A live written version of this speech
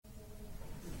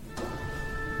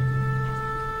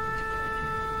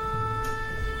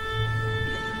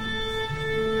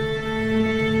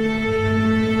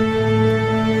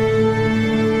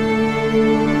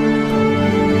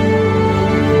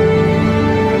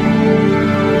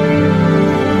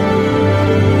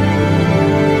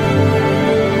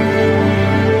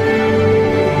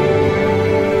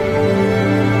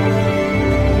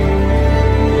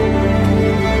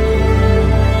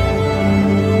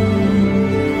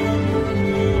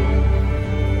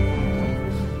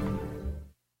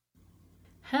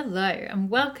and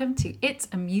welcome to It's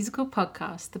a Musical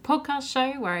Podcast, the podcast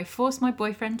show where I force my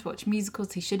boyfriend to watch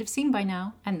musicals he should have seen by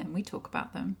now, and then we talk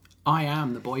about them. I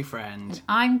am the boyfriend. And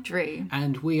I'm Drew.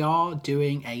 And we are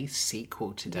doing a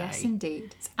sequel today. Yes,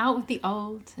 indeed. It's out with the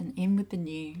old and in with the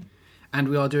new. And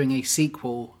we are doing a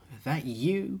sequel that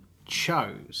you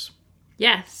chose.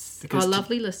 Yes, Because our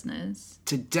lovely listeners.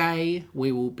 Today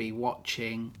we will be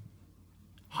watching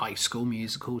High School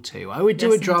Musical 2. I would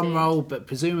do a drum roll, but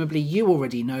presumably you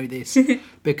already know this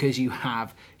because you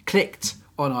have clicked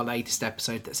on our latest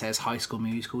episode that says High School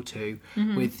Musical 2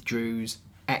 with Drew's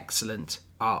excellent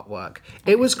artwork.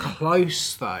 It was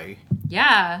close though.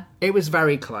 Yeah. It was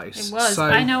very close. It was. So,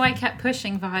 I know I kept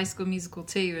pushing for High School Musical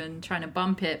 2 and trying to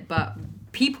bump it, but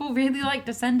people really like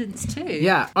Descendants too.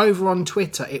 Yeah, over on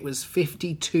Twitter, it was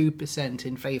 52%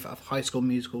 in favour of High School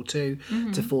Musical 2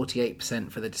 to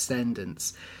 48% for The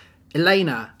Descendants.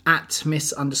 Elena, at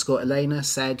Miss_Elena,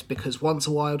 said, because once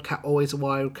a wildcat, always a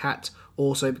wildcat.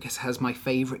 Also because it has my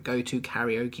favourite go-to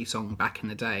karaoke song back in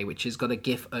the day, which has got a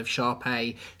gif of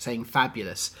Sharpay saying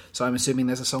fabulous. So I'm assuming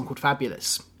there's a song called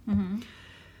Fabulous.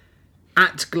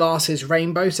 At Glasses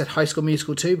Rainbow said High School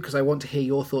Musical 2 because I want to hear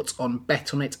your thoughts on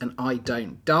Bet on It and I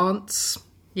Don't Dance.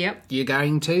 Yep. You're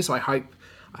going to, so I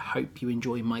hope you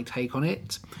enjoy my take on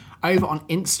it. Over on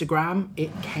Instagram, it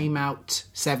came out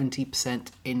 70%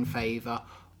 in favour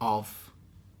of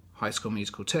High School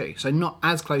Musical 2. So not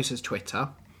as close as Twitter.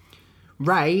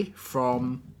 Ray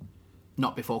from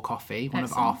Not Before Coffee, one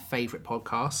of our favourite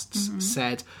podcasts,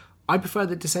 said, I prefer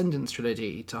the Descendants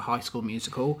trilogy to High School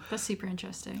Musical. That's super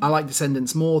interesting. I like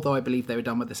Descendants more, though I believe they were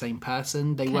done with the same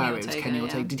person. It was Kenny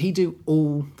Ortega. Yeah. Did he do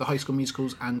all the High School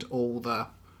Musicals and all the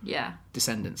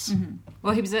Descendants?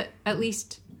 Well, he was at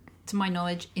least, to my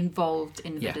knowledge, involved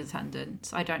in the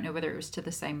Descendants. I don't know whether it was to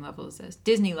the same level as this.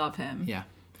 Disney love him. Yeah.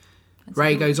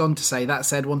 Ray goes on to say, that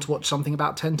said, want to watch something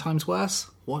about 10 times worse?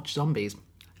 Watch Zombies.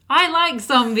 I like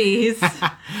Zombies.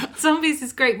 Zombies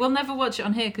is great. We'll never watch it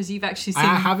on here because you've actually seen it.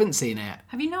 I haven't seen it.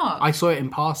 Have you not? I saw it in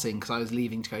passing because I was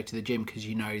leaving to go to the gym because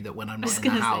you know that when I'm not in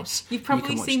the house, you've probably you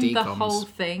can watch seen DComs. the whole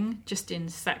thing just in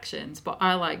sections, but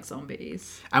I like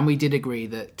Zombies. And we did agree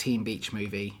that Teen Beach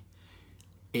Movie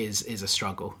is a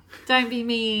struggle. Don't be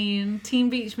mean. Teen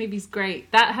Beach Movie's great.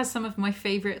 That has some of my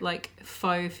favourite like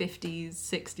faux 50s,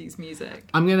 60s music.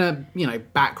 I'm going to,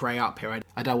 back Ray up here.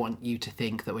 I don't want you to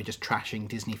think that we're just trashing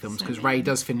Disney films because Ray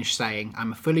does finish saying,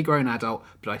 I'm a fully grown adult,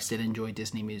 but I still enjoy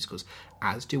Disney musicals.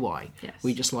 As do I. Yes.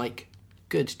 We just like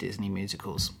good Disney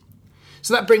musicals.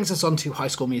 So that brings us on to High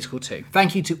School Musical 2.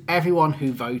 Thank you to everyone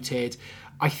who voted.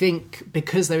 I think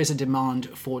because there is a demand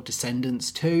for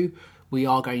Descendants 2, we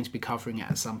are going to be covering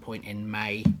it at some point in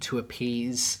May to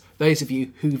appease those of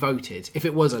you who voted. If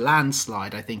it was a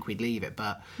landslide, I think we'd leave it,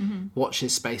 but watch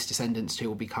this space. Descendants 2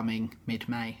 will be coming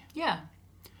mid-May. Yeah.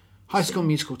 High School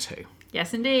Musical 2.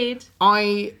 Yes, indeed.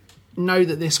 I know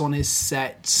that this one is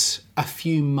set a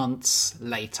few months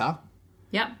later.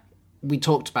 Yep. We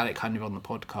talked about it kind of on the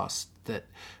podcast that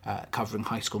covering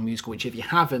High School Musical, which if you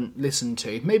haven't listened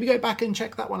to, maybe go back and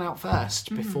check that one out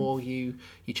first before you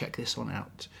check this one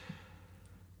out.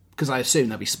 Because I assume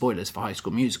there'll be spoilers for High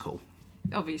School Musical.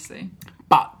 Obviously.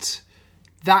 But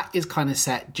that is kind of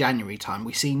set January time.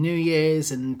 We see New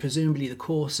Year's and presumably the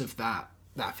course of that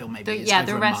film maybe is over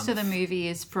the a rest month. of the movie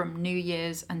is from New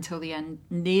Year's until the end,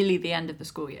 nearly the end of the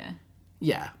school year.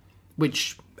 Yeah.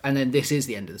 And then this is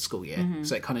the end of the school year.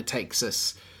 So it kind of takes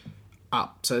us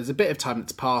up. So there's a bit of time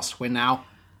that's passed. We're now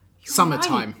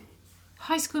summertime. Right.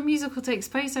 High School Musical takes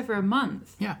place over a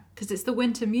month. Yeah. Because it's the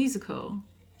winter musical.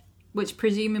 Which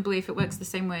presumably, if it works the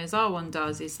same way as our one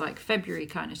does, is like February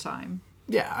kind of time.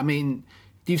 Yeah, I mean,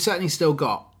 you've certainly still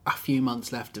got a few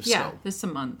months left of school. Yeah, there's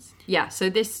some months. Yeah, so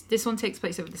this one takes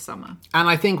place over the summer. And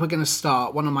I think we're going to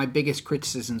start, one of my biggest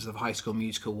criticisms of High School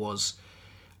Musical was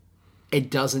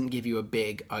it doesn't give you a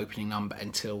big opening number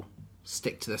until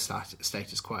stick to the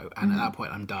status quo. And at that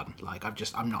point, I'm done. Like,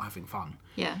 I'm not having fun.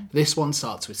 Yeah. This one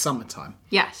starts with summertime.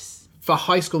 Yes. For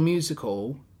High School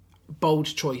Musical, bold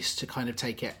choice to kind of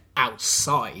take it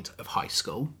outside of high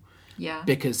school. Yeah.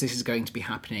 Because this is going to be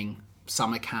happening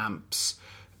summer camps.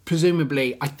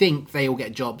 Presumably, I think they all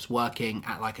get jobs working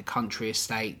at like a country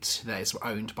estate that is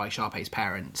owned by Sharpay's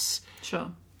parents.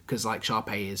 Sure. Because like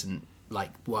Sharpay isn't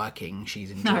like working,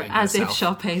 she's enjoying herself. As if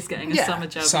Sharpay's getting a summer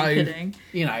job. So, I'm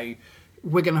kidding.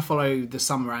 We're going to follow the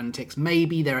summer antics.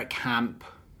 Maybe they're at camp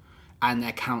and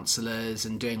they're counsellors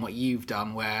and doing what you've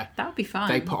done where that would be fun.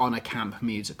 They put on a camp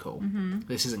musical.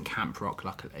 This isn't Camp Rock,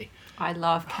 luckily. I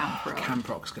love Camp Rock. Camp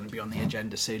Rock's going to be on the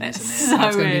agenda soon, It isn't it? so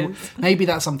That's is. maybe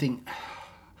that's something...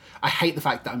 I hate the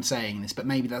fact that I'm saying this, but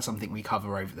maybe that's something we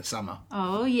cover over the summer.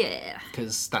 Oh, yeah.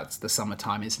 Because that's the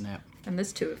summertime, isn't it? And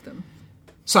there's 2 of them.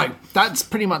 So, that's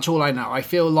pretty much all I know. I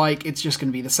feel like it's just going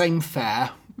to be the same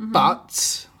fare,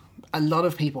 but a lot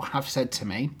of people have said to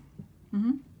me,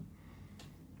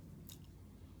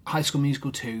 High School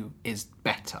Musical 2 is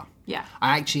better. Yeah.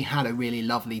 I actually had a really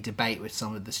lovely debate with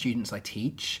some of the students I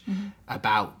teach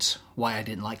about why I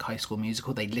didn't like High School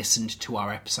Musical. They listened to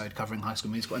our episode covering High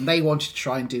School Musical and they wanted to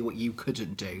try and do what you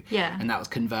couldn't do. Yeah. And that was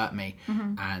convert me.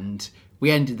 And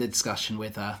we ended the discussion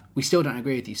with, we still don't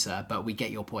agree with you, sir, but we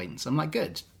get your points. I'm like,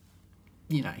 good.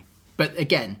 You know. But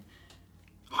again,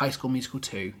 High School Musical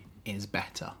 2 is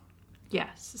better.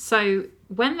 Yes. So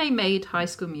when they made High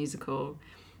School Musical,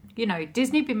 you know,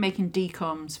 Disney had been making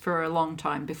DCOMs for a long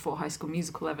time before High School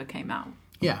Musical ever came out.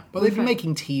 Yeah, but they've been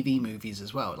making TV movies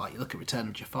as well. Like, look at Return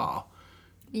of Jafar.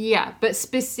 Yeah, but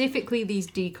specifically these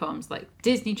DCOMs, like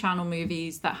Disney Channel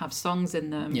movies that have songs in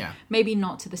them. Yeah. Maybe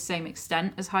not to the same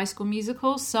extent as High School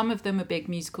Musical. Some of them are big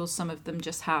musicals, some of them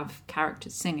just have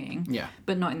characters singing. Yeah.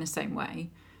 But not in the same way.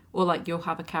 Or like you'll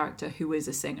have a character who is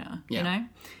a singer, Yeah. you know?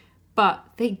 But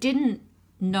they didn't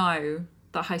know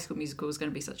that High School Musical was going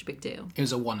to be such a big deal. It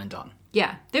was a one and done.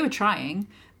 Yeah, they were trying.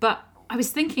 But I was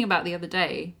thinking about the other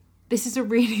day, this is a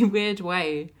really weird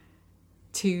way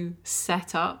to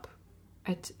set up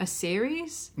a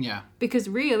series. Yeah. Because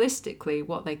realistically,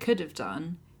 what they could have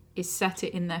done is set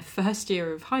it in their first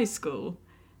year of high school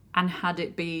and had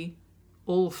it be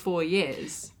all 4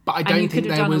 years. But I And don't you think could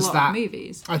have there done was a lot that. of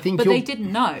movies. I think but you're- they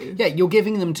didn't know. Yeah, you're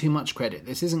giving them too much credit.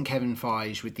 This isn't Kevin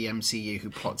Feige with the MCU who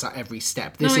plots out every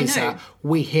step. This No, I is know.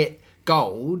 we hit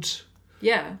gold.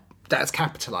 Yeah. Let's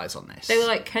capitalise on this. They were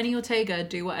like, Kenny Ortega,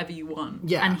 do whatever you want.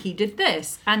 Yeah. And he did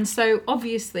this. And so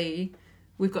obviously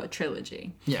we've got a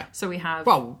trilogy. Yeah. So we have...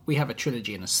 Well, we have a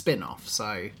trilogy and a spin-off,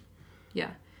 so...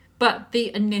 Yeah. But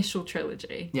the initial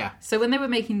trilogy. Yeah. So when they were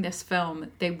making this film,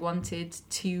 they wanted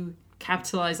to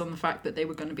capitalise on the fact that they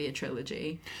were going to be a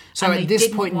trilogy. So And they at this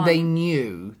didn't point, want- they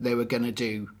knew they were going to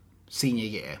do senior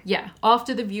year. Yeah.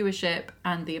 After the viewership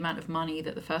and the amount of money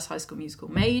that the first High School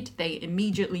Musical made, they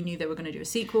immediately knew they were going to do a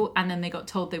sequel, and then they got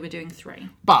told they were doing 3.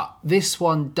 But this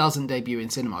one doesn't debut in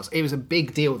cinemas. It was a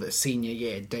big deal that senior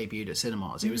year debuted at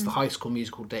cinemas. It was the High School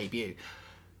Musical debut.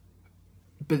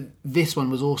 But this one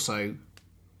was also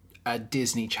a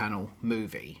Disney Channel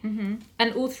movie.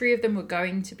 And all 3 of them were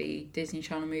going to be Disney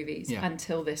Channel movies Yeah.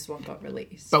 until this one got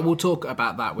released. But we'll talk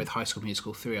about that with High School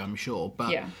Musical 3, I'm sure.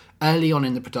 But Yeah. early on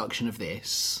in the production of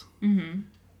this,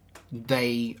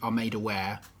 they are made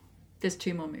aware There's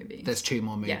 2 more movies. there's 2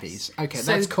 more Yes. movies. Okay,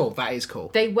 So- that's cool. That is cool.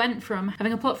 They went from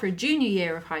having a plot for a junior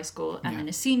year of high school and then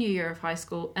a senior year of high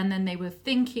school, and then they were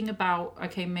thinking about,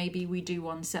 okay, maybe we do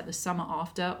one set the summer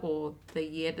after or the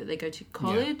year that they go to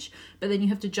college, but then you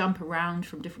have to jump around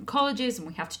from different colleges and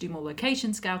we have to do more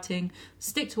location scouting.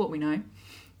 Stick to what we know.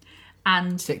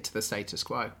 And Stick to the status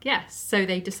quo. yes, so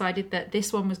they decided that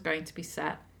this one was going to be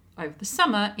set over the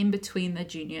summer in between their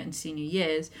junior and senior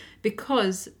years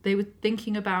because they were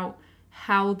thinking about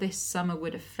how this summer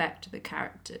would affect the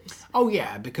characters. Oh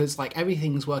yeah, because like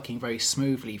everything's working very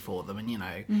smoothly for them, and you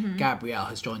know, Gabrielle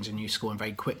has joined a new school and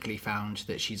very quickly found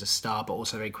that she's a star, but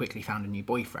also very quickly found a new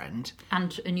boyfriend.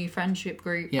 And a new friendship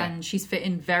group, Yeah. and she's fit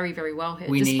in very, very well here,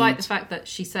 We despite need- the fact that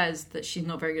she says that she's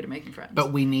not very good at making friends.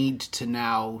 But we need to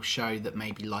now show that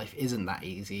maybe life isn't that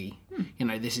easy. You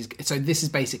know, this is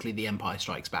basically The Empire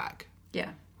Strikes Back,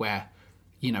 yeah, where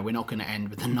you know we're not going to end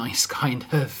with a nice kind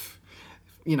of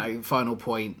final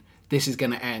point. This is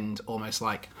going to end almost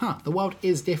like, the world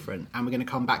is different, and we're going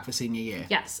to come back for senior year.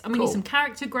 yes, and we Cool. need some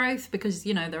character growth because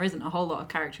there isn't a whole lot of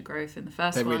character growth in the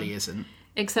first There one. really isn't.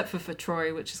 Except for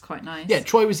Troy, which is quite nice. Yeah,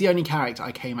 Troy was the only character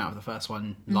I came out of the first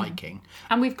one liking.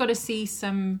 And we've got to see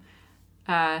some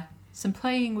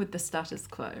playing with the status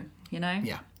quo,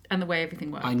 Yeah. and the way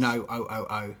everything works. I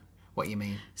know, what you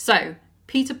mean. So,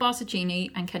 Peter Barsaccini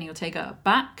and Kenny Ortega are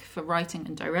back for writing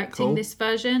and directing Cool. this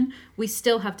version. We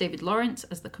still have David Lawrence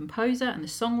as the composer and the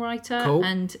songwriter. Cool.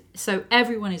 And so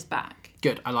everyone is back.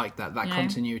 Good, I like that. That know?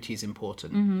 continuity is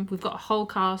important. We've got a whole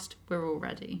cast. We're all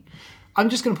ready. I'm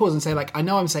just going to pause and say, I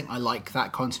know I'm saying I like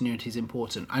that continuity is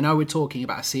important. I know we're talking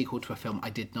about a sequel to a film I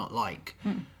did not like.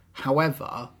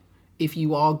 However, if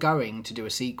you are going to do a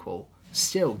sequel,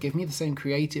 still give me the same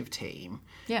creative team.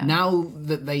 Yeah. Now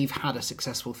that they've had a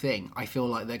successful thing, I feel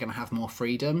like they're going to have more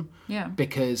freedom. Yeah.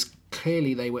 Because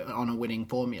clearly they were on a winning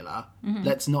formula.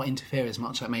 Let's not interfere as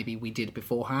much like maybe we did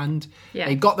beforehand. Yeah.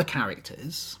 They've got the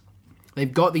characters.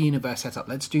 They've got the universe set up.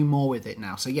 Let's do more with it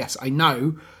now. So yes, I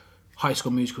know High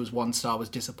School Musical's 1 star was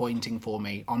disappointing for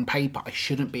me. On paper, I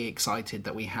shouldn't be excited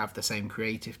that we have the same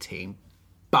creative team.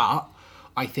 But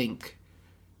I think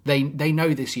they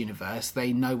know this universe.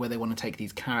 They know where they want to take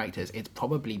these characters. It's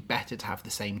probably better to have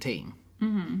the same team.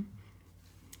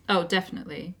 Oh,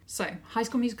 definitely. So, High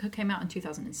School Musical came out in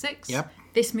 2006. Yep.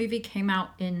 This movie came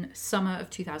out in summer of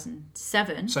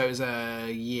 2007. So it was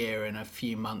a year and a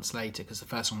few months later, because the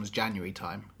first one was January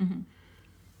time.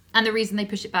 And the reason they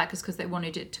pushed it back is because they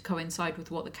wanted it to coincide with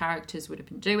what the characters would have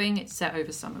been doing. It's set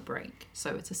over summer break,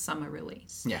 so it's a summer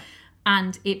release. Yeah.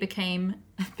 And it became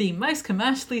the most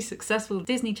commercially successful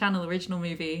Disney Channel original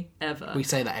movie ever. We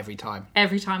say that every time.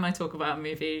 Every time I talk about a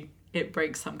movie, it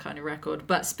breaks some kind of record.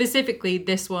 But specifically,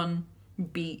 this one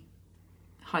beat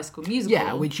High School Musical.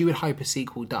 Yeah, which you would hope a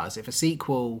sequel does. If a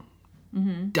sequel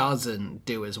doesn't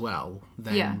do as well,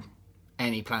 then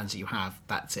any plans that you have,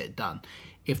 that's it, done.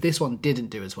 If this one didn't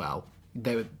do as well,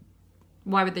 they would...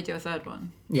 Why would they do a third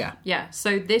one? Yeah. Yeah,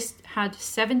 so this had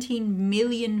 17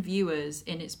 million viewers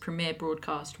in its premiere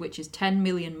broadcast, which is 10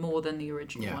 million more than the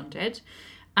original one did.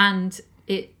 And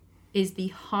it is the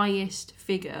highest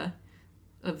figure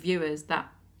of viewers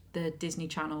that the Disney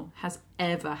Channel has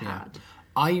ever had.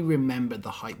 I remember the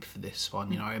hype for this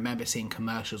one. You know, I remember seeing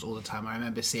commercials all the time. I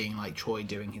remember seeing like Troy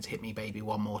doing his "Hit Me Baby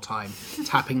One More Time,"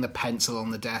 tapping the pencil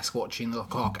on the desk, watching the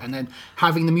clock, and then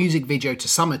having the music video to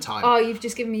Summertime. Oh, you've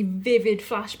just given me vivid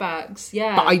flashbacks.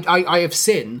 Yeah. But I have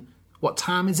seen what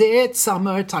time is it?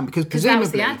 Summertime, because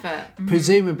presumably that was the advert.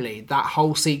 Presumably that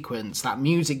whole sequence, that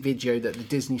music video that the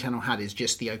Disney Channel had, is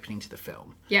just the opening to the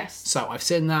film. Yes. So I've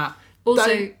seen that.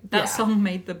 Also, that song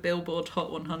made the Billboard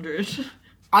Hot 100.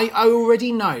 I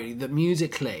already know that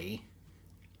musically,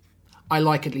 I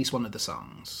like at least one of the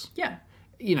songs. Yeah.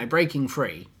 You know, Breaking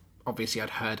Free, obviously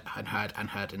I'd heard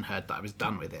that I was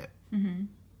done with it. Mm-hmm.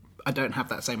 I don't have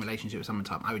that same relationship with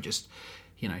Summertime. I would just,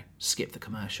 you know, skip the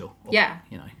commercial. Or,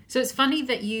 you know. So it's funny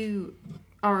that you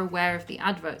are aware of the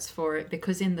adverts for it,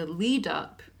 because in the lead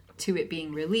up to it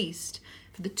being released,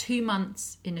 for the 2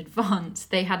 months in advance,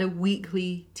 they had a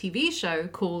weekly TV show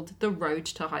called The Road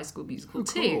to High School Musical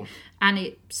 2. Cool. And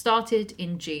it started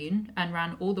in June and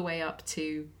ran all the way up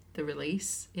to the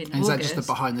release in August. Is that just the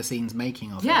behind the scenes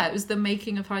making of it? Yeah, it was the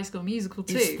making of High School Musical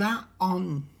 2. Is that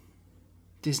on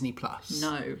Disney Plus?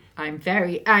 No, I'm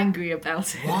very angry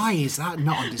about it. Why is that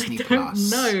not on Disney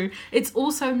Plus? No, it's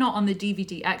also not on the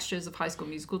DVD extras of High School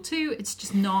Musical 2. It's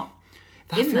just not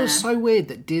That in feels there. so weird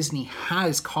that Disney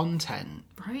has content.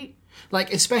 Right?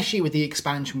 Like, especially with the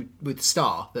expansion with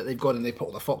Star that they've got, and they put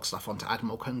all the Fox stuff on to add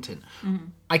more content.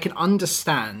 I can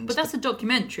understand. But that's a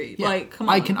documentary. Like, come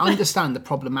on. I can understand the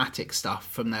problematic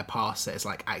stuff from their past. That it's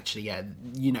like, actually, yeah,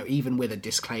 you know, even with a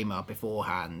disclaimer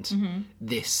beforehand,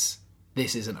 this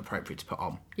isn't appropriate to put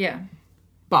on. Yeah.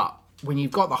 But when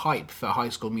you've got the hype for High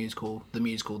School Musical,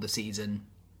 the season,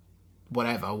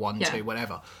 whatever, 1, 2,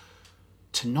 whatever,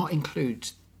 to not include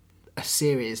a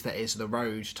series that is The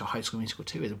Road to High School Musical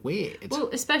 2 is weird. Well,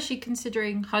 especially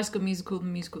considering High School Musical,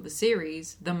 the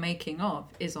series, the making of,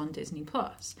 is on Disney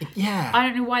Plus. Yeah. I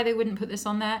don't know why they wouldn't put this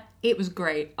on there. It was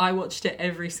great. I watched it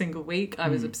every single week. I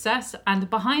was obsessed. And the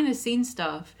behind the scenes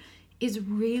stuff is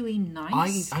really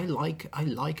nice. I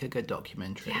like a good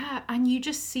documentary. Yeah, and you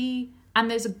just see, and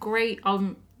there's a great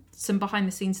some behind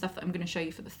the scenes stuff that I'm going to show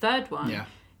you for the third one. Yeah.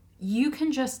 You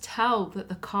can just tell that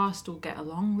the cast will get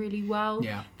along really well.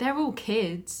 Yeah. They're all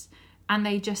kids, and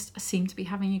they just seem to be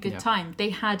having a good time.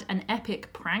 They had an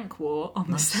epic prank war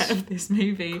on the set of this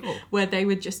movie where they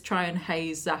would just try and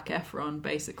haze Zac Efron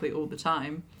basically all the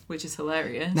time, which is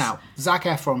hilarious. Now, Zac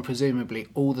Efron, presumably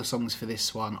all the songs for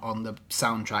this one on the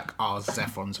soundtrack are Zac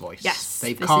Efron's voice. Yes,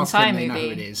 They've this cast entire him, they know movie.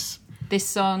 who it is. This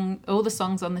song, all the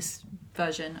songs on this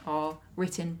version are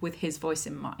written with his voice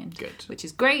in mind. Good. Which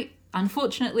is great.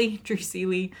 Unfortunately, Drew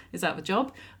Seeley is out of a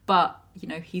job, but, you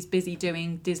know, he's busy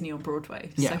doing Disney on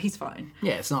Broadway, so he's fine.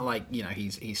 Yeah, it's not like, you know,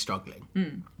 he's struggling.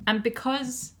 And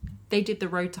because they did The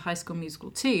Road to High School Musical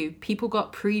 2, people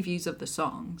got previews of the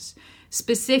songs.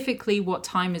 Specifically, What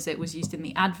Time Is It was used in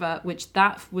the advert, which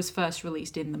that was first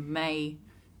released in the May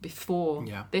before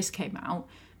this came out,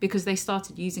 because they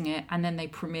started using it, and then they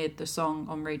premiered the song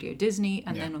on Radio Disney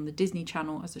and then on the Disney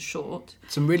Channel as a short.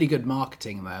 Some really good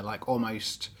marketing there, like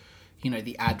almost, you know,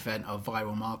 the advent of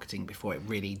viral marketing before it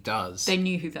really does. They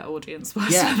knew who their audience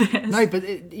was Yeah. for this. No,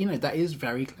 but, you know, that is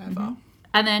very clever.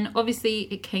 And then, obviously,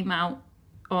 it came out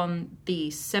on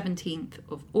the 17th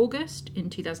of August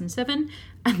in 2007.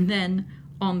 And then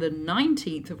on the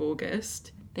 19th of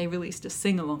August, they released a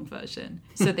sing-along version.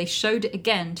 So they showed it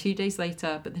again 2 days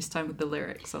later, but this time with the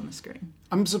lyrics on the screen.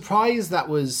 I'm surprised that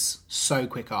was so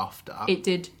quick after. It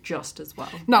did just as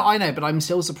well. No, I know, but I'm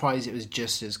still surprised it was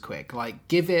just as quick. Like,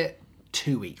 give it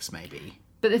 2 weeks, maybe.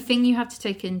 But the thing you have to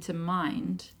take into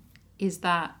mind is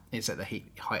that it's at the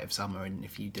height of summer, and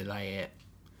if you delay it...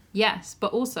 Yes,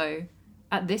 but also,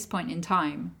 at this point in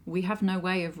time, we have no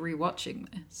way of rewatching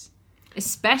this.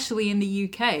 Especially in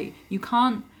the UK. You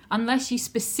can't, unless you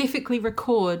specifically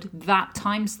record that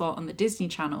time slot on the Disney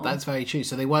Channel. That's very true.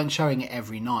 So they weren't showing it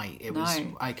every night. It was...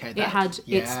 Okay, it had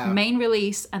its main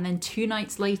release, and then 2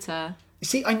 nights later...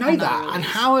 See, I know that, and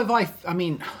how have I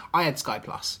mean, I had Sky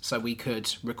Plus, so we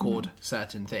could record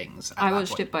certain things. I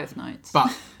watched it both nights.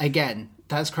 But, again,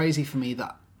 that's crazy for me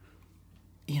that,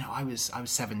 I was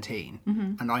 17,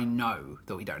 and I know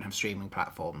that we don't have streaming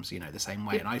platforms, the same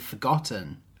way, and I've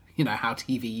forgotten, how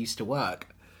TV used to work.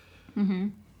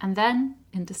 And then,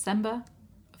 in December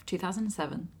of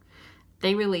 2007,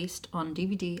 they released on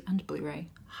DVD and Blu-ray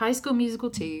High School Musical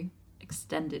 2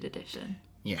 Extended Edition.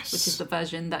 Yes. Which is the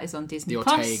version that is on Disney+. The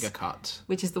Ortega cut.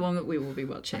 Which is the one that we will be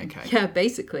watching. Okay. Yeah,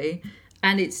 basically.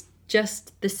 And it's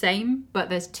just the same, but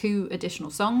there's 2 additional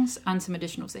songs and some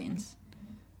additional scenes.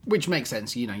 Which makes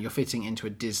sense. You're fitting into a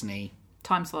Disney...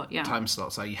 time slot, yeah. Time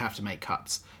slot, so you have to make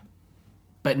cuts.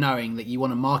 But knowing that you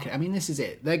want to market... I mean, this is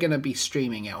it. They're going to be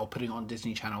streaming it or putting it on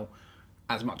Disney Channel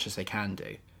as much as they can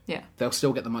do. Yeah. They'll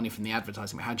still get the money from the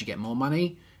advertising, but how do you get more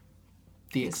money?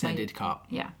 The extended cut.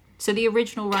 Yeah. So the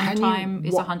original runtime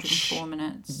is 104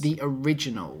 minutes. The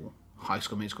original High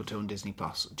School Musical 2 on Disney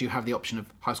Plus. Do you have the option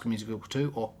of High School Musical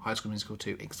 2 or High School Musical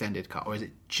 2 Extended Cut, or is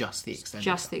it just the extended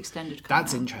cut? Just the extended cut.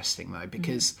 That's interesting though,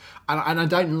 because and I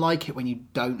don't like it when you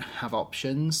don't have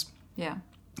options. Yeah.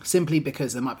 Simply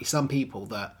because there might be some people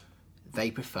that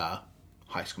they prefer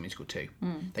High School Musical 2.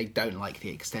 They don't like the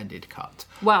extended cut.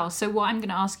 Well, so what I'm going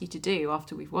to ask you to do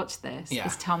after we've watched this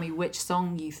is tell me which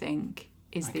song you think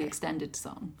is the extended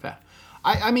song. Fair.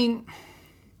 I mean,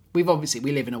 we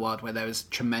live in a world where there is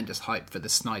tremendous hype for the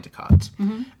Snyder Cut,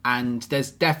 and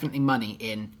there's definitely money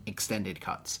in extended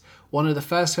cuts. One of the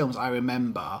first films I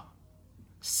remember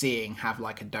seeing have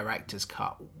like a director's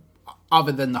cut,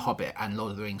 other than The Hobbit and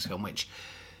Lord of the Rings film, which,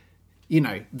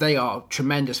 they are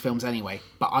tremendous films anyway,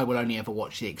 but I will only ever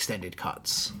watch the extended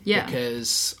cuts. Yeah.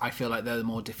 Because I feel like they're the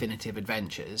more definitive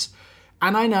adventures.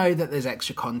 And I know that there's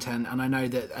extra content, and I know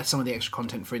that some of the extra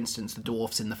content, for instance, the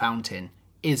dwarfs in the fountain,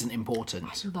 isn't important.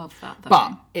 I love that, though.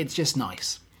 But it's just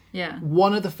nice. Yeah.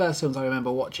 One of the first films I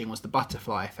remember watching was The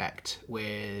Butterfly Effect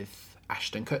with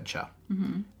Ashton Kutcher.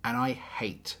 And I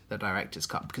hate the director's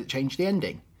cut because it changed the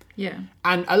ending. Yeah.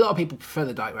 And a lot of people prefer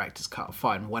the director's cut,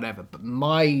 fine, whatever. But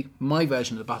my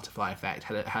version of The Butterfly Effect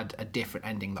had a different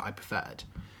ending that I preferred.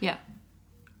 Yeah.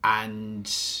 And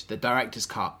the director's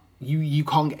cut, you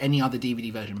can't get any other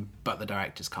DVD version but the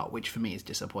director's cut, which for me is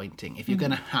disappointing. If you're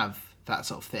going to have that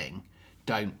sort of thing,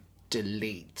 don't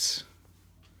delete.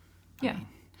 Yeah.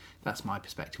 That's my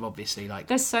perspective, obviously.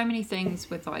 There's so many things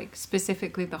with,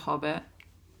 specifically The Hobbit,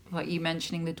 like you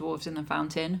mentioning the dwarves in the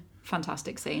fountain,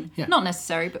 fantastic scene. Yeah. Not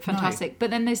necessary, but fantastic. No.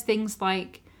 But then there's things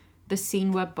like the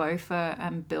scene where Bofa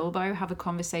and Bilbo have a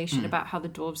conversation about how the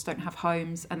dwarves don't have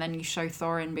homes, and then you show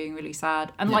Thorin being really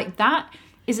sad. And, that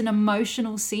is an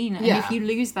emotional scene. And if you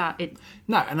lose that,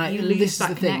 this is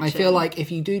the thing. I feel like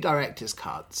if you do director's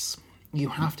cuts, you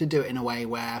have to do it in a way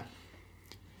where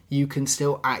you can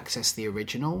still access the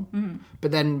original,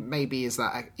 but then maybe is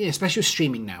that, especially with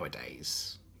streaming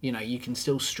nowadays, you can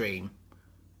still stream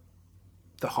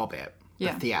The Hobbit, the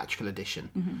theatrical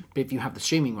edition. But if you have the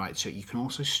streaming rights to it, you can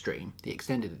also stream the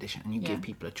extended edition, and you give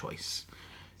people a choice.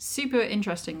 Super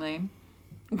interestingly,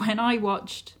 when I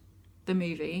watched the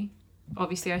movie,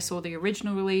 obviously I saw the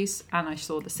original release and I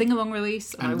saw the sing-along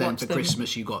release. And then for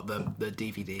Christmas you got the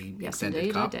DVD extended cut. Yes,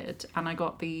 indeed, I did. And I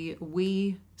got the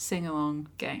Wii sing-along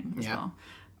game as well.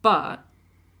 But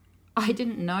I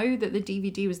didn't know that the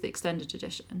DVD was the extended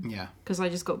edition. Yeah. Because I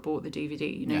just got bought the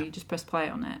DVD. You just press play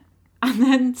on it. And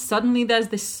then suddenly there's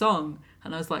this song.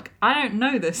 And I was like, I don't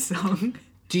know this song.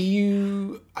 Do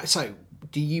you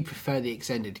prefer the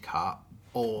extended cut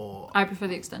or... I prefer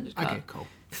the extended cut. Okay, cool.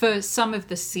 For some of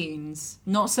the scenes.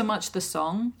 Not so much the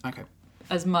song. Okay.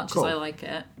 As much as I like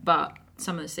it. But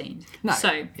some of the scenes. No.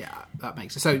 Yeah, that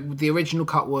makes sense. So the original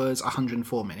cut was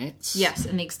 104 minutes. Yes,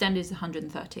 and the extended is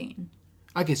 113.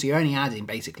 Okay, so you're only adding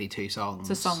basically 2 songs.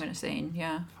 It's a song and a scene,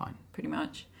 yeah. Fine. Pretty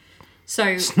much. So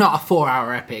it's not a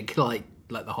 4-hour epic like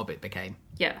The Hobbit became.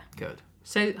 Yeah. Good.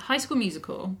 So High School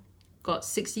Musical got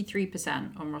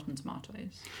 63% on Rotten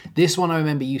Tomatoes. This one I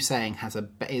remember you saying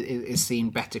is seen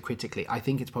better critically. I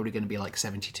think it's probably going to be like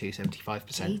 72,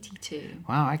 75%. 82.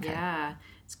 Wow, okay. Yeah,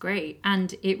 it's great.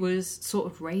 And it was sort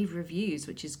of rave reviews,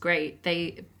 which is great.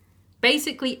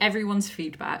 Basically everyone's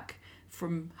feedback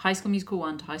from High School Musical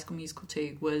 1 to High School Musical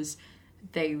 2 was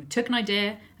they took an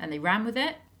idea and they ran with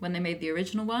it when they made the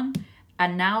original one.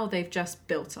 And now they've just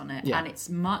built on it, Yeah. and it's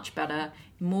much better,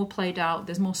 more played out.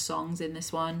 There's more songs in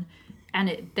this one,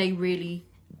 and they really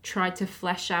tried to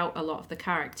flesh out a lot of the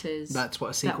characters. That's what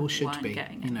a sequel should be.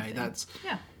 That's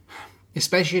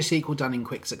especially a sequel done in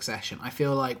quick succession. I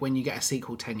feel like when you get a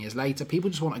sequel 10 years later, people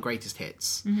just want a greatest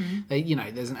hits.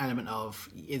 There's an element of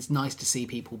it's nice to see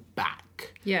people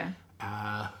back. Yeah.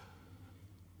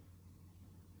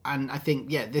 And I think,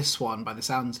 this one, by the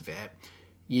sounds of it,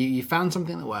 you found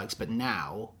something that works, but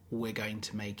now we're going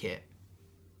to make it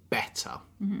better.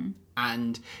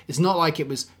 And it's not like it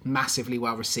was massively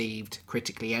well received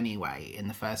critically anyway in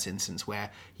the first instance, where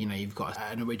you've got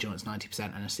an original that's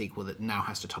 90% and a sequel that now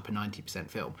has to top a 90%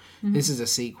 film. This is a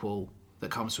sequel that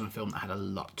comes from a film that had a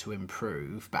lot to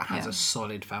improve but has a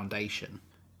solid foundation.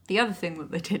 The other thing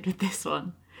that they did with this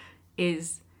one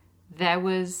is there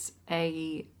was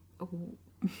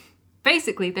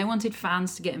basically they wanted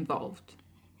fans to get involved,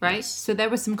 right? Yes. So there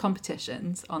were some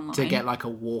competitions online To get like a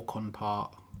walk-on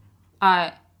part.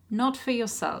 Not for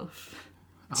yourself,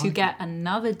 to get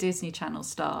another Disney Channel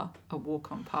star a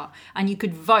walk-on part. And you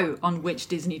could vote on which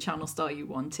Disney Channel star you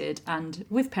wanted. And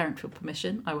with parental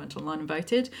permission, I went online and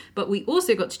voted. But we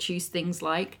also got to choose things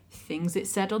like things it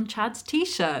said on Chad's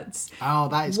T-shirts. Oh,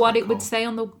 that is what quite it would cool. say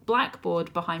on the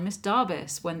blackboard behind Miss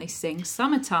Darvis when they sing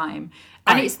Summertime.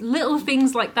 And it's little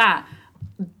things like that.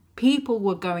 People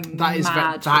were going mad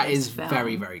That for this is film.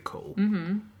 very, very cool.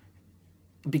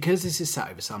 Because this is set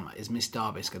over summer, is Miss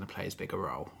Darvis going to play as big a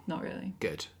role? Not really.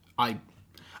 Good. I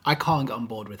can't get on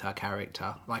board with her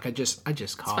character. Like, I just can't.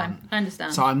 It's fine. I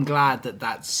understand. So I'm glad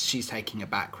that she's taking a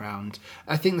background.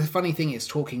 I think the funny thing is,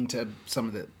 talking to some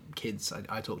of the kids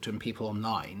I talk to and people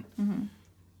online,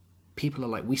 people are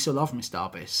like, we still love Miss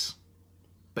Darvis,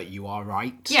 but you are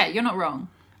right. Yeah, you're not wrong.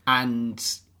 And,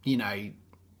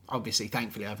 obviously,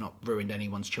 thankfully, I've not ruined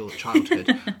anyone's childhood.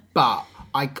 But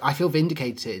I feel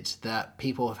vindicated that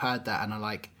people have heard that and are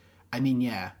like, I mean,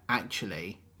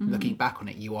 actually, looking back on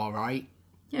it, you are right.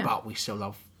 Yeah. But we still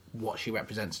love what she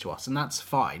represents to us. And that's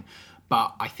fine.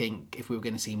 But I think if we were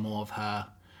going to see more of her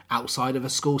outside of a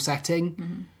school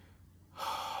setting...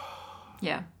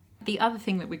 Yeah. The other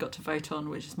thing that we got to vote on,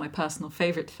 which is my personal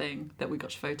favourite thing that we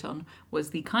got to vote on, was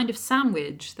the kind of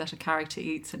sandwich that a character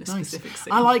eats in a specific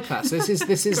scene. I like that. So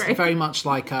this is Great. very much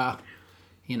like a,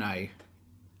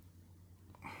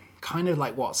 kind of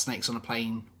like what Snakes on a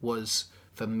Plane was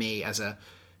for me as a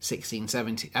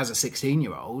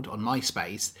 16-year-old on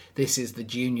MySpace. This is the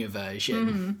junior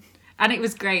version. And it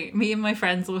was great. Me and my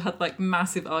friends all had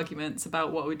massive arguments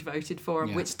about what we'd voted for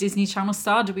and which Disney Channel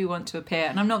star do we want to appear.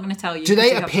 And I'm not going to tell you. Do they because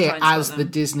you have to appear try and spot as the them.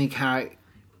 Disney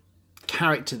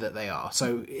character that they are?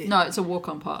 So No, it's a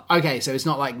walk-on part. okay, so it's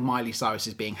not like Miley Cyrus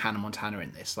is being Hannah Montana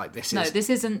in this. Like this is No,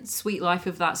 this isn't Sweet Life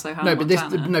of That So Hannah but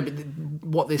Montana.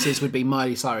 what this is would be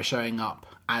Miley Cyrus showing up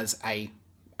as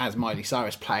Miley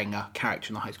Cyrus playing a character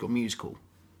in the High School Musical.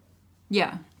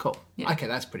 Yeah, Cool. Yeah. Okay,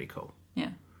 that's pretty cool. yeah.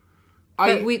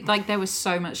 But there was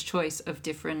so much choice of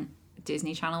different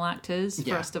Disney Channel actors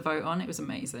for us to vote on. It was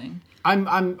amazing. I'm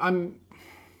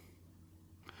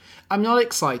not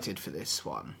excited for this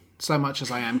one so much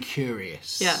as I am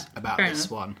curious about fair this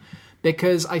enough. one,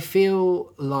 because I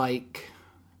feel like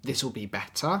this will be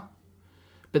better.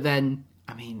 But then,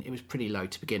 I mean, it was pretty low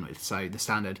to begin with, so the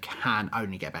standard can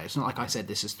only get better. It's not like I said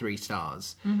this is 3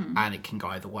 stars and it can go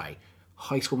either way.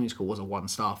 High School Musical was a 1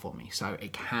 star for me, so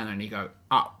it can only go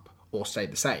up or stay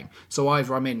the same. So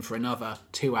either I'm in for another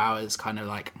 2 hours kind of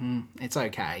like, it's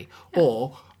okay,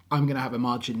 or I'm going to have a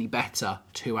marginally better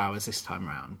 2 hours this time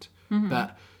round.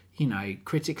 But,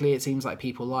 critically it seems like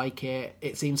people like it.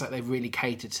 It seems like they've really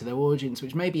catered to their audience,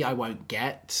 which maybe I won't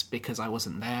get because I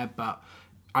wasn't there, but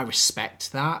I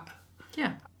respect that.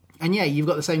 Yeah. And you've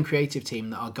got the same creative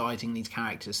team that are guiding these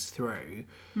characters through,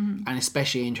 and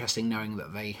especially interesting knowing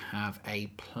that they have a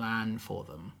plan for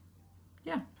them.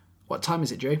 Yeah. What time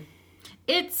is it, Drew?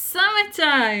 It's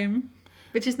summertime!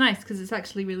 Which is nice because it's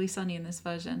actually really sunny in this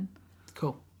version.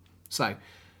 Cool. So,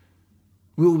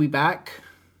 we'll be back,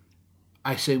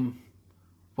 I assume,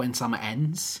 when summer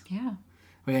ends. Yeah.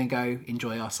 We're going to go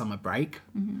enjoy our summer break.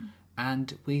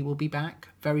 And we will be back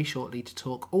very shortly to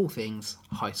talk all things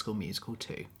High School Musical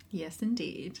 2. Yes,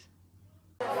 indeed.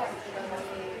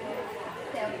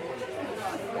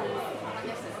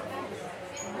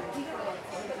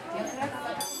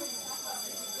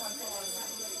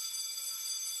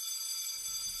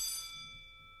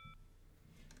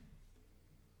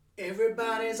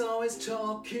 Everybody's always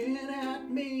talking at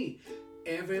me.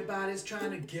 Everybody's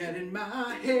trying to get in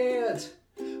my head.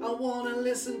 I wanna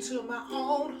listen to my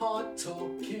own heart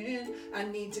talking. I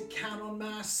need to count on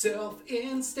myself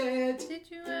instead. Did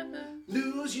you ever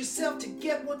lose yourself to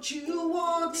get what you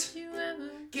want? Did you ever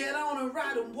get on a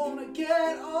ride and wanna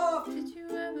get off? Did you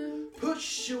ever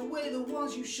push away the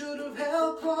ones you should have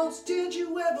held close? Did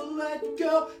you ever let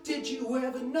go? Did you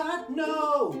ever not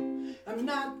know? I'm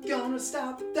not gonna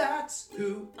stop, that's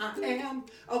who I am.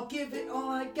 I'll give it all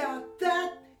I got,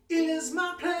 that is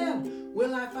my plan.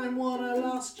 Will I find one I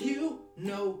lost? You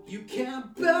know you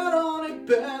can't. Bet on it,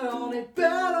 bet on it,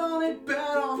 bet on it,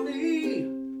 bet on me.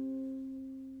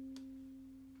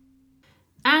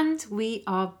 And we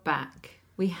are back.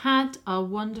 We had our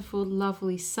wonderful,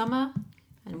 lovely summer,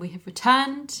 and we have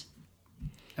returned.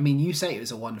 I mean, you say it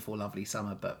was a wonderful, lovely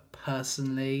summer, but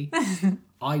personally,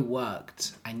 I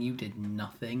worked and you did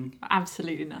nothing.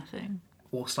 Absolutely nothing.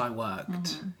 Whilst I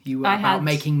worked, you were out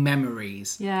making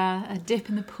memories. Yeah, a dip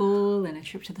in the pool and a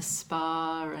trip to the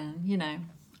spa, and you know.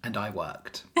 And I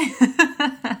worked.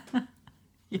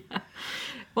 Yeah.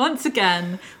 Once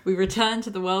again, we return to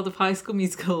the world of High School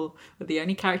Musical, where the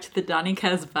only character that Danny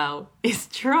cares about is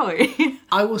Troy.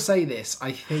 I will say this,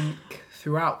 I think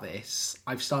throughout this,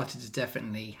 I've started to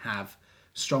definitely have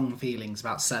strong feelings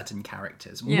about certain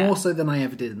characters, more so than I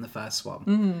ever did in the first one.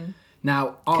 Mm.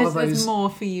 Now, because there's more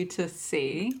for you to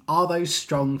see. Are those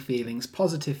strong feelings,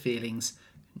 positive feelings?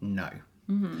 No.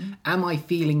 Mm-hmm. Am I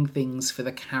feeling things for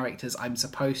the characters I'm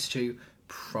supposed to?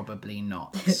 Probably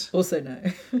not. Also no.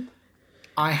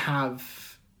 I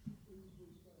have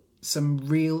some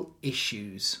real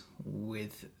issues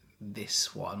with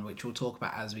this one, which we'll talk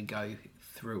about as we go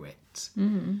through it.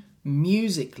 Mm-hmm.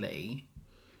 Musically,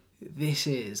 this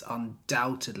is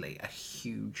undoubtedly a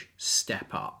huge step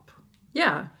up.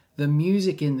 Yeah. The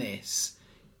music in this,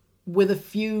 with a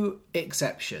few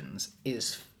exceptions,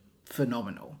 is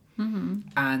phenomenal. Mm-hmm.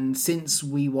 And since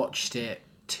we watched it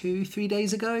 2-3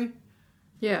 days ago,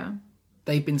 yeah,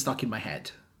 they've been stuck in my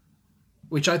head,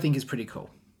 which I think is pretty cool.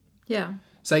 Yeah.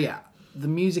 So yeah, the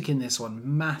music in this one,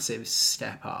 massive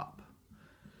step up.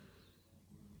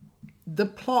 The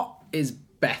plot is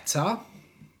better.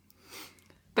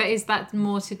 But is that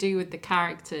more to do with the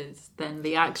characters than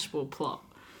the actual plot?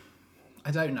 I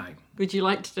don't know. Would you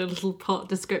like to do a little plot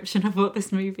description of what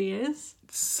this movie is?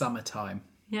 It's summertime.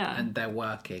 Yeah. And they're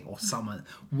working, or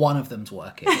one of them's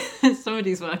working.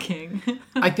 Somebody's working.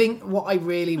 I think what I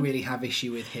really, really have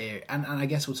issue with here, and I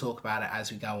guess we'll talk about it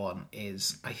as we go on,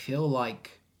 is I feel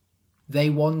like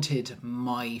they wanted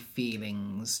my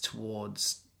feelings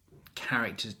towards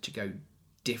characters to go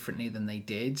differently than they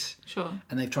did. Sure.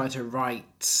 And they've tried to write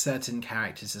certain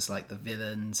characters as like the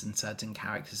villains and certain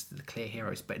characters as the clear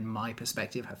heroes, but in my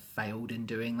perspective have failed in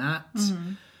doing that.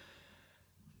 Mm-hmm.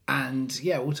 And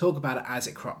yeah, we'll talk about it as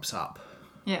it crops up.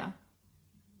 Yeah.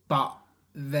 But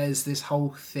there's this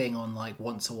whole thing on like,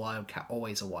 once a wildcat,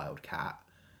 always a wildcat.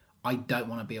 I don't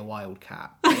want to be a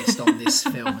wildcat based on this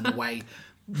film and the way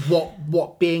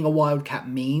what being a wildcat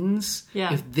means.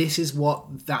 Yeah. If this is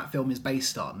what that film is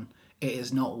based on, it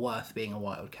is not worth being a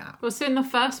wildcat. Well, so in the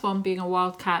first one, being a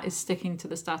wildcat is sticking to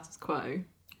the status quo.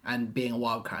 And being a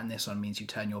wildcat in this one means you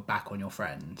turn your back on your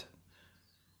friend.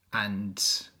 And,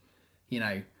 you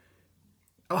know,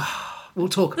 we'll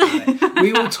talk about it.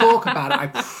 We will talk about it, I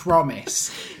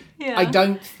promise. Yeah. I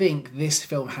don't think this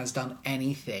film has done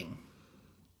anything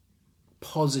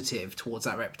positive towards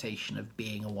that reputation of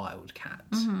being a wildcat.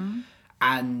 Mm-hmm.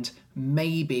 And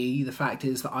maybe the fact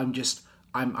is that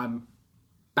I'm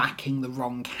backing the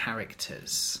wrong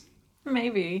characters.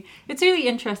 Maybe. It's really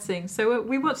interesting. So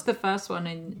we watched the first one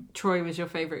and Troy was your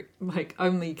favourite, like,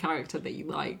 only character that you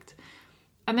liked.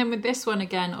 And then with this one,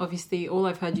 again, obviously, all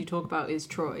I've heard you talk about is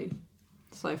Troy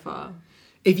so far.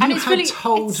 If you had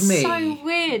told me... It's so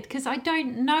weird, because I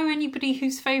don't know anybody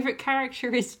whose favourite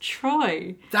character is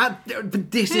Troy. But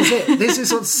this is it. This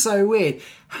is what's so weird.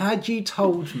 Had you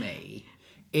told me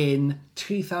in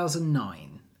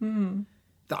 2009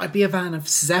 that I'd be a fan of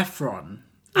Zephron,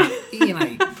 you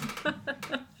know...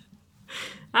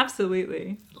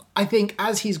 Absolutely. I think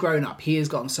as he's grown up, he has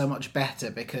gotten so much better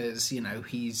because, you know,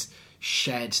 he's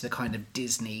shed the kind of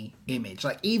Disney image.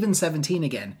 Like, even 17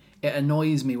 again, it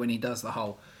annoys me when he does the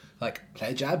whole, like,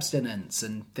 pledge abstinence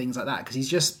and things like that, because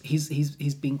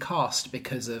he's been cast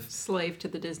because of... Slave to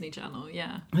the Disney Channel,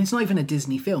 yeah. And it's not even a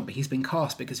Disney film, but he's been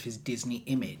cast because of his Disney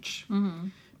image. Mm-hmm.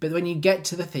 But when you get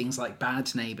to the things like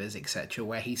Bad Neighbours, etc.,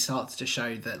 where he starts to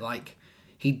show that, like,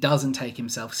 he doesn't take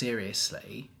himself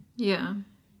seriously... Yeah.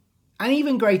 And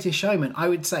even Greatest Showman, I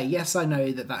would say, yes, I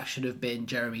know that should have been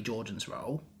Jeremy Jordan's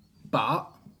role,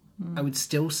 but I would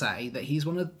still say that he's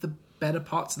one of the better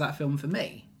parts of that film for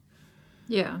me.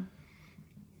 Yeah.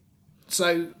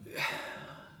 So,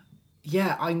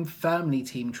 Yeah, I'm firmly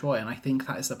Team Troy, and I think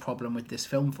that is the problem with this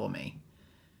film for me.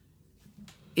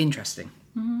 Interesting.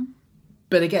 Mm-hmm.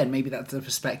 But again, maybe that's the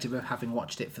perspective of having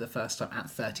watched it for the first time at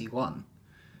 31.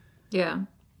 Yeah.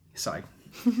 So,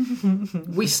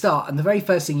 we start, and the very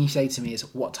first thing you say to me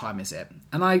is, what time is it?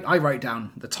 And I wrote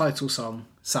down the title song,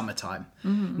 Summertime.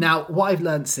 Mm-hmm. Now, what I've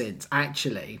learned since,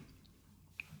 actually,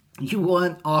 you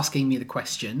weren't asking me the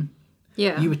question.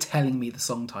 Yeah. You were telling me the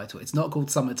song title. It's not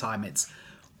called Summertime, it's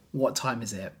what time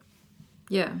is it?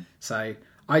 Yeah. So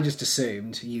I just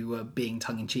assumed you were being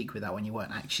tongue-in-cheek with that when you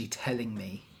weren't actually telling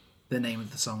me the name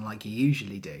of the song like you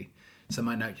usually do. So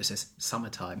my note just says,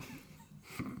 Summertime.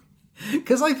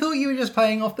 Because I thought you were just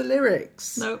playing off the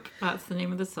lyrics. Nope, that's the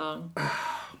name of the song.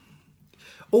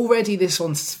 Already this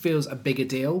one feels a bigger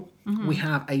deal. Mm-hmm. We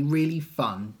have a really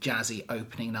fun, jazzy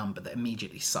opening number that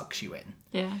immediately sucks you in.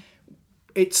 Yeah.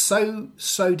 It's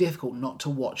so difficult not to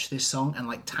watch this song and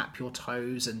like tap your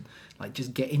toes and like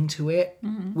just get into it,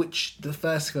 which the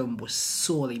first film was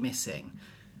sorely missing.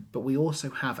 But we also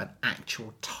have an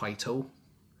actual title.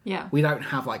 Yeah. We don't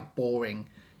have like boring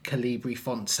Calibri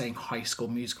font saying High School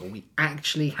Musical. We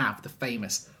actually have the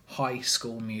famous High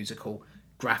School Musical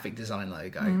graphic design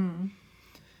logo.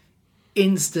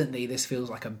 Instantly, this feels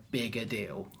like a bigger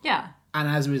deal. Yeah. And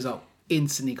as a result,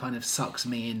 instantly kind of sucks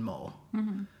me in more.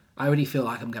 Mm-hmm. I already feel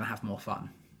like I'm going to have more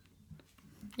fun.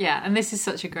 Yeah, and this is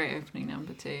such a great opening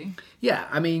number too. Yeah,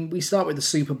 I mean, we start with the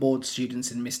super bored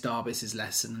students in Miss Darbis's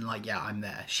lesson, and like, yeah, I'm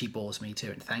there. She bores me too,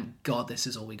 and thank God this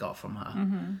is all we got from her.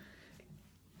 Mm-hmm.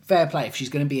 Fair play. If she's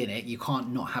going to be in it, you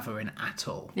can't not have her in at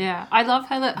all. Yeah, I love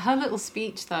her little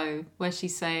speech though, where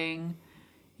she's saying,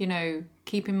 you know,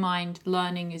 keep in mind,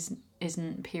 learning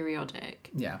isn't periodic.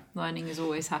 Yeah, learning is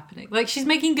always happening. Like, she's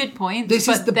making good points. This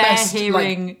but is the they're best.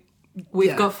 Hearing.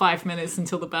 We've got 5 minutes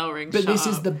until the bell rings. But this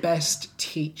is the best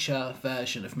teacher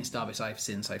version of Miss Darbis I've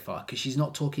seen so far, because she's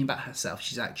not talking about herself.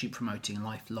 She's actually promoting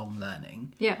lifelong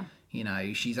learning. Yeah. You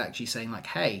know, she's actually saying like,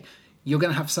 hey, you're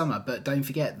going to have summer, but don't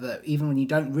forget that even when you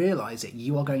don't realise it,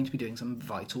 you are going to be doing some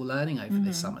vital learning over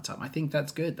this summertime. I think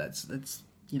that's good. That's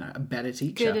you know, a better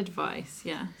teacher. Good advice,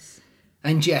 yes.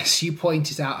 And yes, you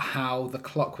pointed out how the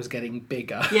clock was getting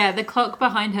bigger. Yeah, the clock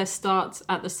behind her starts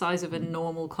at the size of a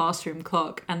normal classroom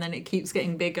clock, and then it keeps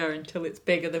getting bigger until it's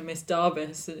bigger than Miss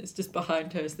Darbis, and it's just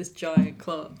behind her is this giant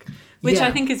clock. Which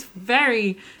I think is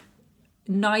very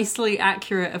nicely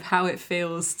accurate of how it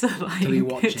feels to be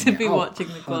watching the clock.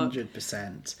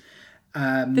 100%.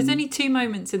 There's only 2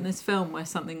 moments in this film where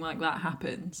something like that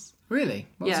happens. Really?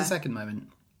 What's the second moment?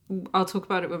 I'll talk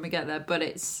about it when we get there, but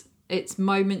it's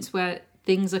moments where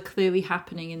things are clearly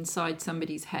happening inside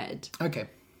somebody's head. Okay.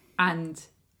 And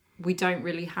we don't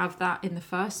really have that in the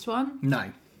first one.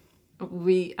 No.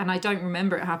 And I don't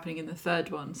remember it happening in the third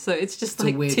one. So it's just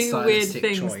like two weird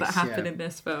things that happen in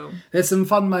this film. There's some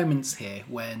fun moments here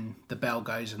when the bell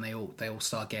goes and they all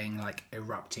start getting like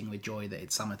erupting with joy that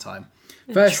it's summertime.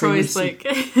 Firstly,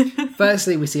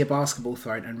 we see a basketball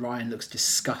thrown and Ryan looks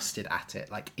disgusted at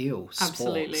it. Like, ew, sports.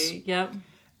 Absolutely, yep.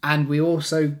 And we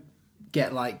also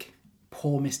get like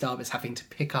poor Miss Darbis having to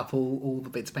pick up all the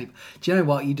bits of paper. Do you know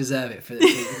what? You deserve it for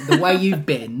the way you've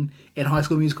been in High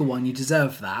School Musical 1. You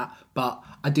deserve that. But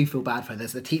I do feel bad for her.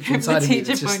 There's the teacher inside of me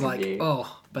that's just like,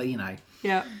 but you know.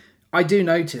 Yeah. I do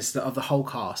notice that of the whole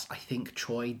cast, I think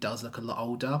Troy does look a lot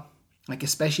older. Like,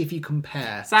 especially if you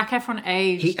compare... Zac Efron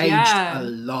aged. He aged a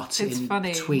lot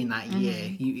between that year.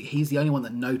 Mm-hmm. He's the only one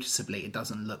that noticeably it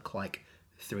doesn't look like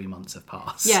 3 months have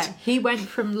passed. Yeah, he went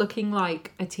from looking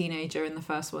like a teenager in the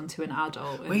first one to an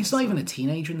adult. Well, he's not even a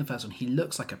teenager in the first one. He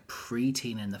looks like a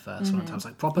preteen in the first one. I was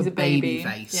like, proper baby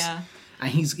face. Yeah. And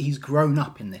he's grown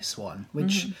up in this one,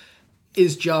 which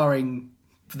is jarring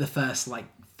for the first,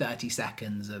 30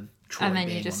 seconds of Troy being on screen. And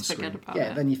then you just forget about it.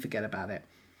 Yeah, then you forget about it.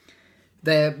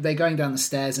 They're going down the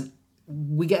stairs and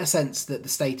we get a sense that the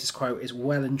status quo is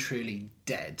well and truly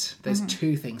dead. There's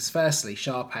 2 things. Firstly,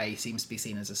 Sharpay seems to be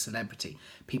seen as a celebrity.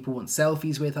 People want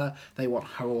selfies with her. They want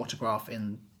her autograph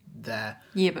in their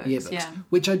yearbooks,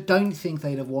 which I don't think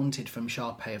they'd have wanted from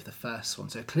Sharpay of the first one.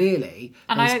 So clearly...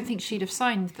 And I don't think she'd have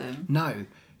signed them. No.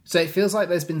 So it feels like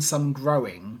there's been some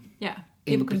growing... Yeah,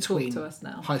 people can talk to us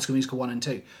now. High School Musical 1 and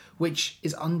 2, which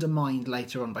is undermined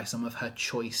later on by some of her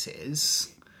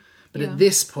choices... But at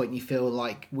this point, you feel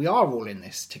like we are all in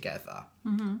this together.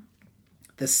 Mm-hmm.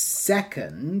 The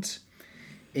second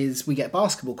is we get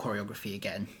basketball choreography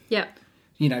again. Yeah.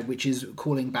 You know, which is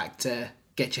calling back to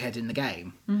get your head in the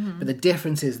game. Mm-hmm. But the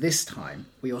difference is this time,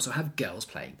 we also have girls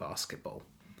playing basketball.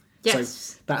 Yes.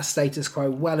 So that status quo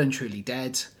well and truly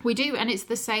dead. We do, and it's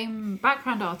the same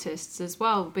background artists as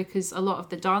well, because a lot of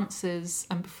the dancers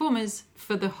and performers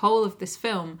for the whole of this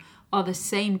film are the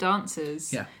same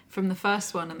dancers Yeah. from the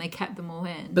first one, and they kept them all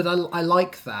in. But I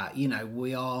like that, you know,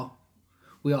 we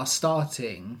are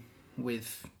starting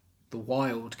with the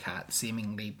Wildcat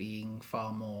seemingly being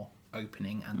far more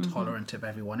opening and tolerant of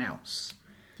everyone else.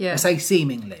 Yeah. I say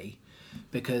seemingly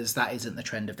because that isn't the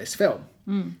trend of this film.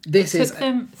 This It took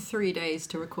them 3 days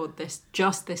to record this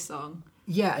song.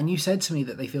 Yeah, and you said to me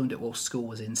that they filmed it while school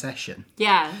was in session.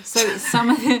 Yeah, so some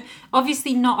of the...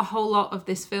 Obviously not a whole lot of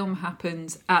this film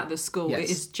happens at the school. Yes. It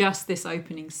is just this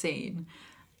opening scene.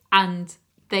 And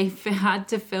they had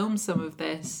to film some of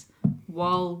this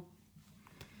while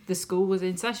the school was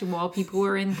in session, while people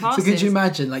were in classes. So could you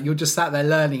imagine, like, you're just sat there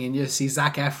learning and you see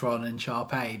Zac Efron and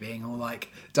Sharpay being all, like,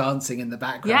 dancing in the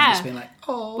background, Yeah. just being like,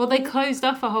 oh. Well, they closed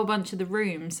off a whole bunch of the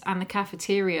rooms and the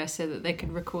cafeteria so that they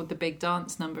could record the big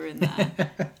dance number in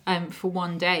there for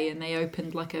one day. And they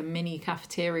opened like a mini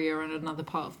cafeteria on another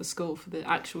part of the school for the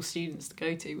actual students to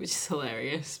go to, which is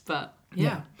hilarious. But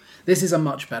yeah. This is a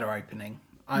much better opening.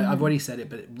 I've already said it,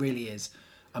 but it really is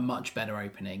a much better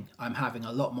opening. I'm having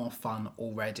a lot more fun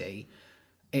already.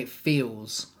 It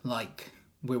feels like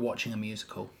we're watching a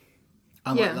musical.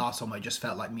 Unlike last one where it just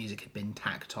felt like music had been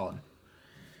tacked on.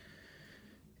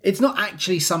 It's not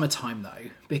actually summertime though,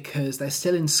 because they're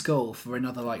still in school for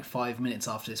another like 5 minutes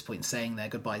after this point saying their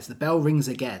goodbyes. The bell rings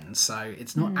again, so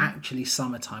it's not actually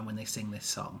summertime when they sing this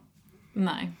song.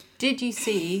 No. Did you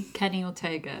see Kenny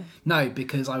Ortega? No,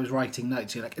 because I was writing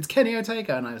notes. You're like, it's Kenny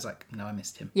Ortega, and I was like, no, I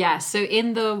missed him. Yeah, so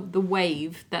in the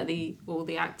wave that all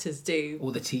the actors do.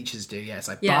 All the teachers do, yeah. It's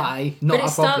like, Yeah. bye, not but a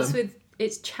it problem. starts with,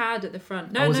 it's Chad at the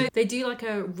front. Oh, No, is no, it? they do like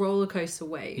a roller coaster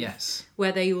wave. Yes.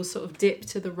 Where they all sort of dip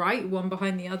to the right, one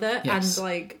behind the other. Yes. And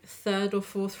like third or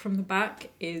fourth from the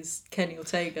back is Kenny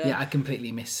Ortega. Yeah, I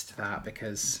completely missed that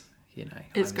because, you know.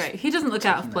 It's great. He doesn't look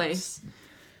out of place.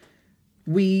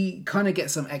 We kind of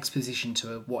get some exposition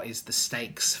to what is the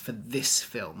stakes for this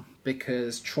film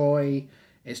because Troy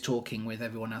is talking with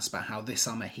everyone else about how this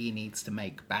summer he needs to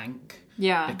make bank.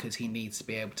 Yeah. Because he needs to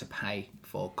be able to pay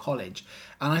for college.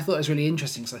 And I thought it was really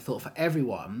interesting because I thought for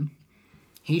everyone,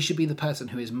 he should be the person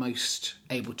who is most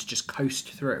able to just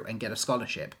coast through and get a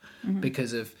scholarship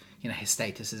because of, you know, his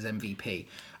status as MVP.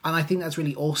 And I think that's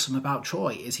really awesome about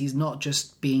Troy is he's not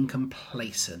just being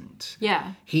complacent.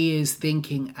 Yeah. He is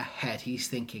thinking ahead. He's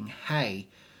thinking, hey,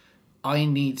 I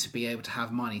need to be able to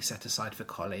have money set aside for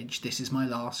college. This is my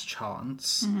last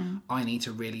chance. I need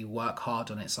to really work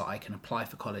hard on it so I can apply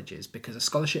for colleges because a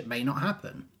scholarship may not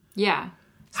happen. Yeah.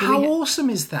 So How awesome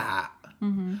is that?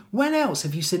 When else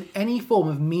have you seen any form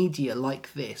of media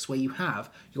like this where you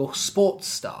have your sports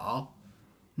star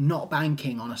not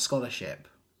banking on a scholarship?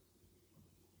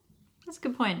 That's a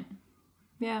good point.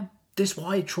 Yeah. This is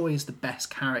why Troy is the best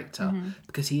character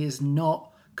because he is not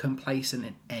complacent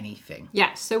in anything.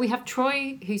 Yeah, so we have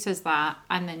Troy who says that,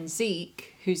 and then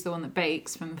Zeke, who's the one that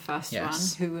bakes from the first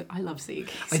Yes. one, who I love Zeke.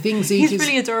 I think Zeke he's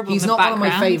really adorable. He's in the not one of my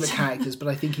background. favourite characters, but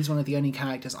I think he's one of the only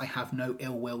characters I have no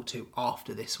ill will to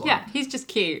after this one. Yeah, he's just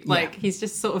cute. Like, he's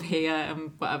just sort of here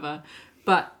and whatever.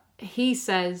 But he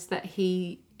says that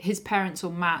his parents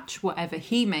will match whatever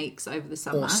he makes over the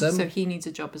summer. Awesome. So he needs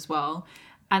a job as well.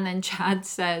 And then Chad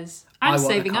says, I I'm want a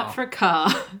saving car. up for a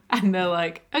car. And they're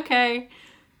like, okay.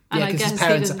 And Yeah, I because guess his he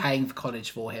parents are doesn't- paying for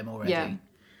college for him already. Yeah.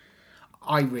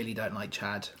 I really don't like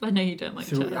Chad. I know you don't like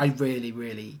Chad. I really,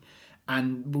 really...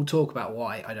 And we'll talk about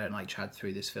why I don't like Chad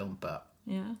through this film, but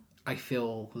Yeah. I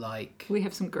feel like... We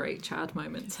have some great Chad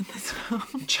moments in this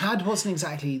film. Chad wasn't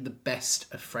exactly the best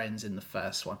of friends in the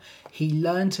first one. He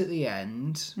learnt at the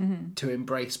end to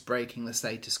embrace breaking the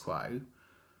status quo,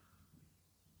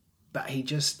 but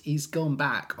he's gone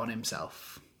back on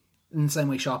himself in the same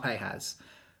way Sharpay has.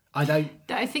 I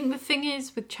think the thing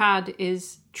is with Chad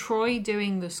is Troy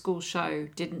doing the school show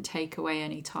didn't take away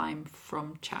any time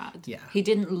from Chad. Yeah. He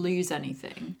didn't lose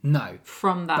anything No,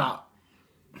 from that. but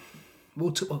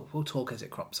we'll talk as it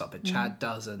crops up. But Chad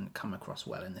doesn't come across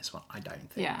well in this one, I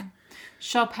don't think. Yeah.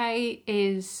 Sharpay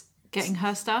is getting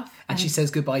her stuff. And she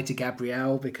says goodbye to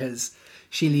Gabrielle because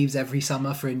she leaves every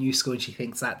summer for a new school and she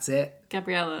thinks that's it.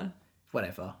 Gabriella.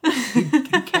 Whatever.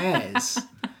 Who cares?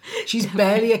 She's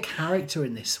barely a character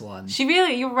in this one.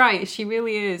 You're right, she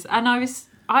really is. And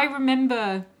I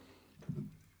remember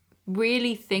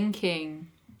really thinking,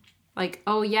 like,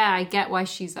 oh yeah, I get why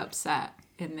she's upset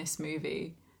in this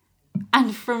movie.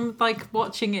 And from like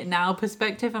watching it now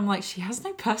perspective, I'm like, she has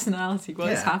no personality.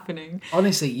 What is Yeah. happening?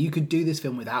 Honestly, you could do this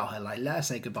film without her. Like, let her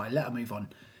say goodbye, let her move on.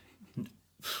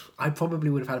 I probably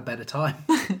would have had a better time.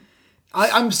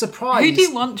 I'm surprised. Who do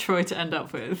you want Troy to end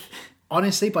up with?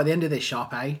 Honestly, by the end of this,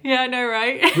 Sharpay. Yeah, I know,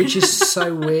 right? Which is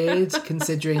so weird,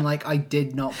 considering, like, I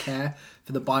did not care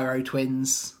for the Biro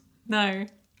twins. No,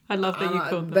 I love that you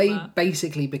called them they that.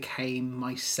 basically became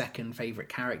my second favourite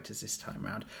characters this time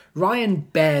around. Ryan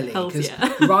barely, Hells because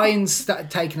yeah. Ryan's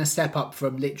taken a step up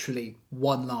from literally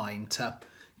one line to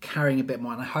carrying a bit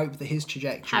more, and I hope that his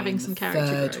trajectory Having in some the character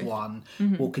third growth. one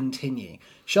will continue.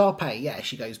 Sharpay, yeah,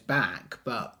 she goes back,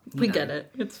 but We get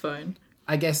it. It's fine.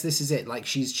 I guess this is it. Like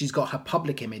she's got her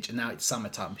public image, and now it's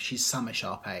summertime. She's Summer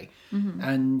Sharpay,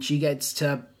 and she gets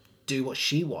to do what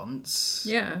she wants.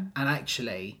 Yeah. And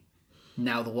actually,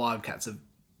 now the Wildcats have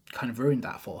kind of ruined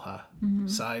that for her.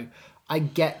 So I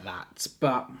get that,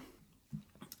 but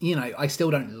you know, I still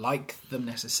don't like them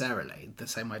necessarily the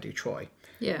same way I do Troy.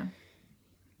 Yeah.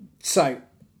 So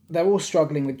they're all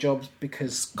struggling with jobs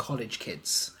because college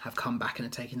kids have come back and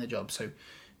are taking the job. So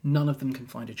none of them can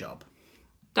find a job.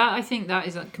 I think that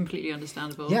is completely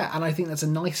understandable. Yeah, and I think that's a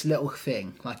nice little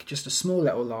thing, like just a small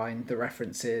little line. The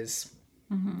reference is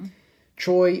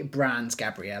Troy brands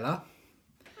Gabriella.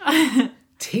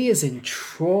 T is in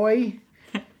Troy.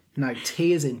 No,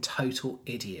 T is in total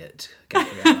idiot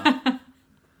Gabriella.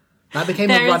 That became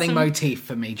a running motif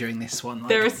for me during this one. Like,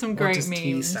 there are some great what does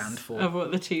T memes stand for? of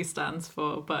what the T stands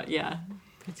for, but yeah,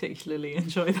 particularly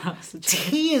enjoy that as a joke.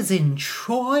 T is in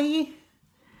Troy.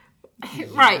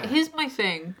 Right, here's my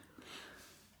thing.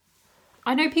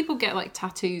 I know people get like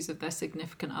tattoos of their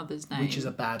significant other's name. Which is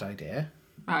a bad idea.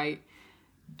 Right.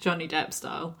 Johnny Depp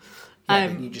style. Yeah,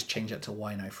 then you just change that to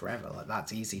Wino forever. Like,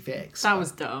 that's easy fix. That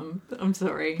was dumb. I'm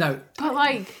sorry. No. But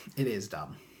like, It is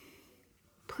dumb.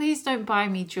 please don't buy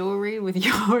me jewellery with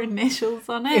your initials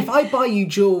on it. If I buy you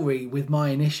jewellery with my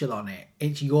initial on it,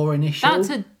 it's your initial.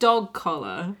 That's a dog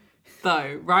collar,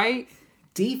 though, right?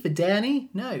 D for Danny?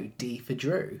 No, D for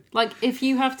Drew. Like, if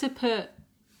you have to put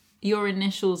your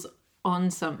initials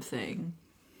on something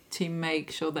to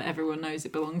make sure that everyone knows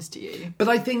it belongs to you. But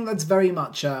I think that's very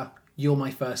much a "you're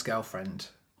my first girlfriend"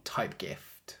 type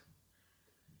gift.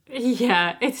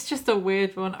 Yeah, it's just a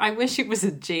weird one. I wish it was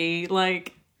a G.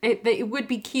 Like, it would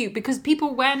be cute because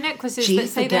people wear necklaces G that for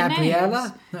say their names.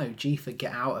 Gabriella? No, G for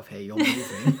get out of here, you're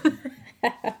moving.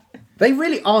 They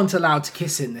really aren't allowed to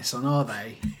kiss in this one, are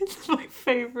they? It's my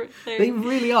favourite thing. They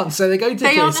really aren't. So they go to kiss.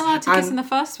 They aren't allowed to kiss and- in the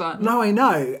first one. No, I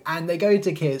know. And they go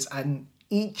to kiss, and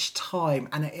each time,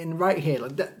 and in right here,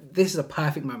 like this is a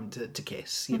perfect moment to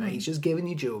kiss. You know, he's just given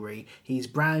you jewellery. He's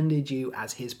branded you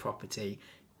as his property.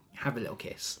 Have a little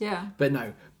kiss. Yeah. But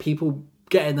no, people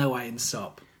get in their way and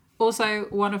stop. Also,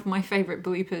 one of my favourite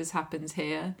bloopers happens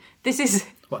here. This is...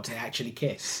 What, do they actually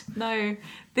kiss? No,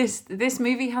 this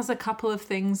movie has a couple of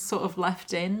things sort of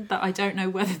left in that I don't know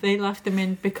whether they left them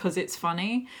in because it's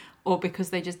funny or because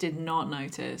they just did not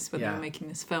notice when they were making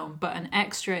this film. But an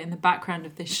extra in the background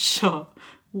of this shot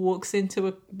walks into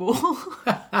a wall.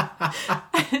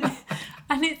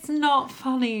 And it's not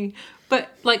funny. But,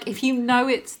 like, if you know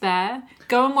it's there,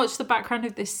 go and watch the background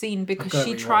of this scene because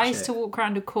she tries to walk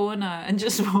around a corner and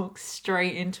just walks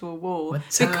straight into a wall.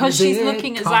 Because she's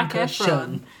looking at Zac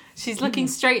Efron. She's looking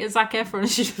straight at Zac Efron and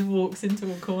she just walks into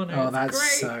a corner. Oh, it's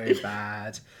that's great. so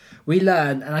bad. We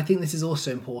learn, and I think this is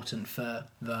also important for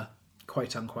the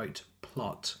quote-unquote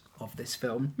plot of this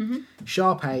film.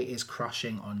 Sharpay is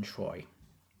crushing on Troy.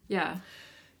 Yeah.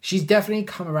 She's definitely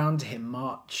come around to him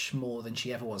much more than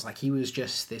she ever was. Like, he was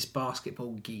just this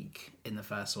basketball geek in the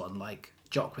first one, like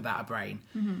jock without a brain.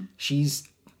 She's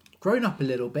grown up a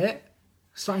little bit,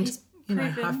 starting to,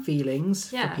 have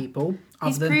feelings for people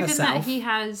other than proven herself. that he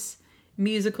has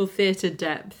musical theatre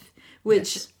depth,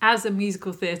 which, as a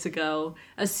musical theatre girl,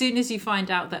 as soon as you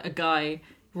find out that a guy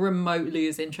remotely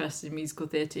is interested in musical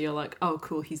theatre, you're like, oh,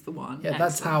 cool, he's the one. Yeah,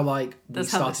 that's how, like, we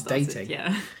started dating.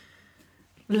 Yeah.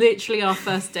 Literally our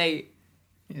first date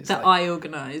that I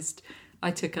organised,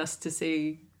 I took us to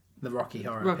see the Rocky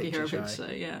Horror Picture Show.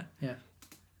 Yeah. Yeah.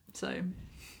 So,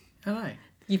 I know.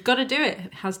 you've got to do it.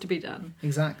 It has to be done.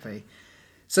 Exactly.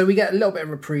 So we get a little bit of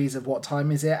reprise of what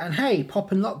time is it, and hey,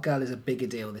 Pop and Lock Girl is a bigger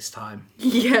deal this time.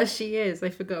 Yeah, she is. I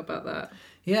forgot about that.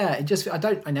 Yeah,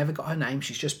 I never got her name.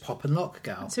 She's just Pop and Lock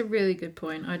Girl. That's a really good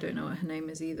point. I don't know what her name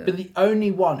is either. But the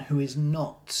only one who is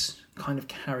not kind of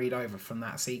carried over from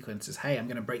that sequence is, hey, I'm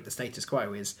going to break the status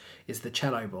quo, is the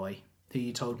cello boy who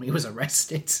you told me was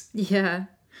arrested. Yeah.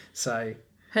 So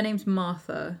Her name's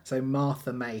Martha. So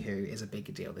Martha Mayhew is a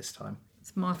bigger deal this time.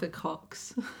 It's Martha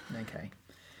Cox. Okay.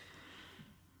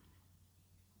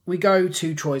 We go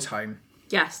to Troy's home.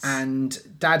 Yes. And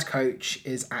Dad Coach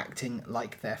is acting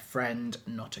like their friend,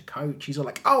 not a coach. He's all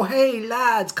like, oh, hey,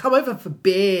 lads, come over for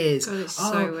beers. God, it's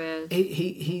so weird.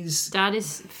 He's... Dad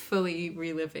is fully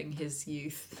reliving his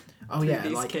youth. Oh, yeah.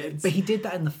 These kids. But he did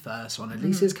that in the first one. At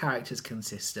least his character's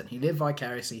consistent. He lived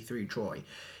vicariously through Troy.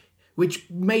 which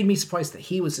made me surprised that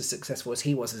he was as successful as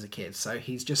he was as a kid. So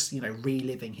he's just,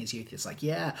 reliving his youth. It's like,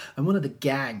 yeah, I'm one of the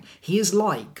gang. He is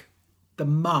like the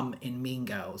mum in Mean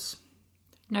Girls.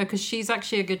 No, because she's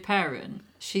actually a good parent.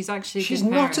 She's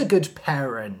not a good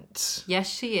parent. Yes,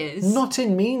 she is. Not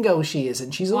in Mean Girls she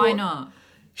isn't. Why not?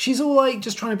 She's all like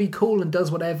just trying to be cool and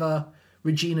does whatever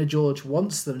Regina George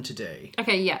wants them to do.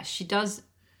 Okay, yeah, she does.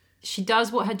 She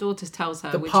does what her daughter tells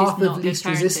her, The which path is not of good least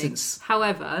parenting. resistance.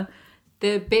 However,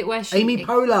 the bit where Amy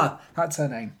Poehler, that's her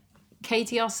name.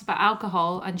 Katie asks about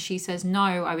alcohol and she says, no,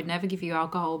 I would never give you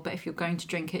alcohol, but if you're going to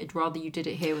drink it, I'd rather you did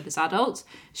it here with us adults.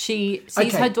 She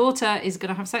sees her daughter is going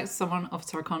to have sex with someone, offers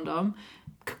her a condom.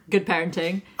 Good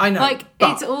parenting. I know. Like,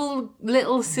 it's all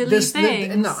little silly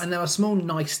things. No, and there are small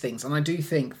nice things. And I do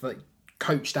think that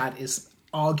Coach Dad is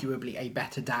arguably a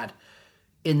better dad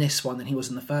in this one than he was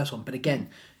in the first one. But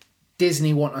again,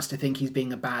 Disney want us to think he's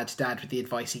being a bad dad with the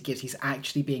advice he gives. He's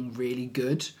actually being really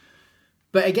good.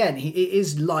 But again, it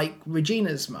is like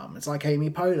Regina's mum. It's like Amy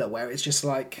Poehler, where it's just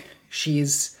like she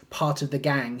is part of the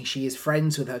gang. She is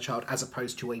friends with her child as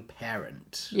opposed to a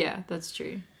parent. Yeah, that's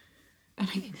true.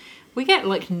 We get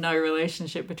like no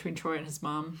relationship between Troy and his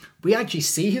mum. We actually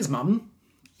see his mum.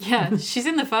 Yeah, she's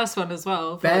in the first one as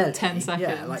well for Barely. like 10 seconds.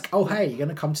 Yeah, like, oh hey, you're going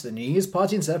to come to the New Year's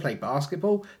party instead of play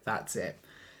basketball? That's it.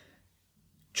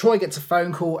 Troy gets a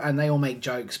phone call and they all make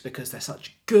jokes because they're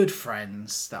such good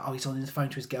friends that, he's on his phone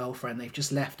to his girlfriend. They've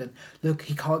just left and look,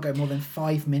 he can't go more than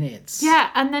 5 minutes. Yeah,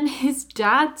 and then his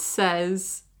dad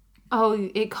says, oh,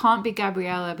 it can't be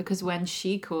Gabriella because when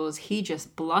she calls, he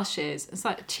just blushes. It's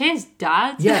like, cheers,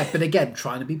 Dad. Yeah, but again,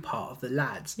 trying to be part of the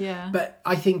lads. Yeah. But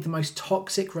I think the most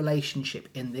toxic relationship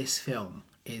in this film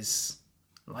is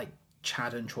like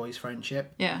Chad and Troy's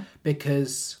friendship. Yeah.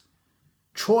 Because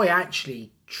Troy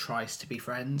actually tries to be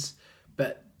friends,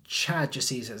 but Chad just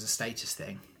sees it as a status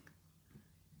thing.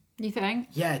 You think?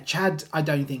 Yeah, Chad, I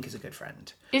don't think is a good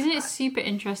friend. Isn't it super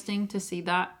interesting to see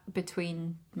that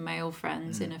between male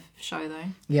friends in a show, though?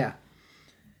 Yeah.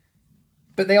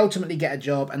 But they ultimately get a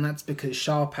job, and that's because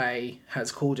Sharpay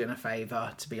has called in a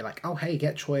favour to be like, oh, hey,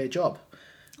 get Troy a job.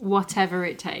 Whatever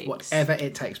it takes. Whatever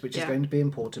it takes, which is going to be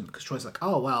important because Troy's like,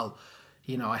 oh, well,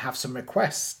 I have some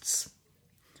requests.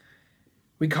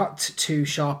 We cut to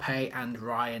Sharpay and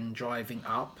Ryan driving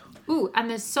up. Ooh, and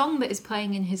the song that is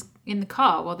playing in the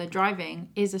car while they're driving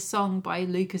is a song by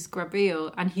Lucas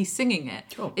Grabeel, and he's singing it.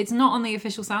 Oh. It's not on the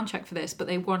official soundtrack for this, but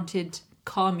they wanted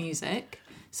car music,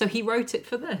 so he wrote it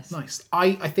for this. Nice.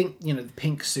 I think, the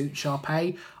pink suit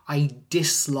Sharpay, I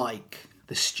dislike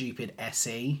the stupid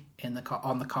SE in the car,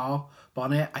 on the car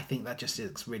bonnet. I think that just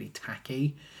looks really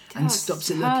tacky. And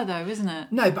stops it. It's her, though, isn't it?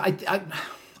 No, but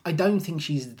I don't think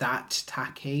she's that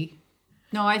tacky.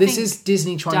 No, I this think is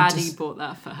Disney trying Daddy bought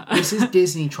that for her. This is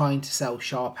Disney trying to sell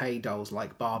Sharpay dolls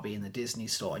like Barbie in the Disney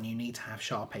store, and you need to have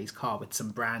Sharpay's car with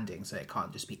some branding, so it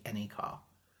can't just be any car.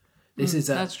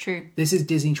 That's true. This is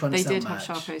Disney trying to sell merch. They did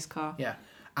have Sharpay's car. Yeah,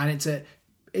 and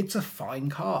it's a fine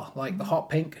car. Like the hot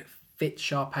pink fits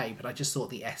Sharpay, but I just thought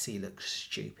the SE looked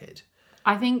stupid.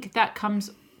 I think that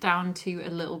comes down to a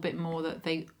little bit more that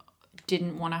they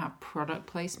didn't want to have product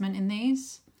placement in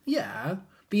these. Yeah,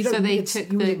 but you don't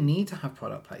need to have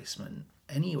product placement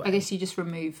anyway. I guess you just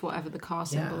remove whatever the car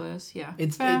symbol is. Yeah,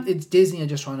 it's Disney are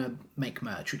just trying to make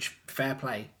merch, which fair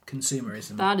play,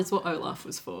 consumerism. That is what Olaf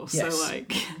was for. Yes. So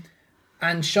like,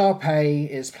 and Sharpay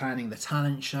is planning the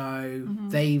talent show. Mm-hmm.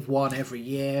 They've won every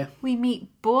year. We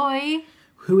meet Boy,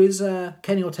 who is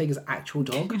Kenny Ortega's actual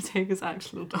dog. Kenny Ortega's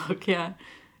actual dog. Yeah.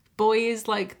 Boy is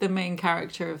like the main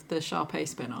character of the Sharpay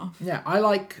spin-off. Yeah, I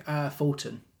like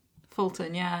Fulton.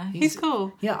 Fulton, yeah. He's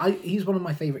cool. Yeah, he's one of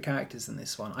my favourite characters in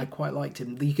this one. I quite liked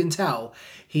him. You can tell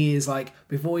he is like,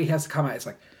 before he has to come out, it's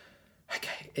like,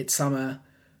 okay, it's summer.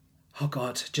 Oh,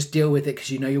 God, just deal with it because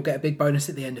you'll get a big bonus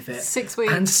at the end of it. 6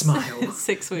 weeks. And smile.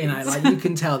 6 weeks. You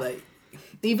can tell that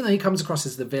even though he comes across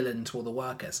as the villain to all the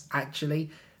workers, actually,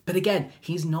 but again,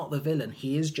 he's not the villain.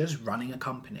 He is just running a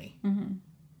company. Mm-hmm.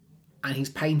 And he's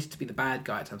painted to be the bad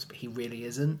guy at times, but he really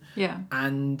isn't. Yeah.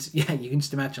 And yeah, you can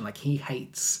just imagine, like, he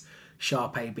hates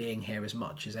Sharpay being here as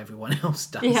much as everyone else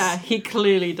does. Yeah, he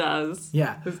clearly does.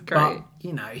 Yeah. It's great.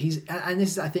 But, he's, and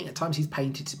this is, I think, at times he's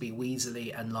painted to be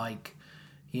Weasley and, like,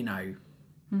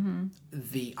 mm-hmm.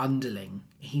 the underling.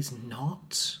 He's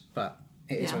not, but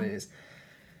it is what it is.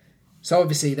 So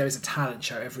obviously there is a talent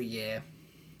show every year.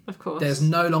 Of course. There's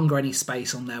no longer any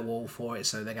space on their wall for it,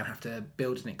 so they're going to have to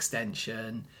build an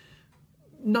extension.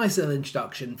 Nice little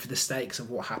introduction for the stakes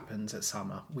of what happens at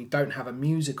summer. We don't have a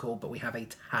musical, but we have a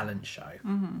talent show.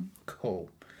 Mm-hmm. Cool.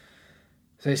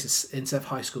 So this is, instead of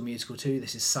High School Musical 2,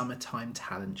 this is Summertime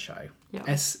Talent Show. Yep.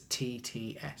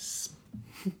 STTS.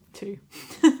 2.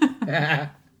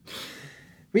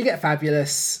 We get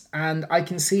Fabulous, and I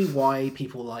can see why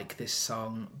people like this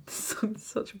song.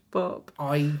 Such a bop.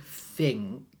 I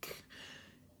think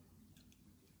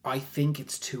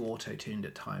it's too auto-tuned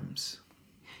at times.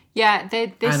 Yeah,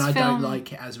 and I don't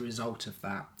like it as a result of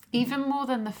that. Even more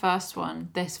than the first one,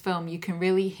 this film, you can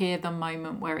really hear the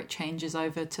moment where it changes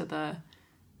over to the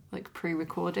like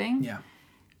pre-recording. Yeah.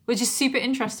 Which is super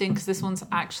interesting because this one's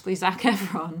actually Zac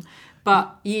Efron.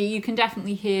 But you can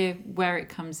definitely hear where it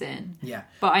comes in. Yeah.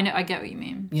 But I get what you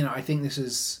mean. You know, I think this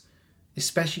is,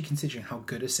 especially considering how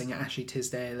good a singer Ashley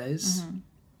Tisdale is,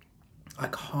 I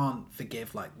can't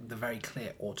forgive like the very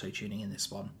clear auto-tuning in this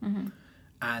one.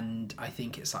 And I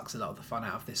think it sucks a lot of the fun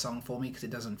out of this song for me because it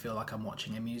doesn't feel like I'm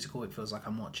watching a musical. It feels like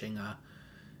I'm watching a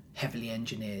heavily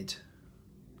engineered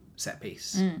set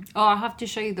piece. Oh, I have to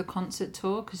show you the concert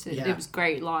tour because it was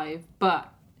great live.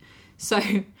 But so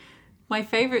my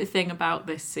favourite thing about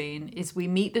this scene is we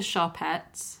meet the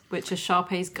Sharpettes, which are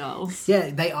Sharpay's girls.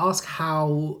 Yeah, they ask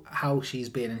how she's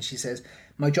been, and she says,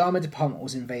 "My drama department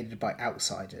was invaded by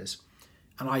outsiders."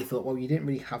 And I thought, well, you didn't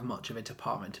really have much of a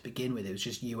department to begin with. It was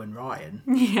just you and Ryan.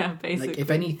 Yeah, basically. Like, if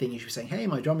anything, you should be saying, hey,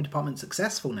 my drama department's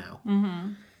successful now.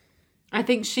 I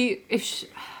think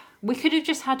we could have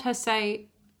just had her say,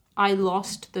 I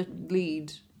lost the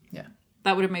lead. Yeah.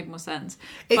 That would have made more sense.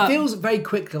 It feels very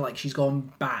quickly like she's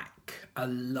gone back a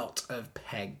lot of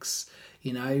pegs,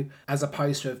 you know, as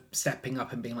opposed to stepping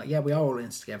up and being like, yeah, we are all in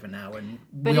this together now and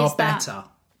we are better.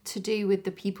 To do with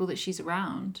the people that she's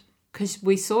around? Because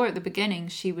we saw at the beginning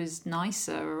she was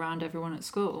nicer around everyone at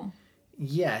school.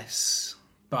 Yes,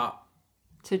 but...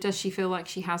 So does she feel like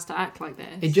she has to act like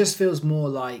this? It just feels more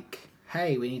like,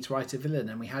 hey, we need to write a villain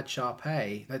and we had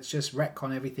Sharpay. Let's just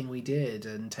retcon everything we did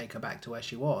and take her back to where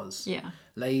she was. Yeah.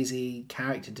 Lazy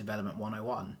character development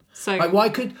 101. So like, why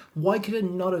could it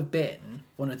not have been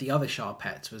one of the other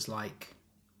Sharpettes was like...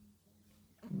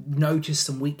 notice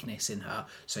some weakness in her,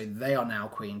 so they are now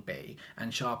Queen Bee,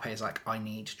 and Sharpay is like, I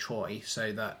need Troy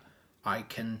so that I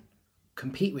can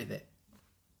compete with it,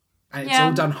 and it's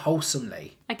all done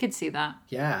wholesomely. I could see that.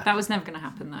 Yeah, that was never going to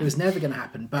happen though. It was never going to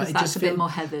happen, but it that's just a bit more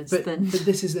Heathers than. But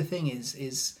this is the thing: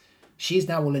 is she's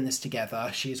now all in this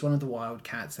together. She's one of the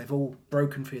Wildcats. They've all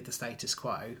broken through the status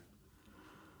quo.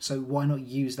 So why not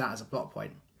use that as a plot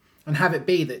point, and have it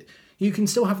be that. You can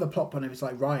still have the plot point if it's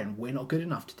like, Ryan, we're not good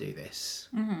enough to do this.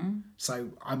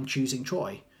 So I'm choosing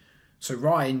Troy. So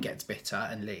Ryan gets bitter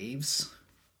and leaves.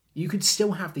 You could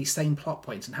still have these same plot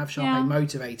points and have Sharpay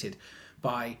motivated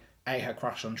by A, her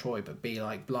crush on Troy, but B,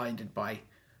 like blinded by,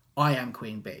 I am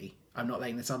Queen Bee. I'm not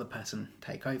letting this other person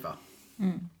take over.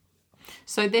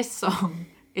 So this song,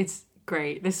 it's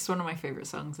great. This is one of my favourite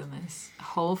songs in this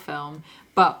whole film.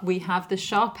 But we have the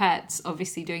Sharpettes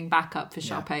obviously doing backup for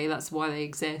Sharpay. That's why they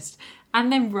exist. And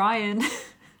then Ryan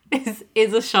is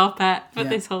a Sharpette for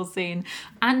this whole scene.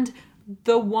 And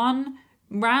the one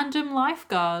random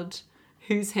lifeguard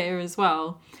who's here as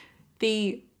well.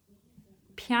 The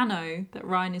piano that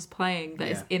Ryan is playing that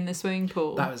is in the swimming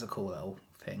pool. That was a cool little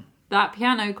thing. That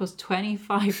piano cost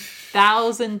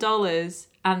 $25,000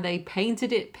 and they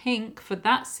painted it pink for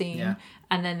that scene. Yeah.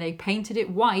 And then they painted it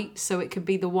white so it could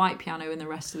be the white piano in the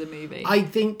rest of the movie. I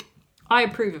think... I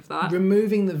approve of that.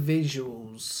 Removing the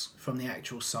visuals from the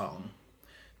actual song,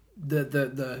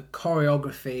 the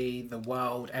choreography, the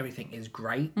world, everything is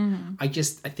great. I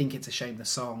think it's a shame the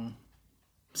song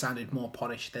sounded more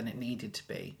polished than it needed to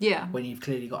be. Yeah. When you've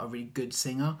clearly got a really good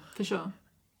singer. For sure.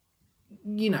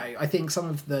 You know, I think some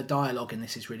of the dialogue in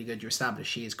this is really good. You establish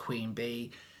she is Queen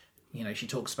Bee. You know, she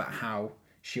talks about how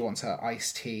she wants her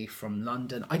iced tea from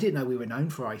London. I didn't know we were known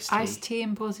for iced tea. Iced tea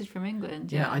imported from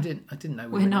England. Yeah, I didn't know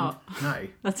we're not. No,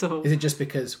 that's all. Is it just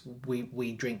because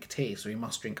we drink tea, so we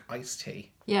must drink iced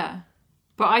tea? Yeah,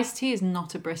 but iced tea is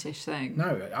not a British thing.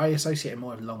 No, I associate it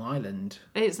more with Long Island.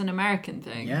 It's an American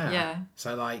thing. Yeah.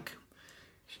 So like,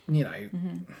 you know,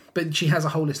 but she has a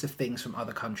whole list of things from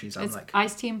other countries. I'm it's like,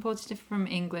 iced tea imported from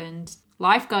England,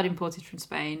 lifeguard imported from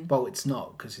Spain. Well, it's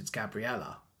not because it's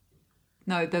Gabriella.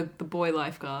 No, the boy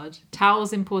lifeguard.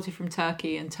 Towels imported from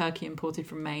Turkey and turkey imported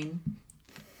from Maine.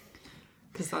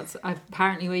 Because that's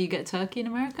apparently where you get turkey in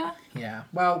America. Yeah,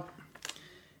 well,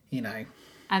 you know.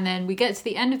 And then we get to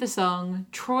the end of the song.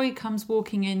 Troy comes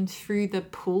walking in through the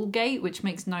pool gate, which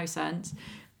makes no sense.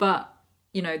 But,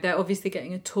 you know, they're obviously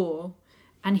getting a tour.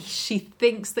 And she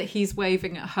thinks that he's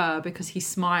waving at her because he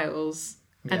smiles.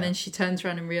 Yeah. And then she turns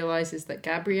around and realises that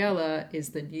Gabriella is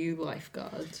the new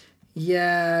lifeguard.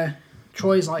 Yeah.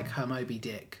 Troy's like her Moby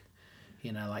Dick,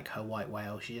 you know, like her white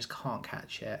whale. She just can't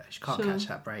catch it. She can't catch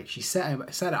that break. She set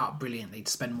it up brilliantly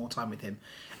to spend more time with him.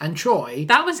 And Troy...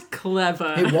 That was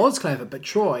clever. It was clever, but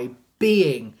Troy,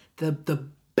 being the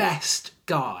best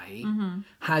guy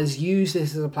has used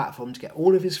this as a platform to get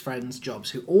all of his friends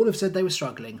jobs, who all have said they were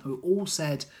struggling, who all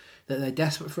said that they're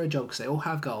desperate for a job because they all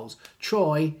have goals.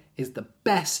 Troy is the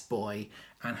best boy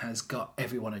and has got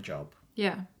everyone a job.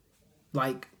 Yeah.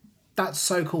 Like, that's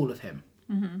so cool of him.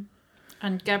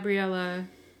 And Gabriella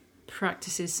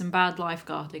practices some bad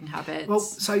lifeguarding habits. Well,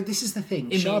 so this is the thing.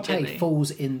 Sharpay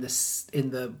falls in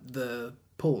the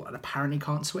pool and apparently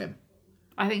can't swim.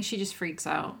 I think she just freaks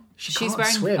out. She's can't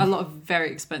wearing swim. a lot of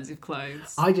very expensive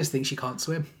clothes. I just think she can't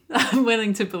swim. I'm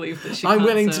willing to believe that she can't I'm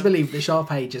willing swim. to believe that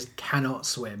Sharpay just cannot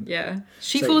swim. Yeah.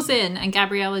 She So- falls in and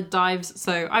Gabriella dives.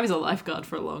 So I was a lifeguard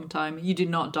for a long time. You do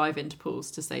not dive into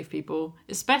pools to save people,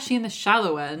 especially in the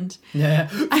shallow end. Yeah.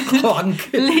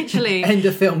 Clunk. Literally. End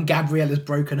of film, Gabriella's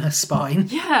broken her spine.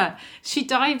 Yeah. She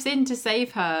dives in to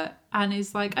save her and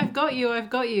is like, I've got you.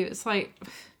 It's like,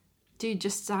 dude,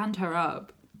 just stand her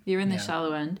up. You're in the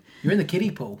shallow end. You're in the kiddie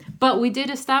pool. But we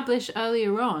did establish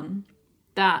earlier on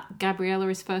that Gabriella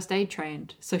is first aid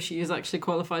trained. So she is actually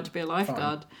qualified to be a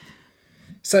lifeguard.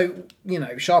 So, you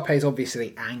know, Sharpay's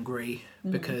obviously angry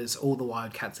because all the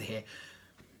Wildcats are here.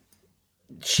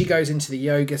 She goes into the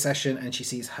yoga session and she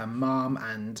sees her mum,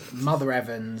 and Mother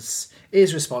Evans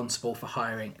is responsible for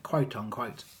hiring, quote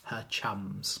unquote, her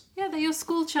chums. Yeah, they're your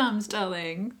school chums,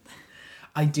 darling.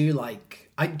 Do you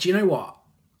know what?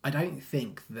 I don't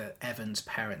think that Evan's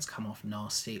parents come off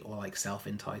nasty or like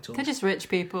self-entitled. They're just rich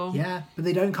people. Yeah, but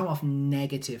they don't come off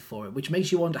negative for it, which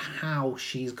makes you wonder how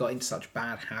she's got into such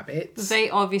bad habits.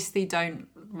 They obviously don't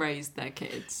raise their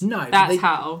kids. No. That's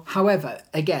how. However,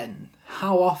 again,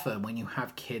 how often when you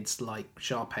have kids like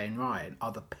Sharpay and Ryan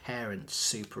are the parents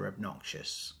super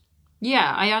obnoxious?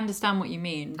 Yeah, I understand what you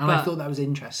mean. And I thought that was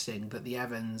interesting that the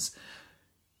Evans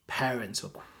parents were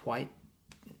quite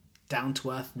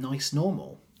down-to-earth, nice,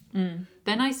 normal.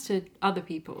 They're nice to other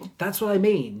people. That's what I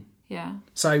mean. Yeah.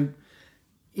 So,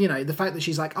 you know, the fact that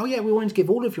she's like, oh yeah, we wanted to give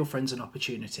all of your friends an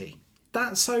opportunity.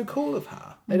 That's so cool of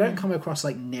her. They don't come across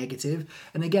like negative.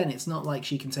 And again, it's not like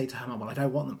she can say to her mum, well, I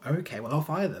don't want them. Okay, well, I'll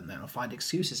fire them then. I'll find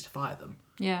excuses to fire them.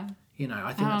 Yeah. You know, I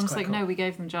think And that's it's quite like, cool. no, we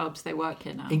gave them jobs. They work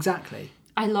here now. Exactly.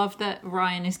 I love that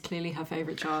Ryan is clearly her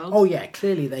favourite child. Oh yeah,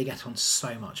 clearly they get on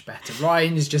so much better.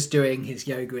 Ryan is just doing his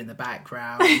yoga in the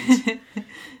background.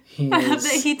 He takes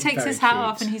very his hat cute.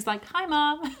 off and he's like, hi,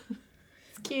 Mum.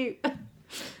 It's cute.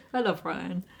 I love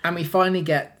Ryan. And we finally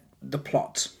get the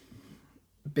plot.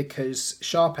 Because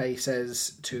Sharpay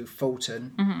says to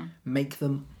Fulton, make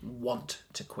them want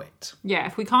to quit. Yeah,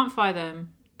 if we can't fire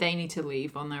them, they need to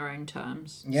leave on their own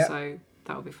terms. Yep. So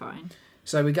that'll be fine.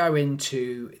 So we go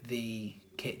into the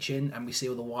kitchen and we see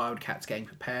all the Wildcats getting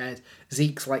prepared.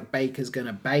 Zeke's like, baker's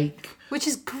gonna bake. Which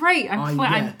is great. I'm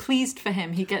yeah. pleased for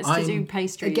him. He gets to do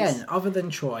pastries. Again, other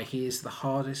than Troy, he is the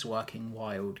hardest working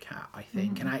Wildcat, I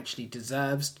think, and actually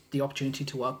deserves the opportunity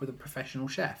to work with a professional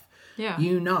chef. Yeah.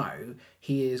 You know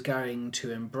he is going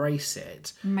to embrace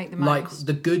it. Make the like most.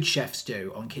 the good chefs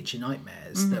do on Kitchen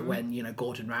Nightmares, that when, you know,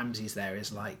 Gordon Ramsay's there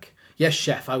is like, yes,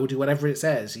 chef, I will do whatever it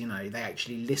says. You know, they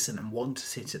actually listen and want to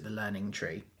sit at the learning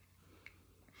tree.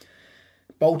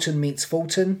 Bolton meets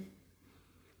Fulton.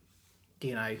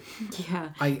 You know. Yeah.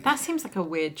 That seems like a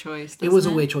weird choice. It was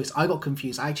a weird choice. I got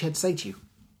confused. I actually had to say to you,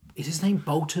 is his name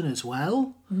Bolton as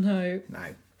well? No.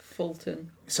 No.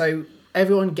 Fulton. So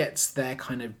everyone gets their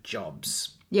kind of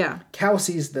jobs. Yeah.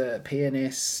 Kelsey's the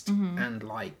pianist, and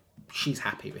like she's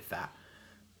happy with that.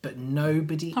 But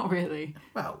nobody. Not really.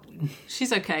 Well,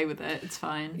 She's okay with it. It's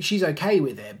fine. she's okay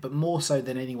with it, but more so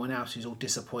than anyone else who's all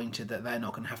disappointed that they're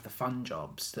not going to have the fun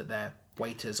jobs, that they're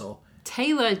waiters or.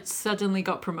 Taylor suddenly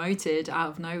got promoted out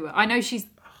of nowhere. I know she's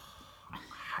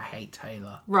I hate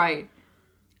Taylor. right.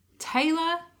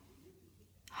 Taylor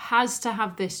has to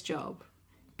have this job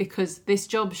because this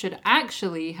job should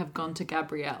actually have gone to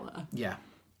Gabriella. Yeah.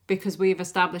 Because we've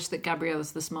established that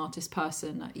Gabriella's the smartest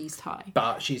person at East High.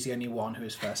 But she's the only one who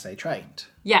is first aid trained.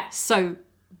 Yeah, so...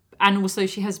 And also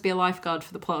she has to be a lifeguard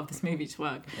for the plot of this movie to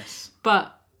work. Yes.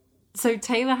 But... So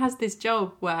Taylor has this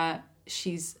job where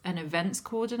she's an events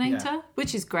coordinator, Yeah.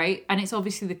 which is great. And it's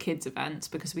obviously the kids' events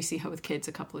because we see her with kids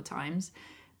a couple of times.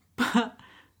 But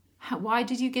why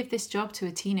did you give this job to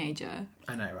a teenager?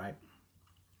 I know, right?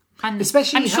 And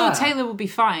Especially I'm sure her. Taylor will be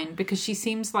fine because she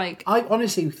seems like... I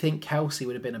honestly think Kelsey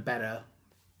would have been a better,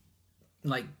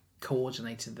 like,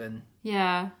 coordinator than,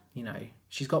 Yeah. you know,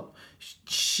 she's got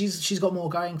more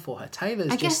going for her.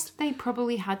 I guess they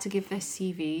probably had to give their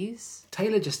CVs.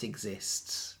 Taylor just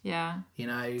exists, Yeah. you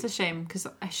know. It's a shame because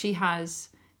she has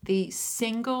the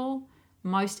single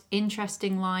most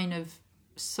interesting line of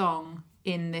song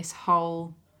in this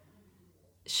whole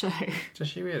show. Does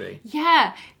she really?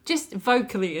 Yeah, just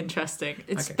vocally interesting.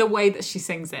 It's Okay. the way that she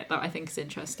sings it that I think is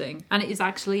interesting. And it is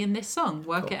actually in this song.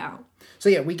 Work it out. So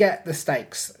yeah, we get the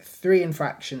stakes. 3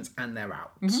 infractions and they're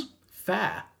out.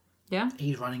 Fair. Yeah?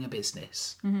 He's running a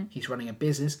business. He's running a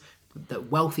business that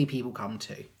wealthy people come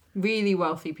to. Really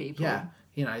wealthy people. Yeah.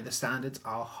 You know, the standards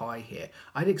are high here.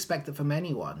 I'd expect that from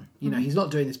anyone. You know, he's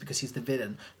not doing this because he's the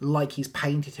villain, like he's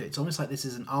painted to. It's almost like this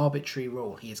is an arbitrary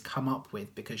rule he has come up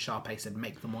with because Sharpay said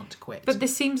make them want to quit. But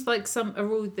this seems like a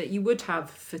rule that you would have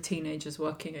for teenagers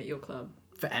working at your club.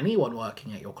 For anyone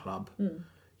working at your club,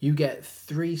 you get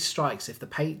 3 strikes. If the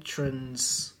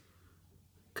patrons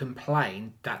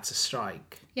complain, that's a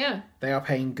strike. Yeah. They are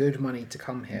paying good money to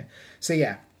come here. So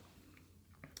yeah,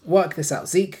 work this out.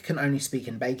 Zeke can only speak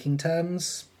in baking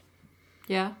terms.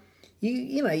 Yeah.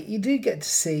 You know, you do get to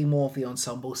see more of the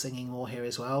ensemble singing more here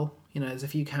as well. You know, there's a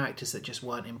few characters that just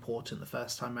weren't important the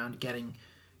first time round getting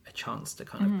a chance to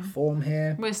kind of perform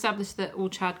here. We established that all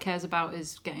Chad cares about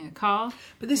is getting a car.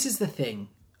 But this is the thing.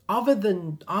 Other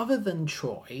than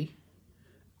Troy,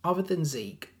 other than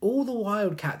Zeke, all the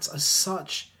Wildcats are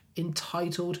such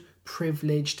entitled,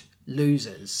 privileged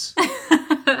losers.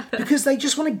 Because they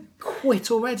just want to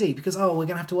quit already. Because, we're going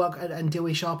to have to work and deal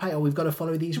with Sharpay, or we've got to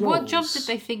follow these rules. What jobs did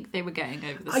they think they were getting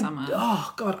over the summer?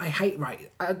 Oh, God, I hate...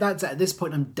 Right, that's at this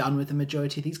point, I'm done with the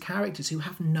majority of these characters who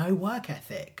have no work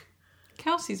ethic.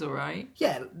 Kelsey's all right.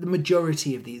 Yeah, the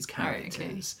majority of these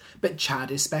characters. Oh, okay. But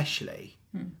Chad especially.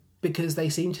 Because they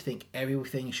seem to think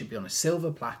everything should be on a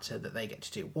silver platter, that they get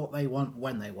to do what they want,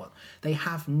 when they want. They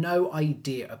have no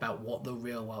idea about what the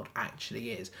real world actually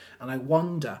is. And I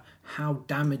wonder how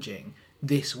damaging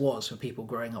this was for people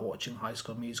growing up watching High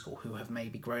School Musical who have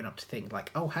maybe grown up to think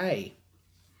like, oh, hey,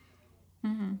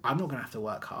 I'm not going to have to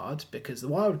work hard because the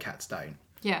Wildcats don't.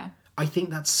 Yeah. I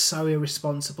think that's so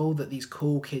irresponsible that these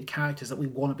cool kid characters that we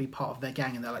want to be part of their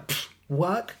gang and they're like,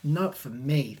 work? Not for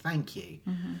me, thank you.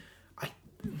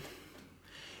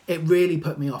 It really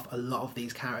put me off a lot of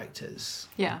these characters.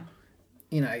 Yeah.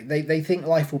 You know, they think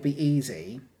life will be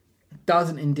easy.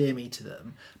 Doesn't endear me to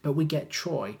them. But we get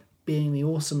Troy being the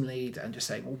awesome leader and just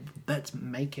saying, well, let's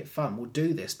make it fun. We'll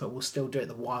do this, but we'll still do it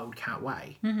the Wildcat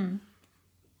way. You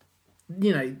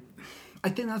know, I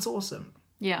think that's awesome.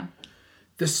 Yeah.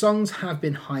 The songs have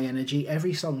been high energy.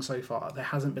 Every song so far, there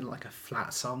hasn't been like a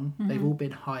flat song. They've all been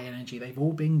high energy. They've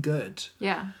all been good.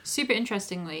 Yeah. Super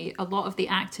interestingly, a lot of the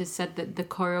actors said that the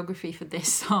choreography for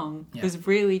this song was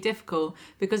really difficult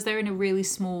because they're in a really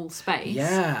small space.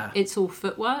 Yeah. It's all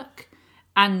footwork.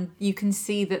 And you can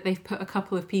see that they've put a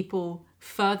couple of people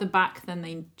further back than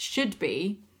they should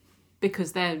be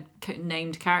because they're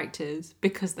named characters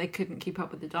because they couldn't keep up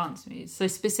with the dance moves. So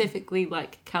specifically,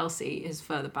 like, Kelsey is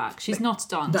further back. She's not a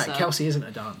dancer. No, Kelsey isn't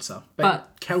a dancer.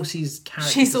 But Kelsey's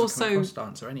character she's is a also cross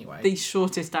dancer anyway. the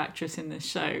shortest actress in this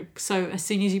show. So as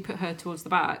soon as you put her towards the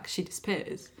back, she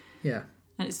disappears. Yeah.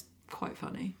 And it's quite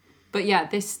funny. But yeah,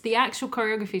 the actual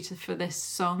choreography for this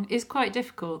song is quite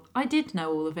difficult. I did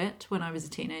know all of it when I was a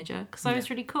teenager because I was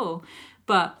really cool.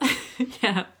 But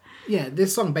yeah. Yeah,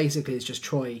 this song basically is just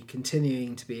Troy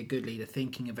continuing to be a good leader,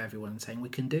 thinking of everyone and saying, we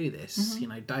can do this. You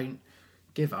know, don't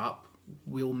give up.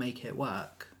 We'll make it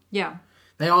work. Yeah.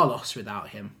 They are lost without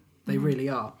him. They really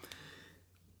are.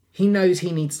 He knows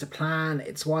he needs to plan.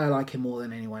 It's why I like him more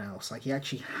than anyone else. Like, he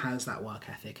actually has that work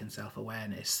ethic and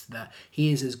self-awareness that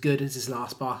he is as good as his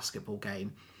last basketball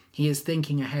game. He is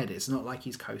thinking ahead. It's not like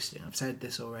he's coasting. I've said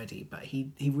this already, but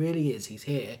he really is. He's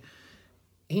here.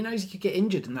 He knows he could get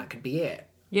injured and that could be it.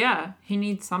 Yeah, he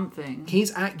needs something.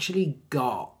 He's actually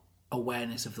got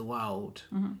awareness of the world.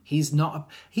 He's got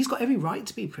every right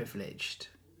to be privileged.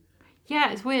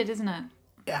 Yeah, it's weird, isn't it?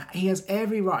 Yeah, he has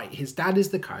every right. His dad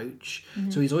is the coach,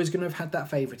 so he's always going to have had that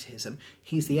favouritism.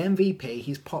 He's the MVP.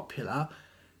 He's popular.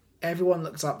 Everyone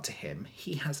looks up to him.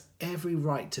 He has every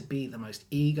right to be the most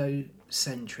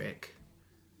egocentric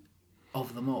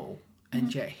of them all.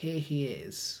 And yet here he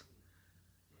is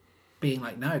being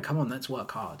like, no, come on, let's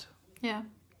work hard. Yeah.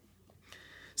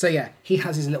 So yeah, he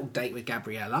has his little date with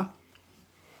Gabriella.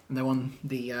 And they're on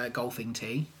the golfing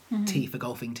tee. Tee for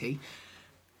golfing tee.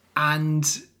 And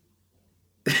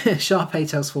Sharpay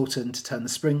tells Fulton to turn the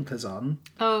sprinklers on.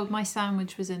 Oh, my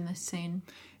sandwich was in this scene.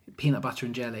 Peanut butter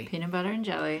and jelly. Peanut butter and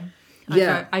jelly.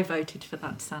 Yeah. I voted for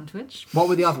that sandwich. What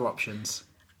were the other options?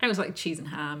 It was like cheese and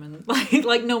ham and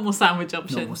like normal sandwich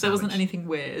options. Normal There wasn't sandwich. anything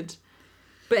weird.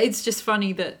 But it's just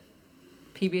funny that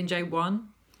PB&J won.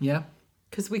 Yeah.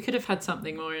 Because we could have had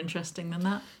something more interesting than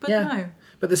that. But Yeah. no.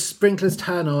 But the sprinklers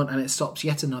turn on and it stops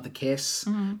yet another kiss.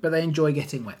 But they enjoy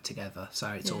getting wet together, so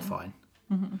it's all fine.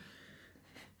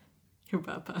 You're a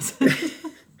bad person.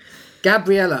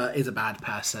 Gabriella is a bad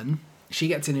person. She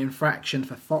gets an infraction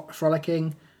for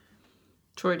frolicking.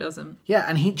 Troy doesn't. Yeah,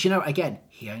 and he, do you know, again,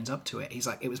 he owns up to it. He's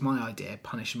like, it was my idea,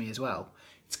 punish me as well.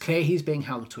 It's clear he's being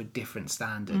held to a different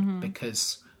standard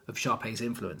because of Sharpay's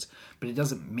influence, but it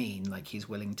doesn't mean like he's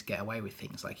willing to get away with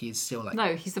things. Like he's still like...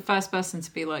 No, he's the first person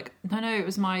to be like, no, it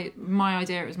was my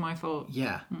idea, it was my fault.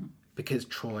 Yeah, because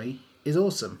Troy is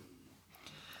awesome.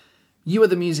 You Are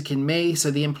the Music in Me,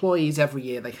 so the employees every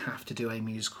year, they have to do a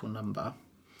musical number.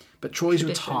 But Troy's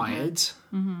retired.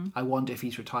 Yeah. I wonder if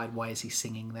he's retired, why is he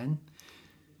singing then?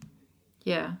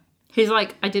 Yeah. He's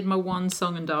like, I did my one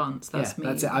song and dance. That's me.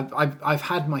 That's it. I've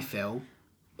had my fill.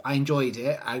 I enjoyed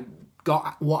it. I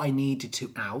got what I needed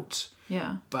to out.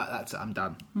 Yeah. But that's it. I'm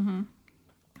done. Mm-hmm.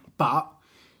 But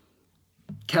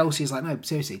Kelsey's like, no,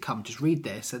 seriously, come, just read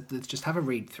this. Let's just have a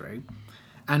read through.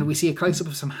 And we see a close-up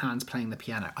of some hands playing the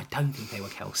piano. I don't think they were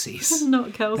Kelsey's.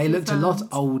 Not Kelsey's. They looked hands. a lot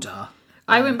older.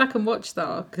 I went back and watched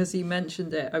that because you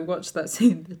mentioned it. I watched that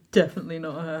scene. They're definitely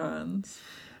not her hands.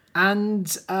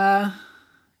 And,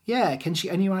 yeah, can she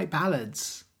only write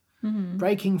ballads? Mm-hmm.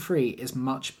 Breaking Free is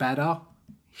much better.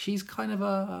 She's kind of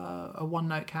a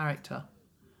one-note character.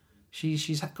 She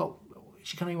can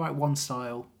only write one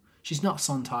style. She's not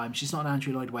Sondheim. She's not an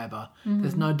Andrew Lloyd Webber. Mm-hmm.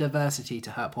 There's no diversity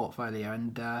to her portfolio.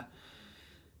 And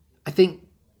I think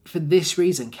for this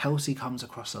reason, Kelsey comes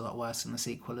across a lot worse in the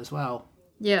sequel as well.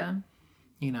 Yeah.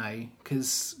 You know,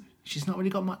 because she's not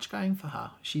really got much going for her.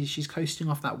 She's coasting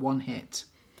off that one hit.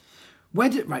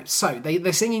 So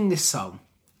they're singing this song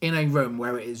in a room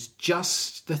where it is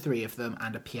just the three of them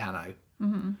and a piano.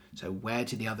 Mm-hmm. So where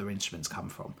do the other instruments come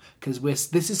from? Because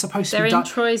this is supposed to be... They're in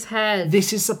Troy's head.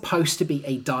 This is supposed to be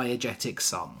a diegetic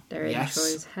song. They're in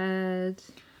Troy's head.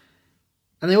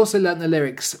 And they also learnt the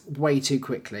lyrics way too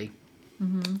quickly.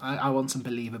 Mm-hmm. I want some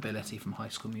believability from High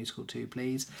School Musical 2,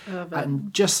 please.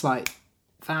 And just like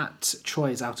that, Troy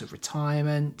is out of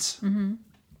retirement. Mm-hmm.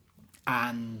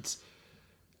 And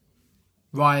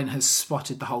Ryan has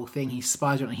spotted the whole thing. He's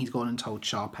spied on it and he's gone and told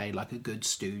Sharpay like a good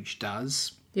stooge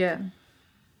does. Yeah.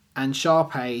 And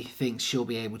Sharpay thinks she'll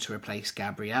be able to replace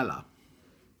Gabriella.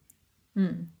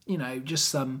 Mm. You know, just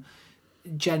some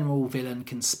general villain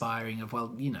conspiring of,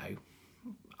 well, you know,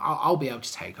 I'll be able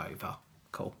to take over.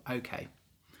 Cool. Okay.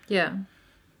 Yeah.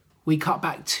 We cut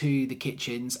back to the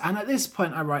kitchens, and at this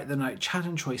point I write the note, Chad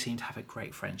and Troy seem to have a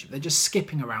great friendship. They're just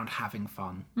skipping around having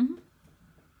fun. Mm-hmm.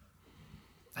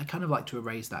 I kind of like to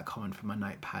erase that comment from my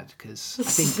notepad because I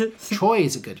think Troy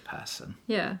is a good person.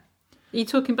 Yeah. Are you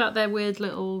talking about their weird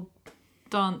little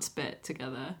dance bit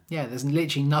together? Yeah, there's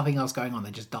literally nothing else going on.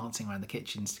 They're just dancing around the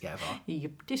kitchens together.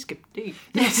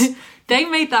 Yes. They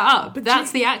made that up. But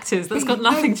that's the actors. That's got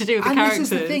nothing to do with the characters.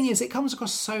 This is the thing, is it comes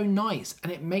across so nice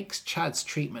and it makes Chad's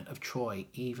treatment of Troy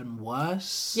even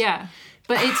worse. Yeah.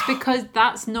 But it's because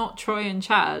that's not Troy and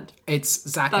Chad. It's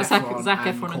Zac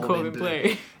Efron and Corbin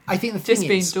Bleu. I think the thing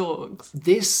is, just being dogs.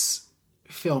 This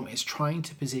film is trying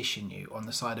to position you on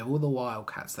the side of all the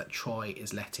Wildcats that Troy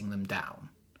is letting them down.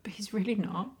 But he's really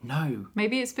not. No.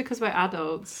 Maybe it's because we're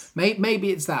adults. Maybe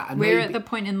it's that. And we're at the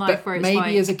point in life where it's maybe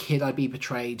like... as a kid I'd be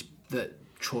betrayed that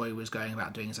Troy was going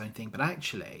about doing his own thing. But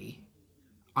actually,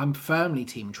 I'm firmly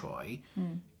Team Troy.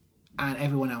 Mm. And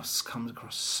everyone else comes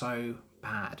across so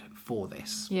bad for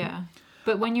this. Yeah.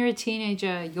 But when you're a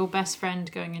teenager, your best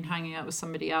friend going and hanging out with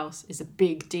somebody else is a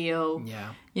big deal. Yeah.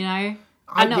 You know?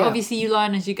 And obviously you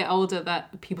learn as you get older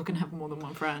that people can have more than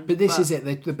one friend. But this is it.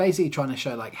 They're basically trying to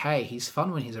show like, hey, he's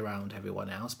fun when he's around everyone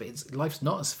else, but life's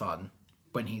not as fun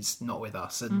when he's not with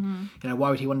us. And, you know,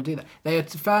 why would he want to do that? They are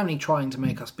firmly trying to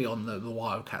make us be on the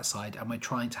Wildcat side, and we're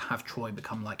trying to have Troy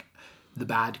become like the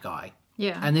bad guy.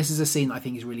 Yeah. And this is a scene that I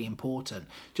think is really important.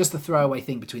 Just the throwaway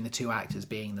thing between the two actors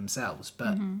being themselves.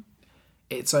 But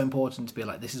it's so important to be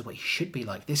like, this is what he should be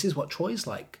like. This is what Troy's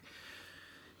like.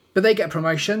 But they get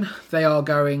promotion. They are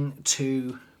going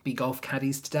to be golf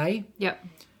caddies today. Yep.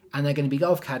 And they're going to be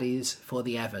golf caddies for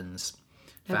the Evans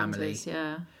family.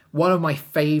 Yeah. One of my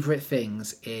favourite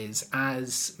things is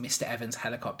as Mr. Evans'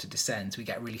 helicopter descends, we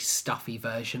get a really stuffy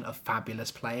version of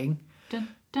Fabulous playing. Dun,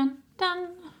 dun, dun.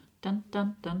 Dun,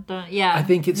 dun, dun, dun. Yeah. I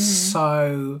think it's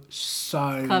so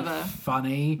clever.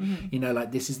 Funny. Mm-hmm. You know,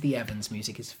 like, this is the Evans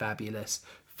music is fabulous.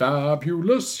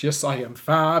 Fabulous, yes, I am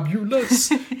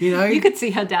fabulous. You know, you could see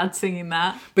her dad singing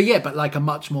that. But yeah, but like a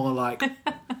much more like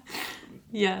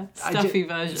stuffy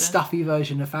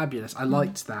version of Fabulous. I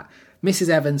liked that. Mrs.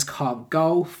 Evans can't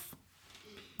golf.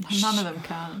 None of them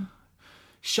can.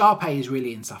 Sharpay is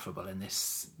really insufferable in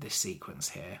this sequence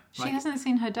here. She hasn't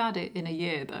seen her dad in a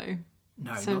year though.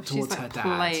 No, so not towards her dad.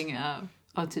 Playing it up.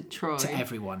 Oh, to Troy. To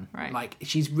everyone. Right. Like,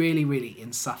 she's really, really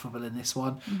insufferable in this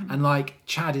one. Mm-hmm. And, like,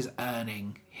 Chad is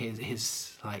earning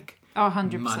his like, Oh,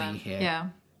 100%. money here. Yeah.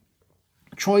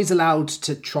 Troy's allowed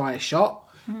to try a shot,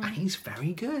 and he's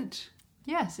very good.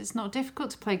 Yes, it's not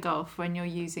difficult to play golf when you're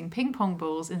using ping pong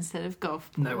balls instead of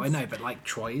golf balls. No, I know, but like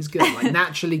Troy is good, like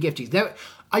naturally gifted. He's never,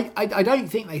 I don't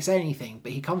think they say anything,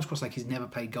 but he comes across like he's never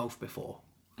played golf before.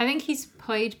 I think he's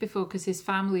played before because his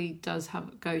family does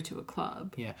go to a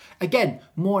club. Yeah. Again,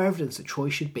 more evidence that Troy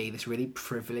should be this really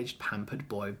privileged, pampered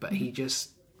boy, but he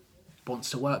just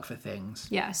wants to work for things.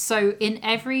 Yeah, so in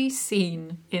every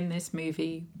scene in this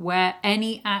movie where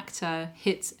any actor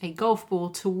hits a golf ball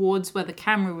towards where the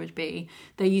camera would be,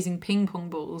 they're using ping pong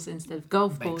balls instead of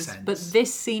golf balls. Sense. But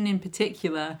this scene in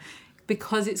particular,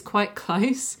 because it's quite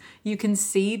close, you can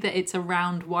see that it's a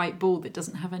round white ball that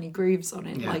doesn't have any grooves on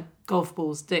it, like golf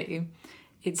balls do.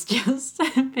 It's just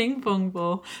a ping pong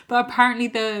ball. But apparently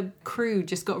the crew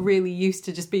just got really used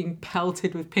to just being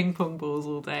pelted with ping pong balls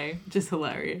all day. Just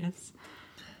hilarious.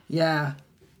 Yeah.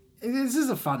 This is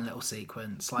a fun little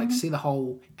sequence. Like, to see the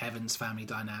whole Evans family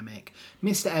dynamic.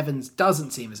 Mr. Evans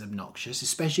doesn't seem as obnoxious,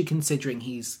 especially considering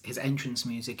his entrance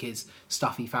music is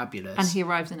Stuffy Fabulous. And he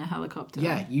arrives in a helicopter.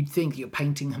 Yeah, you'd think you're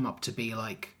painting him up to be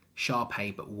like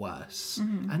Sharpay, but worse.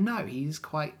 And no, he's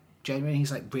quite genuine.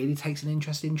 He's like really takes an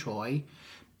interest in Troy.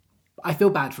 I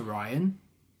feel bad for Ryan.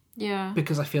 Yeah.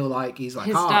 Because I feel like he's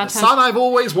like, the son I've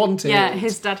always wanted. Yeah,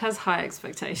 his dad has high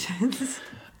expectations.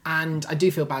 And I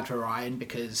do feel bad for Ryan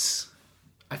because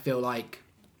I feel like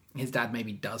his dad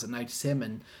maybe doesn't notice him,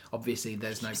 and obviously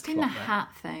there's no Just plot in the there. hat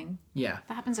thing. Yeah.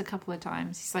 That happens a couple of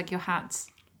times. He's like, your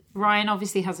hat's... Ryan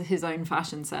obviously has his own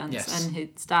fashion sense, Yes. and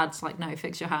his dad's like, no,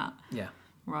 fix your hat. Yeah.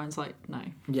 Ryan's like, no.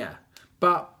 Yeah.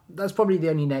 But that's probably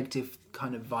the only negative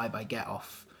kind of vibe I get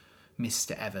off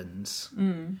Mr. Evans.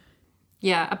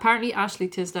 Yeah, apparently Ashley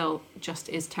Tisdale just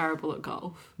is terrible at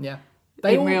golf. Yeah.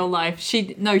 Real life.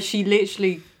 She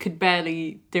literally could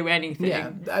barely do anything.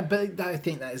 Yeah, but I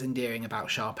think that is endearing about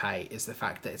Sharpay is the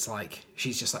fact that it's like,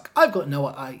 she's just like, I've got no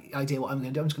idea what I'm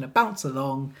going to do. I'm just going to bounce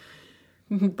along.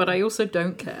 But I also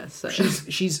don't care, so...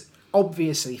 She's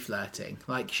obviously flirting.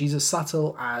 Like, she's as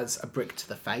subtle as a brick to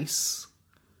the face.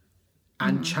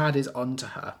 And Chad is onto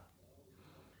her.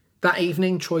 That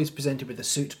evening, Troy's presented with a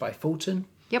suit by Fulton.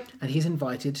 Yep. And he's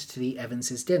invited to the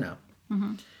Evans' dinner.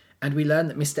 And we learn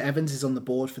that Mr. Evans is on the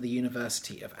board for the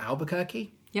University of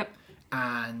Albuquerque. Yep.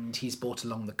 And he's brought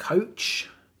along the coach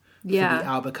for the Yeah.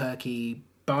 Albuquerque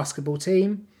basketball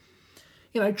team.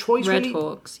 You know,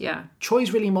 Redhawks, yeah.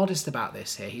 Troy's really modest about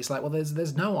this here. He's like, well,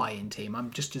 there's no I in team.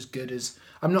 I'm just as good as...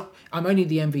 I'm only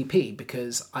the MVP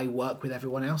because I work with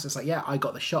everyone else. It's like, yeah, I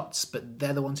got the shots, but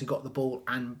they're the ones who got the ball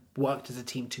and worked as a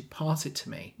team to pass it to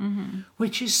me.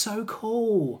 Which is so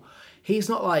cool. He's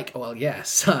not like, well,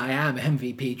 yes, I am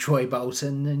MVP Troy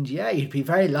Bolton, and yeah, you'd be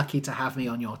very lucky to have me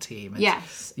on your team. It's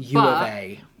Yes, U of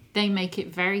A. They make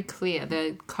it very clear,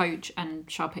 the coach and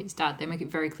Sharpay's dad, they make it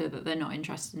very clear that they're not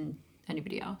interested in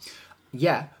anybody else.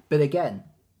 Yeah, but again,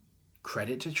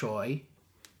 credit to Troy.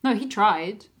 No, he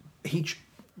tried.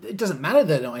 It doesn't matter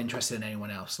they're not interested in anyone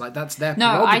else. Like, that's their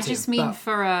No, prerogative. I just mean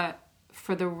but...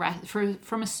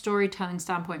 from a storytelling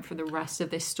standpoint for the rest of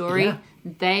this story, Yeah.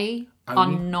 they are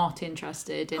not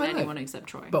interested in I know. anyone except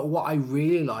Troy. But what I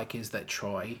really like is that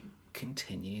Troy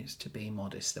continues to be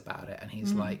modest about it. And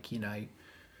he's like, you know,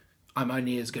 I'm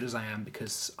only as good as I am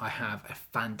because I have a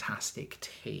fantastic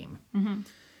team.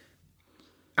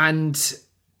 And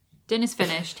Dinner's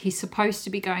finished. He's supposed to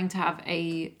be going to have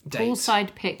a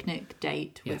poolside picnic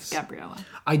date with Gabriella.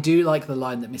 I do like the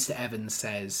line that Mr. Evans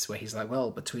says where he's like, well,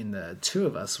 between the two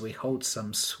of us, we hold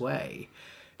some sway.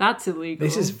 That's illegal.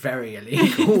 This is very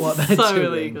illegal what they're so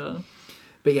doing. illegal.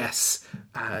 But yes,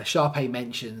 Sharpay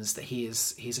mentions that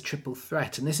he's a triple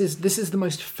threat, and this is the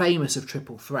most famous of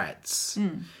triple threats.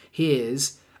 He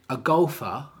is a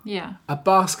golfer, a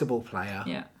basketball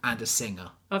player, and a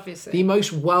singer. Obviously. The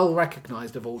most well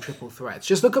recognised of all triple threats.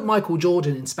 Just look at Michael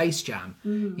Jordan in Space Jam.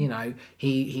 You know,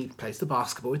 he plays the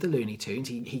basketball with the Looney Tunes.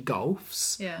 He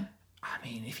golfs. Yeah. I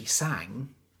mean, if he sang,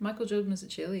 Michael Jordan was a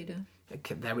cheerleader.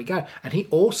 okay, there we go. And he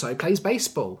also plays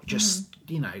baseball. Just,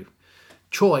 you know,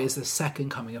 Troy is the second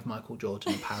coming of Michael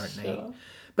Jordan, apparently. Sure.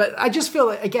 But I just feel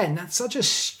like, again, that's such a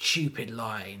stupid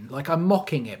line. Like, I'm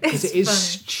mocking it because it is funny.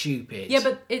 stupid. Yeah,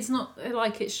 but it's not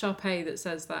like it's Sharpay that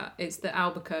says that. It's the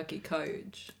Albuquerque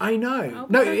coach. I know.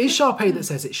 No, it is Sharpay that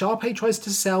says it. Sharpay tries to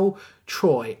sell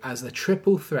Troy as the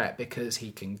triple threat because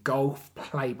he can golf,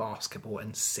 play basketball,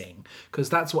 and sing. Because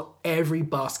that's what every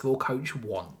basketball coach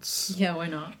wants. Yeah, why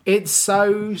not? It's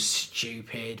so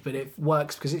stupid, but it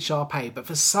works because it's Sharpay. But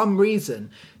for some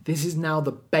reason, this is now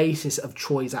the basis of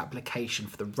Troy's application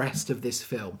for the rest of this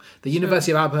film. The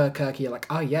University of Albuquerque are like,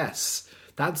 oh yes,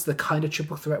 That's the kind of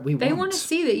triple threat we want. They want to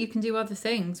see that you can do other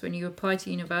things when you apply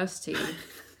to university.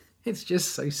 It's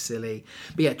just so silly.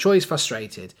 But yeah, Troy's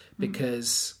frustrated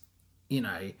because, you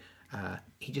know,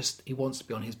 he wants to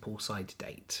be on his poolside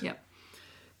date. Yep.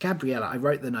 Gabriella, I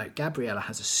wrote the note, Gabriella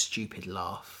has a stupid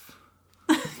laugh.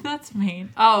 That's mean.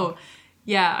 Oh,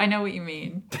 yeah, I know what you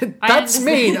mean. That's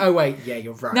mean. Oh, wait. Yeah,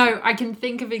 you're right. No, I can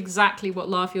think of exactly what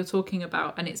laugh you're talking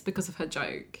about, and it's because of her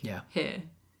joke. Yeah. Here.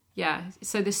 Yeah.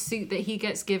 So the suit that he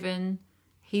gets given,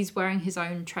 he's wearing his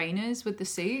own trainers with the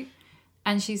suit.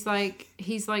 And he's like,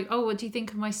 oh, what do you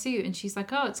think of my suit? And she's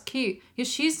like, oh, it's cute. Your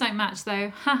shoes don't match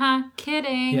though. Haha,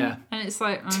 kidding. Yeah. And it's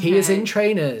like, okay. Tears in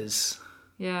trainers.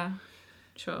 Yeah,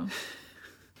 sure.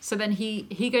 So then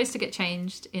he goes to get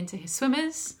changed into his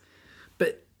swimmers.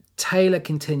 But Taylor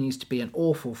continues to be an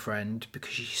awful friend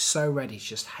because she's so ready to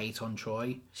just hate on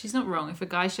Troy. She's not wrong. If a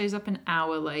guy shows up an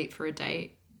hour late for a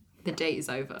date, the date is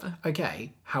over.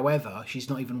 Okay. However, she's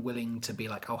not even willing to be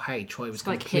like, oh, hey, Troy was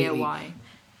Like, completely here, why?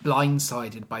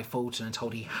 blindsided by Fulton and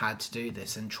told he had to do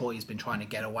this, and Troy's been trying to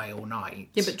get away all night.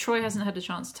 Yeah, but Troy hasn't had a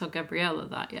chance to tell Gabriella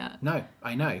that yet. No,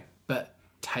 I know. But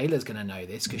Taylor's going to know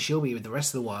this because she'll be with the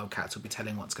rest of the Wildcats, will be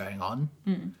telling what's going on.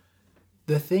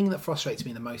 The thing that frustrates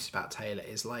me the most about Taylor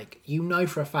is, like, you know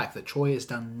for a fact that Troy has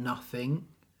done nothing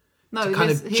to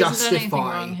kind of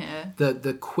justify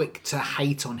the quick to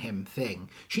hate on him thing.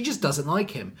 She just doesn't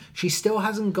like him. She still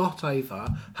hasn't got over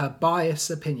her biased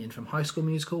opinion from High School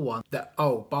Musical 1 that,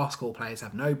 oh, basketball players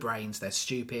have no brains, they're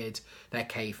stupid, they're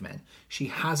cavemen. She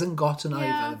hasn't gotten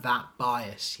over that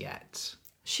bias yet.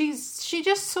 She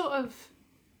just sort of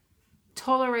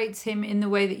tolerates him in the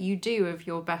way that you do of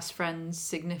your best friend's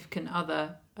significant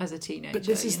other as a teenager. But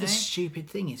this is the stupid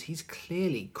thing, is he's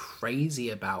clearly crazy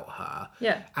about her.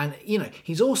 Yeah. And, you know,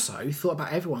 he's also thought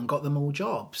about everyone, got them all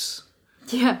jobs.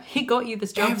 Yeah, he got you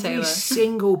this job, Taylor. Every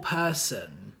single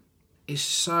person is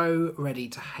so ready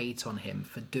to hate on him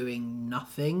for doing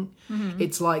nothing.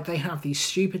 It's like they have these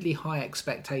stupidly high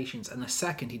expectations, and the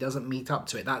second he doesn't meet up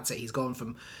to it, that's it. He's gone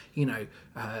from, you know,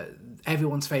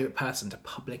 everyone's favourite person to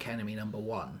public enemy number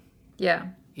one. Yeah.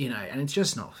 You know, and it's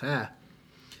just not fair.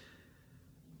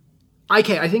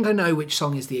 Okay, I think I know which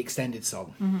song is the extended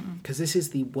song, because this is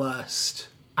the worst,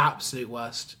 absolute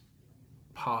worst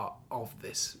part of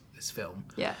this film.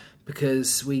 Yeah.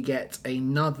 Because we get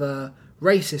another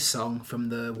racist song from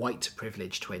the white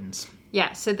privilege twins.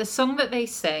 Yeah, so the song that they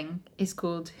sing is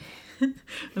called...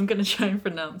 I'm going to try and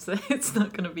pronounce it. It's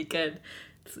not going to be good.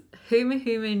 It's Humu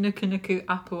Humu Nuku Nuku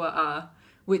Apua A,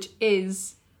 which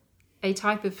is a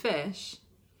type of fish.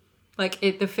 Like,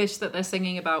 the fish that they're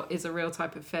singing about is a real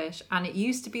type of fish, and it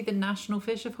used to be the national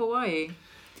fish of Hawaii.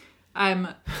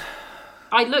 I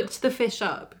looked the fish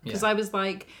up, because I was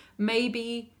like,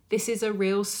 maybe this is a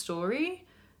real story,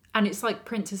 and it's like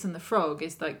Princess and the Frog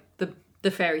is like the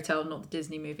fairy tale, not the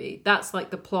Disney movie. That's like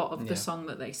the plot of the song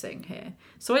that they sing here.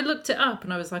 So I looked it up,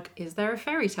 and I was like, is there a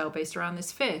fairy tale based around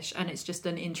this fish? And it's just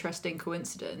an interesting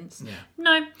coincidence. Yeah.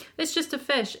 No, it's just a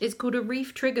fish. It's called a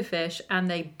reef triggerfish,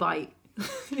 and they bite.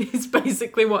 It's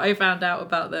basically what I found out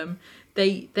about them.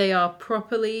 They are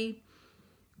properly,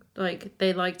 like,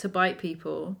 they like to bite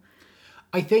people.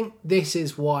 I think this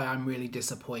is why I'm really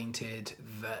disappointed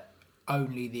that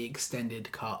only the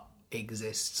extended cut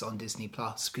exists on Disney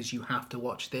Plus, because you have to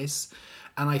watch this,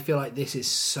 and I feel like this is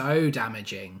so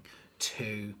damaging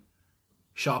to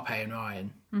Sharpay and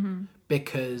Ryan,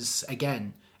 because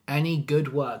again, any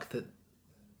good work that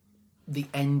the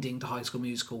ending to High School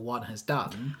Musical 1 has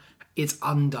done, it's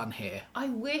undone here. I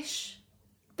wish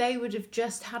they would have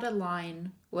just had a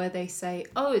line where they say,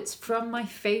 oh, it's from my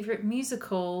favourite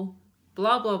musical,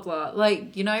 blah, blah, blah.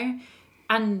 Like, you know?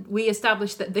 And we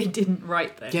established that they didn't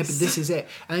write this. Yeah, but this is it.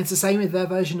 And it's the same with their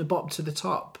version of Bop to the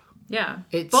Top. Yeah.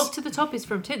 Bop to the Top is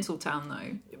from Tinseltown,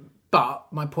 though. But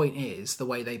my point is, the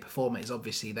way they perform it is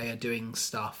obviously they are doing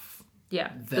stuff...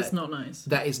 Yeah, that's not nice.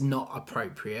 That is not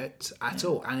appropriate at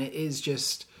all. And it is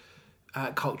just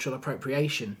cultural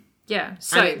appropriation. Yeah,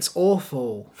 so... And it's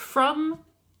awful. From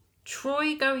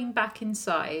Troy going back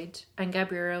inside and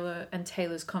Gabriella and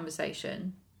Taylor's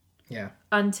conversation... Yeah.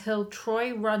 Until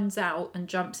Troy runs out and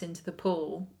jumps into the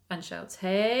pool and shouts,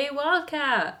 hey,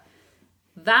 Wildcat!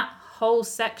 That whole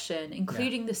section,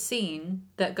 including the scene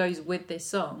that goes with this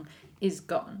song, is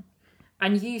gone.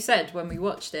 And you said when we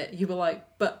watched it, you were like,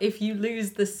 but if you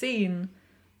lose the scene,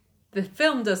 the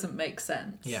film doesn't make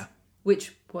sense. Yeah.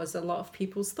 Which was a lot of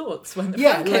people's thoughts when the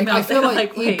film came out. I feel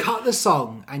like you cut the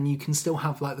song and you can still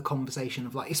have like the conversation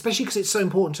of like, especially because it's so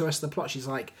important to the rest of the plot. She's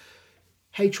like,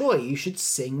 hey, Troy, you should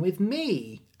sing with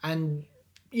me. And,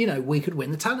 you know, we could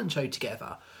win the talent show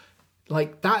together.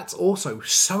 Like, that's also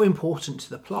so important to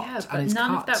the plot. Yeah, but and it's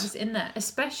none cut. of that was in there.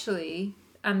 Especially,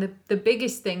 and the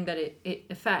biggest thing that it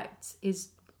affects is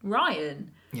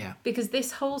Ryan. Yeah. Because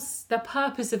the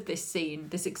purpose of this scene,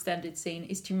 this extended scene,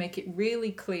 is to make it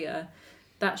really clear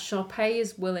that Sharpay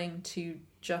is willing to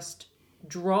just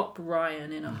drop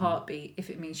Ryan in a heartbeat if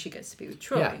it means she gets to be with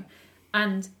Troy. Yeah.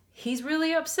 And he's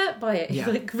really upset by it. Yeah.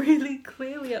 He's like really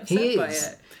clearly upset by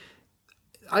it.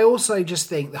 I also just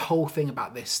think the whole thing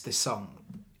about this song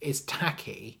is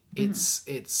tacky.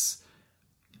 It's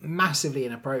massively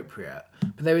inappropriate.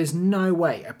 But there is no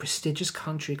way a prestigious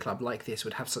country club like this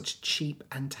would have such cheap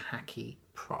and tacky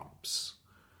props.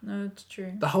 No, it's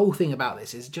true. The whole thing about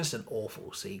this is just an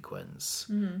awful sequence.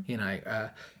 You know,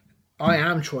 I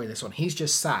am Troy in this one. He's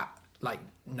just sat like,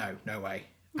 no way.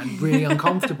 And really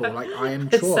uncomfortable. Like, I am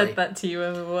Troy. I said that to you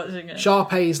when we were watching it.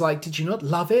 Sharpay's like, did you not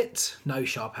love it? No,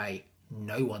 Sharpay.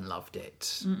 No one loved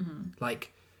it.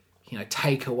 Like, you know,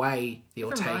 take away the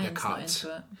Ortega Ryan's cut. not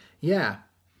into it. Yeah.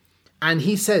 And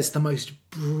he says the most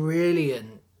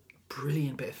brilliant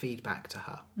bit of feedback to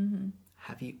her.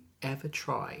 Have you ever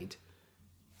tried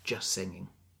just singing?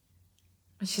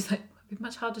 And she's like, it'd be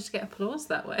much harder to get applause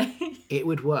that way. It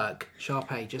would work.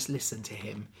 Sharpay, just listen to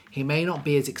him. He may not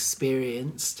be as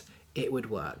experienced. It would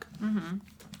work.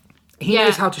 He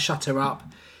knows how to shut her up.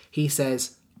 He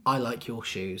says, I like your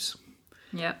shoes.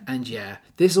 Yeah. And yeah,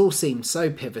 this all seemed so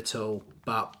pivotal,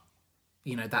 but,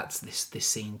 you know, that's this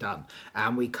scene done.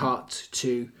 And we cut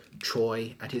to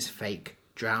Troy and his fake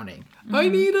drowning. I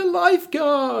need a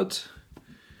lifeguard!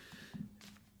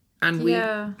 And we,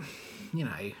 you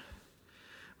know,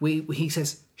 he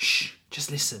says, shh,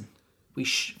 just listen. We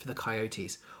shh for the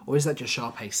coyotes. Or is that just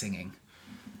Sharpay singing?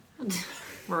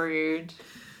 Rude.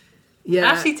 Yeah.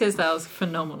 Ashley Tisdale's a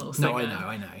phenomenal singer. No,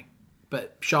 I know.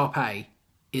 But Sharpay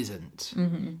isn't.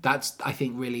 That's, I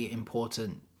think, really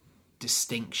important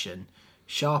distinction.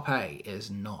 Sharpay is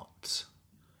not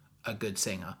a good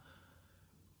singer.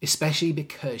 Especially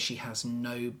because she has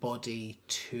nobody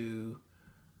to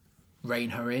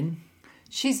rein her in.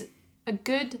 She's a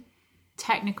good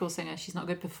technical singer. She's not a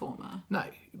good performer. No,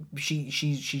 she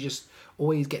just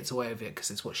always gets away with it because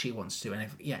it's what she wants to do. And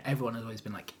everyone has always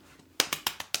been like,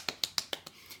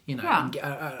 you know,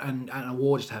 and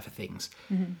awarded her for things.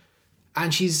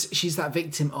 And she's that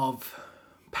victim of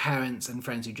parents and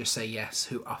friends who just say yes,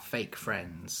 who are fake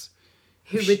friends.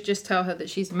 Who would just tell her that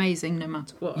she's amazing no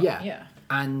matter what. Yeah.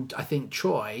 And I think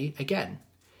Troy, again,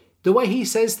 the way he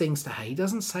says things to her, he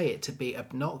doesn't say it to be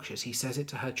obnoxious. He says it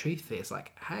to her truthfully. It's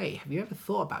like, hey, have you ever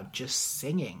thought about just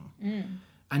singing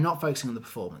and not focusing on the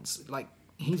performance? Like,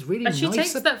 he's really nice. And she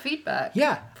takes that feedback.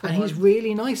 Yeah, and he's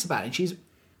really nice about it. And she's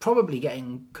probably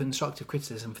getting constructive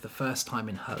criticism for the first time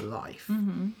in her life.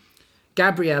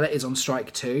 Gabriella is on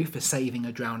strike too for saving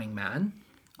a drowning man.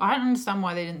 I don't understand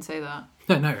why they didn't say that.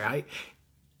 No, right?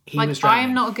 He was I drowning.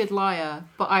 am not a good liar,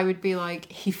 but I would be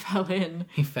like, he fell in.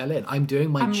 He fell in. I'm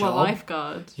doing my job. I'm a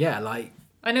lifeguard. Yeah, like...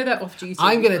 I know that off duty.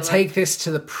 I'm going to take this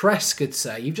to the press, good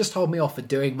sir. You've just told me off for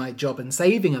doing my job and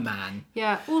saving a man.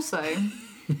 Yeah, also,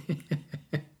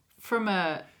 from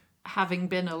a having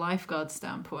been a lifeguard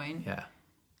standpoint,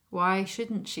 why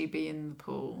shouldn't she be in the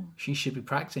pool? She should be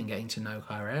practicing getting to know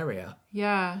her area.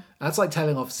 Yeah. That's like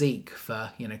telling off Zeke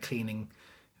for, you know, cleaning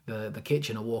the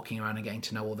kitchen or walking around and getting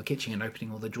to know all the kitchen and opening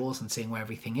all the drawers and seeing where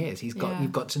everything is. You've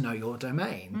got to know your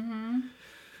domain.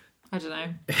 I don't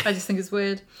know. I just think it's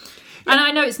weird. And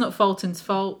I know it's not Fulton's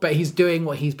fault. But he's doing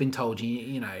what he's been told.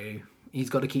 You know, he's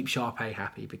got to keep Sharpay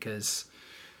happy because,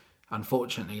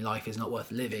 unfortunately, life is not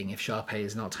worth living if Sharpay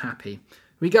is not happy.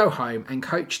 We go home and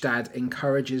Coach Dad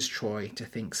encourages Troy to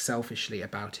think selfishly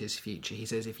about his future. He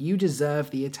says, if you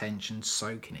deserve the attention,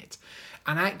 soak in it.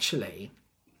 And actually,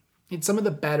 it's some of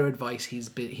the better advice he's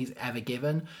ever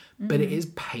given, but it is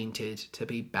painted to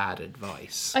be bad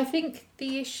advice. I think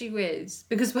the issue is,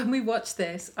 because when we watched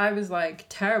this, I was like,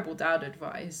 terrible dad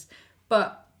advice.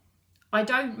 But I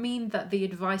don't mean that the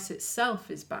advice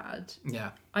itself is bad.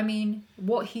 Yeah. I mean,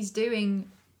 what he's doing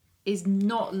is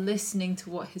not listening to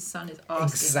what his son is asking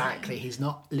Exactly. him. He's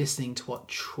not listening to what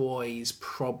Troy's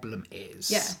problem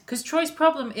is. Yeah, because Troy's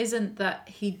problem isn't that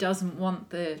he doesn't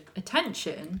want the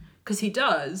attention, because he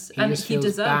does, and just he feels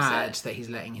deserves bad it. that he's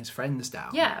letting his friends down.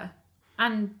 Yeah,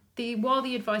 and while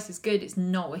the advice is good, it's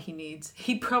not what he needs.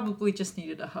 He probably just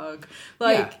needed a hug.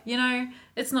 You know,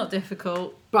 it's not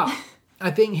difficult. But I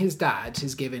think his dad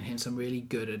has given him some really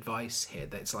good advice here.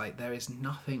 That's like, there is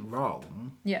nothing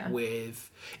wrong with...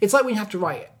 It's like when you have to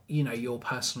write, you know, your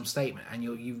personal statement and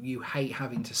you hate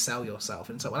having to sell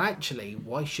yourself. And so, well, actually,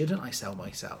 why shouldn't I sell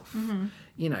myself?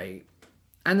 You know,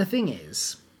 and the thing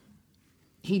is,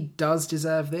 he does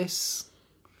deserve this.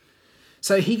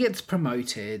 So he gets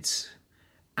promoted,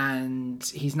 and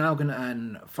he's now going to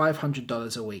earn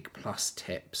 $500 a week plus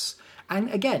tips. And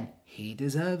again, he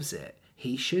deserves it.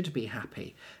 He should be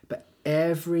happy. But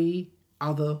every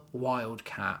other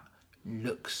Wildcat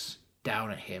looks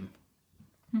down at him.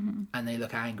 And they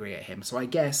look angry at him. So I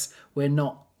guess we're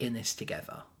not in this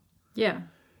together. Yeah.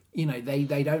 You know, they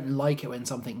don't like it when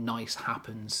something nice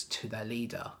happens to their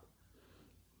leader.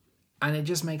 And it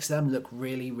just makes them look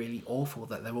really, really awful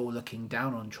that they're all looking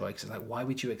down on Troy. Because it's like, why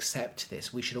would you accept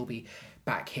this? We should all be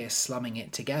back here slumming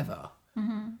it together.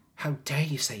 How dare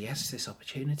you say yes to this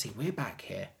opportunity? We're back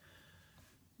here.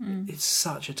 It's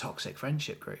such a toxic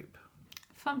friendship group.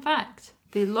 Fun fact,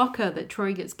 the locker that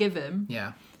Troy gets given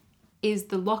is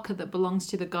the locker that belongs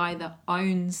to the guy that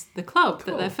owns the club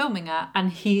that they're filming at,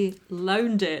 and he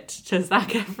loaned it to Zac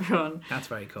Efron. That's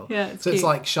very cool. Yeah, so cute. it's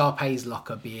like Sharpay's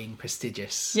locker being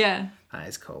prestigious. Yeah. That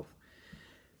is cool.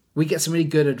 We get some really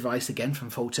good advice again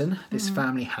from Fulton. This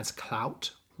family has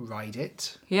clout. Ride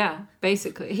it. Yeah,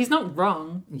 basically. He's not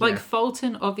wrong. Like,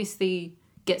 Fulton obviously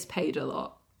gets paid a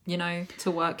lot, you know,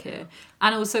 to work here.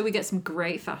 And also we get some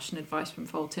great fashion advice from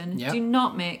Fulton. Yeah. Do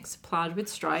not mix plaid with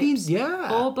stripes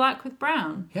or black with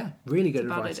brown. Yeah, really good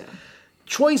Bad advice. idea.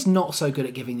 Troy's not so good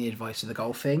at giving the advice of the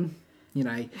golf thing. You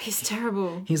know, He's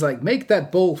terrible. he's like, make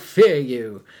that ball fear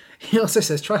you. He also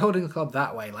says, try holding the club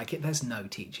that way. Like, there's no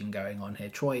teaching going on here.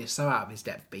 Troy is so out of his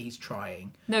depth, but he's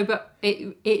trying. No, but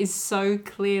it is so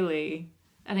clearly...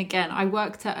 And again, I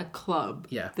worked at a club.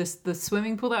 Yeah. The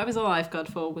swimming pool that I was a lifeguard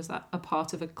for was a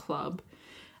part of a club.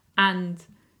 And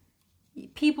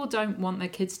people don't want their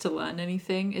kids to learn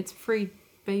anything. It's free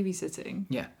babysitting.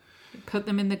 Yeah. Put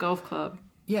them in the golf club.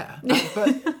 Yeah.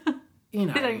 But you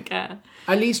know, They don't care.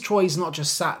 at least Troy's not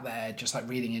just sat there, just like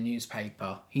reading a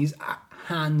newspaper. He's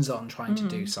hands-on trying to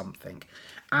do something.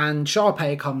 And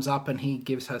Sharpay comes up and he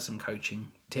gives her some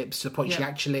coaching tips to the point she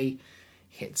actually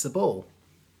hits the ball.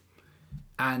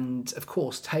 And, of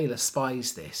course, Taylor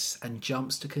spies this and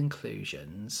jumps to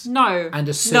conclusions. No. And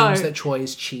assumes that Troy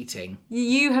is cheating.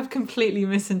 You have completely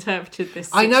misinterpreted this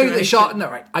I know that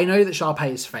situation. I know that Sharpay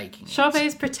is faking it. Sharpay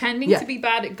is pretending to be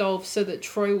bad at golf so that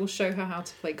Troy will show her how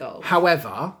to play golf.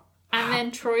 However, And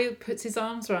then Troy puts his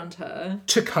arms around her.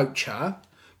 to coach her.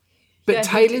 But Yeah,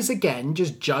 Taylor's, again,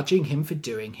 just judging him for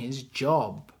doing his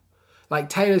job. Like,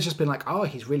 Taylor's just been like, oh,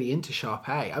 he's really into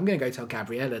Sharpay. I'm going to go tell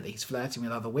Gabriella that he's flirting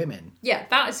with other women. Yeah,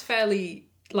 that is fairly,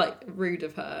 like, rude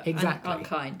of her. Exactly. And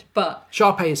unkind. But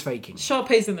Sharpay is faking.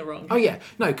 Sharpay's in the wrong. Oh, yeah.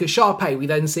 No, because Sharpay, we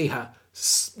then see her,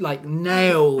 like,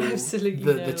 nail Absolutely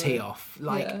the nail tee it. off.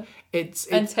 Like, Yeah. it's...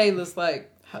 And Taylor's like,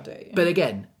 how dare you? But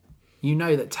again, you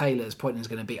know that Taylor's point is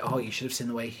going to be, oh, you should have seen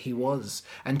the way he was.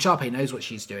 And Sharpay knows what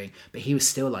she's doing, but he was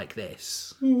still like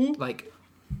this. Like...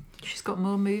 She's got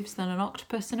more moves than an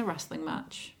octopus in a wrestling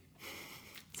match.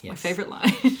 It's my Yes. favourite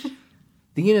line.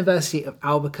 The University of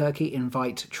Albuquerque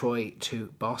invite Troy to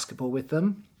basketball with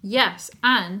them. Yes,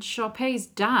 and Sharpay's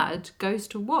dad goes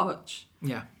to watch.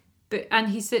 Yeah. And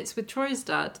he sits with Troy's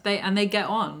dad. They get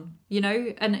on, you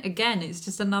know? And again, it's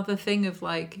just another thing of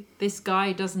like, this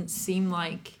guy doesn't seem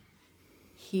like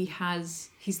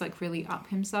he's like really up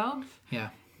himself. Yeah.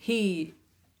 He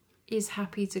is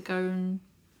happy to go and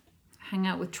hang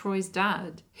out with Troy's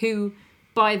dad, who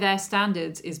by their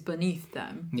standards is beneath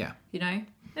them. Yeah. You know?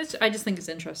 I just think it's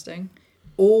interesting.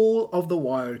 All of the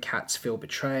Wildcats feel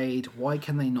betrayed. Why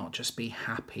can they not just be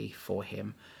happy for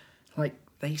him? Like,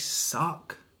 they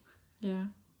suck. Yeah.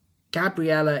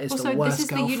 Gabriella is Also, the worst this is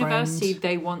girlfriend. the university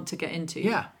they want to get into.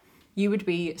 Yeah. You would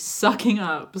be sucking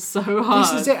up so hard.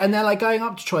 This is it. And they're like going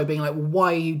up to Troy being like,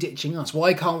 why are you ditching us?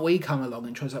 Why can't we come along?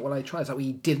 And Troy's like, well, I tried. It's like, well,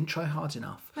 you didn't try hard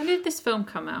enough. When did this film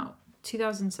come out?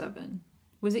 2007.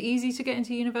 Was it easy to get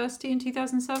into university in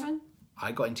 2007?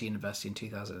 I got into university in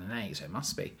 2008, so it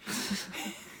must be.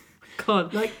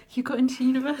 God, like you got into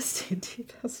university in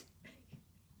 2008.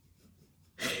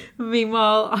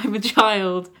 Meanwhile, I'm a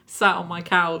child sat on my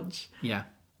couch. Yeah.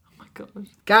 Oh my God.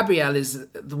 Gabrielle is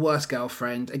the worst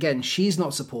girlfriend. Again, she's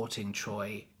not supporting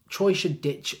Troy. Troy should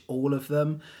ditch all of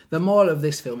them. The moral of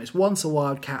this film is once a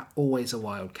wildcat, always a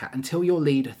wildcat. Until your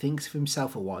leader thinks of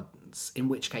himself at once, in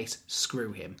which case,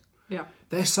 screw him. Yeah.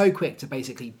 They're so quick to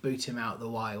basically boot him out the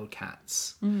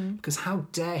Wildcats. Because how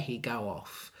dare he go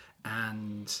off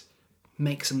and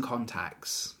make some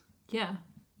contacts? Yeah.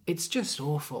 It's just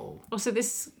awful. Also,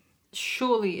 this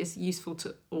surely is useful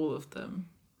to all of them.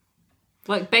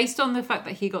 Like, based on the fact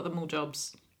that he got them all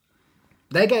jobs.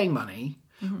 They're getting money.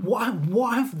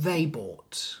 What have they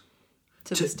bought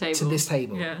To this table. to this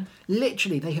table? Yeah.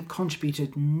 Literally, they have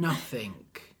contributed nothing.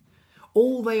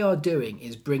 All they are doing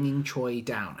is bringing Troy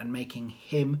down and making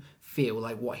him feel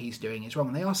like what he's doing is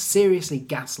wrong. They are seriously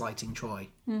gaslighting Troy.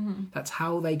 Mm-hmm. That's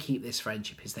how they keep this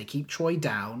friendship, is they keep Troy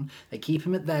down, they keep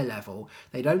him at their level,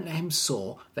 they don't let him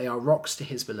soar, they are rocks to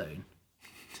his balloon.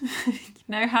 You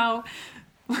know how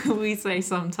we say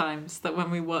sometimes that when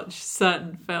we watch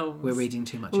certain films, we're reading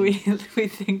too much. We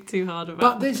think too hard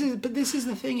about. But this is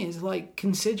the thing, is like,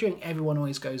 considering everyone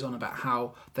always goes on about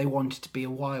how they wanted to be a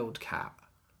wildcat.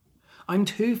 I'm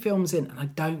 2 films in and I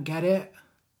don't get it.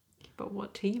 But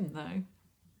what team though?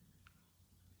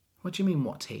 What do you mean,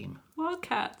 what team?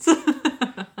 Wildcats.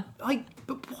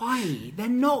 But why? They're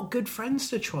not good friends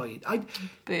to Troy.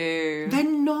 Boo. They're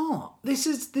not. This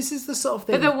is the sort of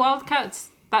thing. But the Wildcats,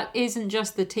 that isn't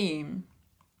just the team.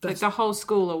 Like the whole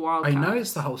school are Wildcats. I know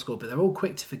it's the whole school, but they're all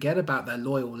quick to forget about their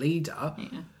loyal leader.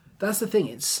 Yeah. That's the thing.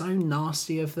 It's so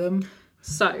nasty of them.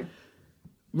 So,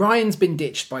 Ryan's been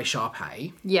ditched by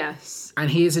Sharpay. yes. And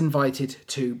he is invited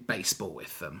to baseball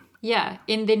with them. Yeah,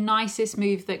 in the nicest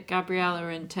move that Gabriella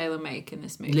and Taylor make in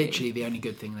this movie. Literally the only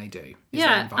good thing they do. Is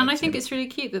Yeah, they invite and I think him. it's really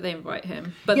cute that they invite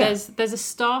him. But Yeah. there's a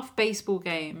staff baseball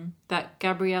game that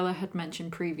Gabriella had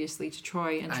mentioned previously to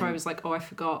Troy, and Troy was like, "Oh, I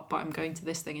forgot, but I'm going to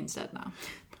this thing instead now."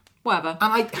 Whatever.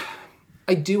 And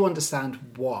I do understand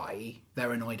why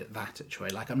they're annoyed at that at Troy.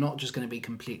 Like, I'm not just going to be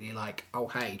completely like, oh,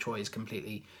 hey, Troy is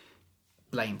completely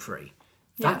blame-free.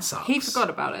 Yeah, That sucks. he forgot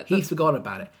about it. He forgot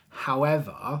about it.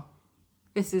 However,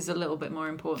 This is a little bit more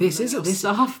important this than is your this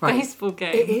staff right, baseball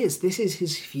game. It is. This is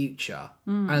his future,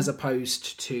 as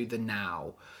opposed to the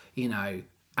now. You know,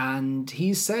 and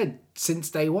he's said since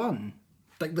day one,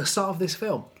 like the start of this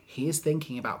film, he is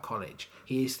thinking about college.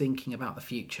 He is thinking about the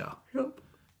future. Yep.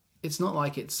 It's not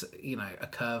like it's, you know, a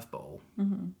curveball.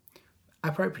 Mm-hmm.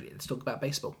 Appropriately, let's talk about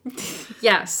baseball.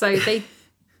 Yeah, so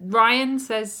Ryan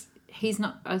says he's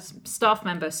not a staff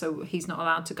member, so he's not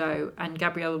allowed to go. And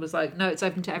Gabriella was like, no, it's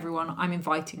open to everyone. I'm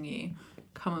inviting you.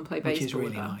 Come and play baseball Which is really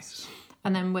with us. nice.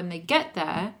 And then when they get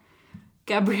there,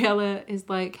 Gabriella is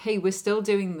like, hey, we're still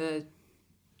doing the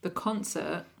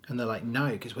concert. And they're like, no,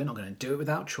 because we're not going to do it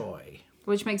without Troy.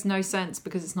 Which makes no sense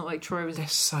because it's not like Troy was... They're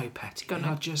so petty. They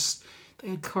are just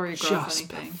choreograph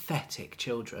anything. Pathetic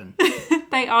children.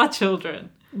 They are children.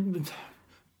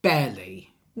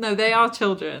 Barely. No, they are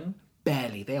children.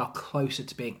 Barely. They are closer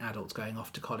to being adults going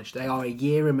off to college. They are a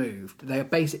year removed.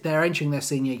 They're entering their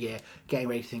senior year, getting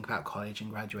ready to think about college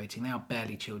and graduating. They are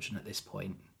barely children at this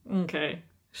point. Okay,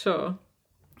 sure.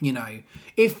 You know,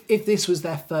 if this was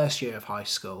their first year of high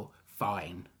school,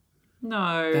 fine.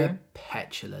 No. They're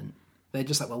petulant. They're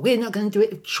just like, well, we're not going to do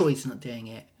it if Troy's not doing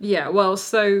it. Yeah, well,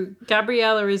 so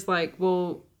Gabriella is like,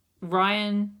 well,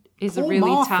 Ryan is a really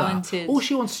Martha. talented... All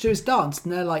she wants to do is dance.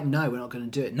 And they're like, no, we're not going to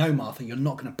do it. No, Martha, you're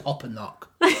not going to pop and lock.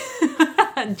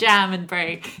 Jam and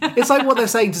break. It's like what they're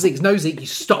saying to Zeke. No, Zeke, you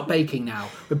stop baking now.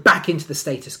 We're back into the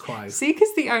status quo. Zeke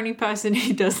is the only person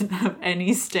who doesn't have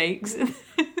any stakes.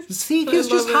 Zeke is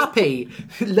just happy,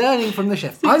 learning from the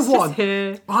chef. I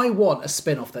want a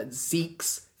spin-off that's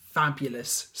Zeke's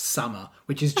Fabulous Summer,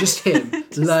 which is just him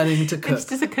learning to cook. It's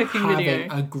just a cooking having video.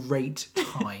 a great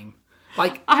time.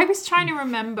 Like, I was trying to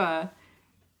remember.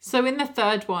 So in the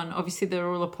third one, obviously they're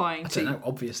all applying I to... don't know,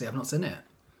 obviously I've not seen it.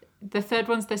 The third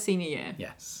one's their senior year.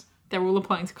 Yes. They're all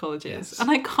applying to colleges. Yes. And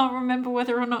I can't remember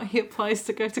whether or not he applies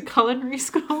to go to culinary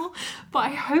school, but I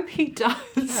hope he does.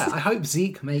 Yeah, I hope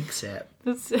Zeke makes it.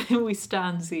 We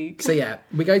stand Zeke. So yeah,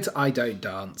 we go to I Don't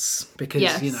Dance because,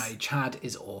 Yes. you know, Chad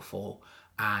is awful.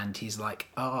 And he's like,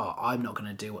 oh, I'm not going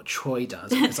to do what Troy does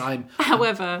because I'm...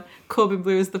 However, Corbin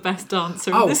Bleu is the best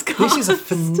dancer Oh, in this cast. this is a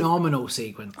phenomenal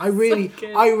sequence. I really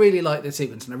like the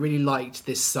sequence, and I really liked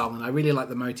this song, and I really like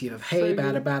the motif of hey,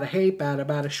 bada, hey,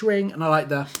 bada, swing, and I like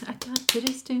the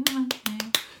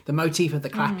motif of the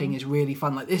clapping is really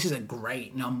fun. Like, this is a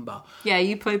great number. Yeah,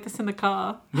 you played this in the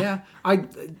car. Yeah,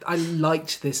 I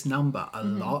liked this number a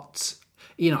lot.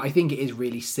 You know, I think it is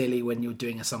really silly when you're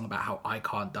doing a song about how I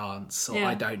can't dance or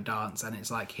I don't dance, and it's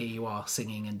like, here you are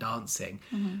singing and dancing,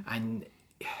 and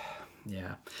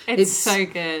yeah, It's so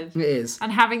good. It is.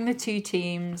 And having the two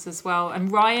teams as well.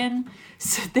 And Ryan,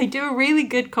 so they do a really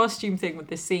good costume thing with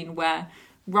this scene where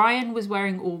Ryan was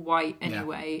wearing all white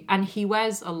anyway, and he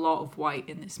wears a lot of white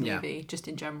in this movie, just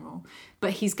in general.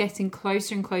 But he's getting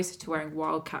closer and closer to wearing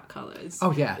Wildcat colours.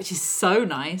 Oh, yeah. Which is so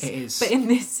nice. It is. But in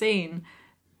this scene,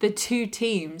 the two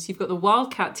teams, you've got the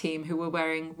Wildcat team who were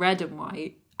wearing red and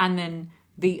white, and then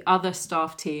the other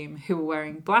staff team who were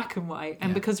wearing black and white.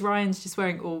 And because Ryan's just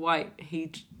wearing all white,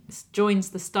 he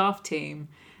joins the staff team,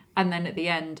 And then at the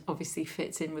end, obviously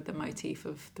fits in with the motif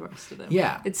of the rest of them.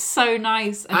 Yeah. It's so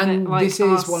nice. And this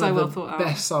is one so of the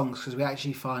best songs because we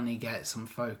actually finally get some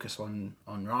focus on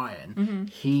Ryan. Mm-hmm.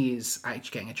 He is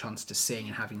actually getting a chance to sing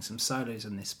and having some solos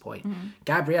in this point. Mm-hmm.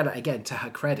 Gabriella, again, to her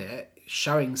credit,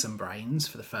 showing some brains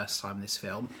for the first time in this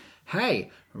film.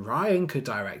 Hey, Ryan could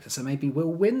direct it, so maybe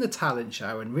we'll win the talent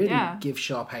show and really give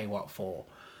Sharpay what for.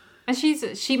 And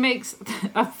she makes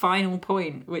a final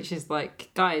point, which is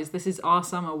like, guys, this is our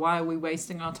summer. Why are we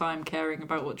wasting our time caring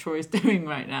about what Troy's doing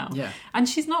right now? Yeah. And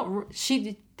she's not.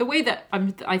 The way that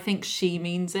I think she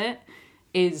means it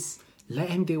is, let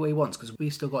him do what he wants because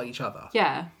we've still got each other.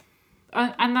 Yeah.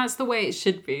 And that's the way it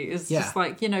should be. It's just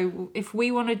like, if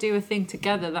we want to do a thing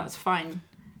together, that's fine.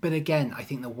 But again, I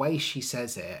think the way she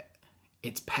says it,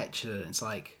 it's petulant. It's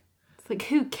like,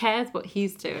 who cares what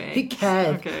he's doing? Who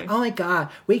cares? Okay. Oh my God,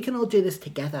 we can all do this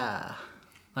together.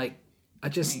 Like, I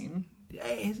just...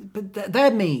 But they're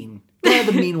mean. They're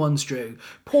the mean ones, Drew.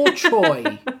 Poor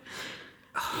Troy.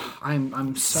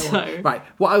 I'm so... Right,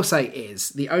 what I'll say is,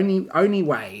 the only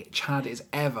way Chad is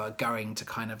ever going to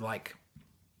kind of, like,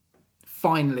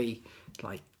 finally,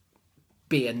 like,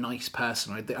 be a nice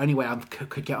person, or the only way I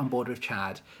could get on board with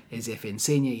Chad is if in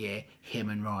senior year, him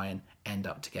and Ryan end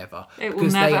up together. It will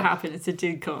never happen. It's a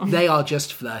dude-com. They are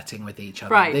just flirting with each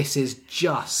other. Right. This is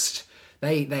just...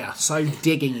 They are so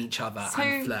digging each other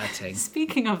and flirting.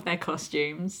 Speaking of their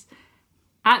costumes,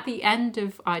 at the end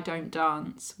of I Don't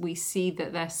Dance, we see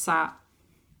that they're sat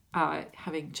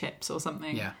having chips or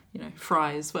something. Yeah.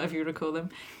 Fries, whatever you want to call them.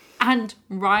 And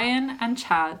Ryan and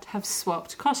Chad have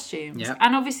swapped costumes. Yep.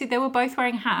 And obviously they were both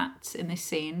wearing hats in this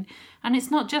scene. And it's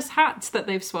not just hats that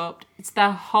they've swapped. It's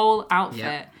their whole outfit.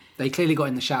 Yep. They clearly got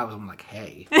in the showers and were like,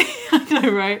 hey. I know,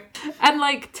 right? And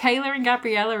like Taylor and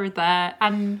Gabriella are there.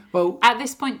 And at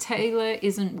this point, Taylor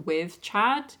isn't with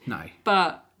Chad. No.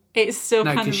 But it's still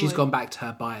No, kind of because she's like, gone back to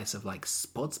her bias of like,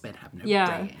 sportsmen have no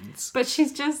brains. But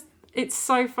she's just... It's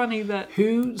so funny that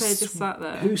they're just sat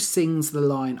there. Who sings the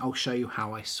line, I'll show you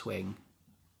how I swing?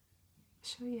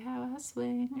 Show you how I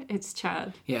swing. It's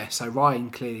Chad. Yeah, so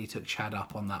Ryan clearly took Chad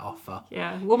up on that offer.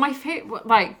 Yeah. Well, my favorite,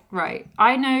 right.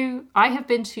 I know, I have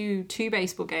been to 2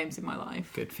 baseball games in my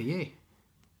life. Good for you.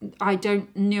 I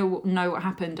don't know what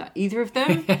happened at either of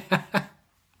them.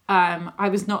 I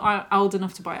was not old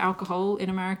enough to buy alcohol in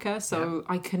America, so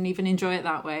I couldn't even enjoy it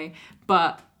that way.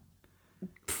 But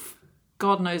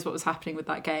God knows what was happening with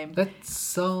that game.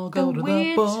 Let's all go to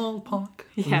the ballpark.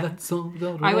 Yeah. Let's all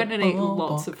go to I went and ate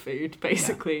lots of food,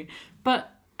 basically. Yeah.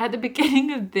 But at the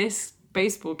beginning of this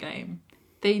baseball game,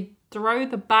 they throw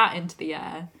the bat into the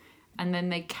air and then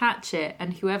they catch it,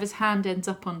 and whoever's hand ends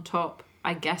up on top,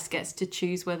 I guess, gets to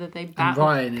choose whether they bat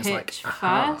or pitch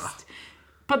first.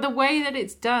 But the way that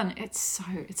it's done, it's so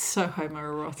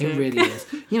homoerotic. It really is.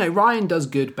 Ryan does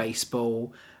good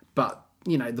baseball, but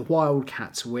the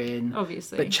Wildcats win.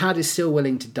 Obviously. But Chad is still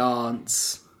willing to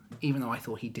dance, even though I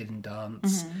thought he didn't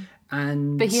dance.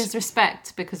 Mm-hmm. But he has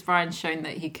respect because Ryan's shown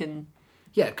that he can...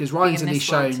 Yeah, because Ryan's at least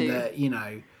shown that,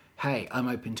 hey, I'm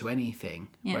open to anything.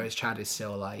 Yeah. Whereas Chad is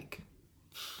still like...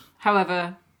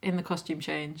 However, in the costume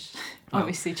change,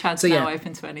 obviously Chad's now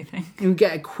open to anything. You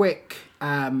get a quick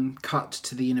cut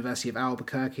to the University of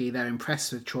Albuquerque. They're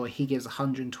impressed with Troy. He gives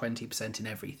 120% in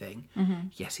everything. Mm-hmm.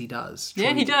 Yes, he does.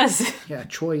 Troy, he does. Yeah,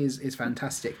 Troy is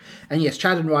fantastic. And yes,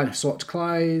 Chad and Ryan have swapped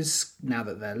clothes now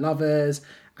that they're lovers.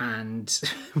 And,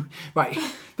 right,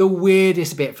 the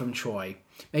weirdest bit from Troy.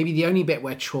 Maybe the only bit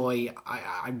where Troy,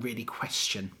 I really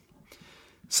question.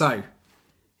 So...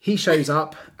 He shows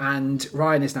up and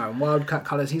Ryan is now in Wildcat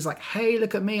colours. He's like, hey,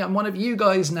 look at me. I'm one of you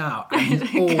guys now. And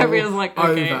he's all Gabriella's like,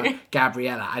 okay. over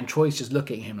Gabriella. And Troy's just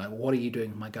looking at him like, what are you doing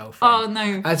with my girlfriend? Oh,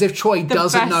 no. As if Troy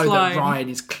doesn't know line. that Ryan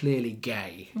is clearly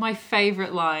gay. My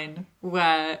favourite line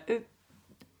where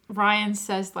Ryan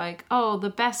says like, oh,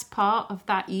 the best part of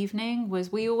that evening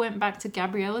was we all went back to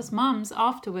Gabriella's mum's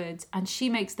afterwards and she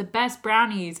makes the best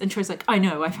brownies. And Troy's like, I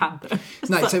know, I've had them.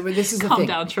 No, so this is the thing. Calm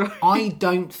down, Troy.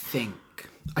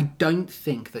 I don't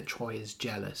think that Troy is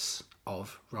jealous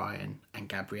of Ryan and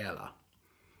Gabriella.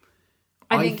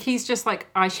 I think he's just like,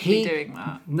 I should be doing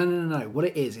that. No. What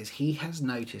it is he has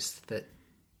noticed that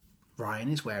Ryan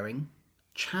is wearing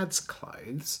Chad's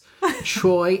clothes.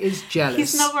 Troy is jealous.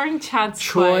 He's not wearing Chad's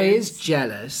Troy clothes. is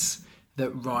jealous that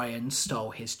Ryan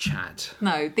stole his Chad.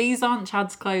 No, these aren't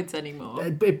Chad's clothes anymore.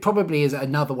 It probably is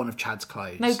another one of Chad's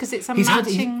clothes. No, because it's a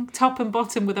matching top and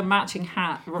bottom with a matching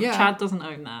hat. Yeah. Chad doesn't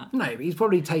own that. No, he's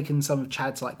probably taken some of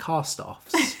Chad's like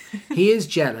cast-offs. He is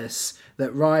jealous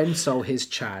that Ryan stole his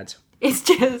Chad. It's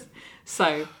just...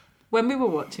 So, when we were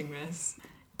watching this,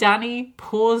 Danny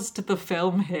paused the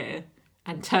film here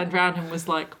and turned around and was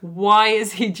like, why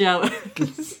is he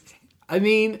jealous? I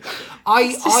mean,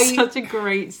 It's such a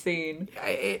great scene.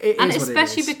 It and is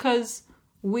especially what it is. because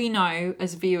we know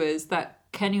as viewers that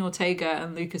Kenny Ortega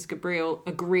and Lucas Gabriel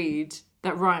agreed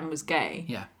that Ryan was gay.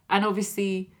 Yeah. And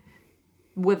obviously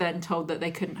were then told that they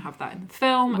couldn't have that in the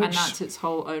film, and Which- that's its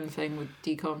whole own thing with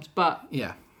decoms. But,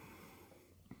 Yeah.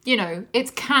 you know,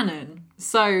 it's canon.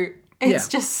 So it's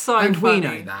just so and funny. we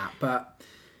know that, but,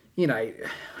 you know,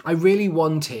 I really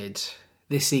wanted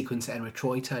this sequence to end with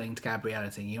Troy turning to Gabrielle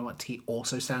and saying, you know what T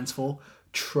also stands for?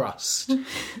 Trust.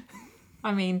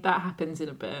 I mean, that happens in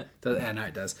a bit. Yeah, no,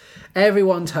 it does.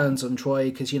 Everyone turns on Troy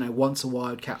because, you know, once a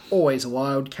wildcat, always a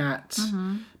wildcat.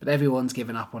 Mm-hmm. But everyone's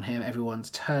given up on him.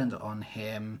 Everyone's turned on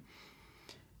him.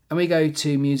 And we go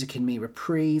to Music in Me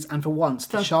reprise. And for once,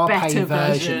 the Sharpay better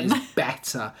version version. is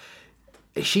better.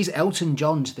 She's Elton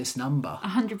John to this number.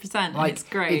 100%. And it's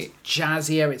great. It's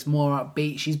jazzier. It's more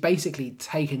upbeat. She's basically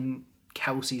taken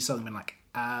Kelsey's song and been like,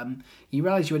 you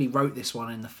realise you already wrote this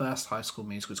one in the first High School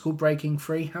Musical. It's called Breaking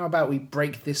Free. How about we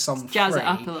break this song jazz free it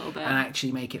up a little bit. and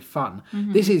actually make it fun?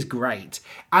 This is great.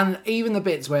 And even the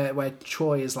bits where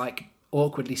Troy is like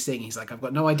awkwardly singing, he's like, I've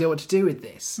got no idea what to do with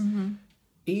this.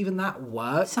 Even that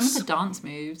works. Some of the dance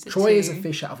moves. Troy is a too.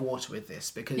 fish out of water with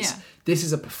this because Yeah. this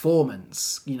is a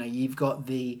performance. You know, you've got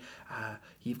the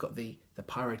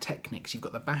pyrotechnics, you've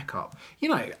got the backup. You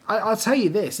know, I'll tell you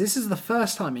this is the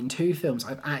first time in 2 films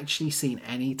I've actually seen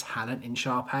any talent in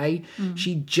Sharpay.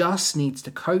 She just needs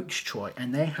to coach Troy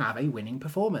and they have a winning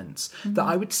performance. That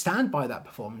I would stand by that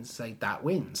performance and say that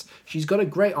wins. She's got a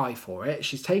great eye for it.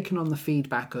 She's taken on the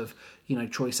feedback of, you know,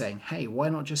 Troy saying, hey, why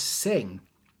not just sing?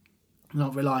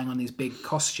 Not relying on these big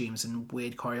costumes and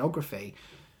weird choreography.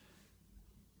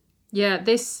 Yeah,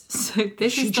 this She is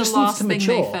the just needs last to thing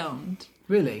mature. they filmed.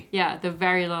 Really? Yeah, the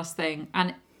very last thing.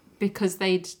 And because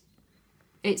it's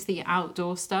the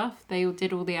outdoor stuff, they all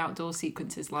did all the outdoor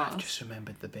sequences I last. just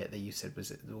remembered the bit that you said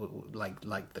was it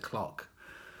like the clock.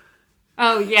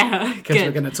 Oh, yeah. Because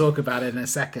we're Good. going to talk about it in a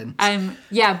second.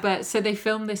 Yeah, but so they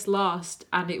filmed this last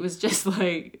and it was just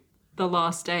like the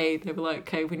last day. They were like,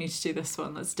 okay, we need to do this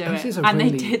one. Let's do This it. is a And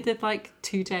really- they did like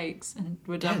 2 takes and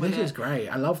we're done with This it. is great.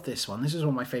 I love this one. This is one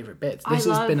of my favourite bits. I This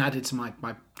has love- been added to my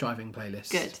driving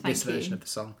playlist. Good, This thank you. version of the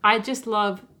song. I just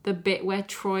love the bit where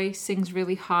Troy sings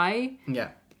really high.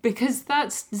 Yeah. Because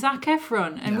that's Zac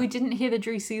Efron, and Yeah. we didn't hear the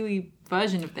Drew Seeley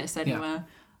version of this anywhere.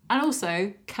 And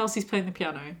also, Kelsey's playing the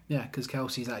piano. Yeah, because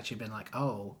Kelsey's actually been like,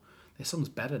 oh, this song's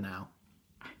better now.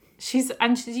 She's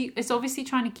it's obviously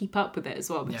trying to keep up with it as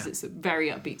well because Yeah. it's a very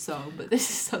upbeat song. But this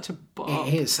is such a bop.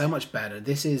 It is so much better.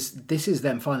 This is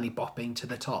them finally bopping to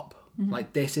the top.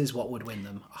 Like, this is what would win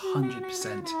them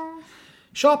 100%.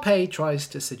 Sharpay tries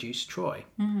to seduce Troy.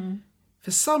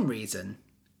 For some reason,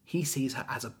 he sees her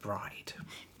as a bride.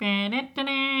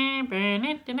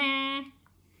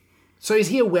 So is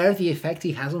he aware of the effect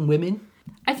he has on women?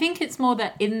 I think it's more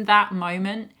that in that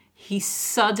moment he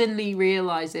suddenly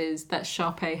realizes that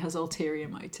Sharpay has ulterior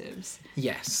motives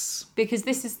Yes. because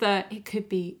this is it could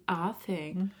be our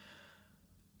thing.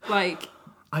 Like,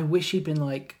 I wish he'd been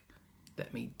like,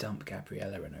 let me dump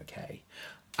Gabriella and okay.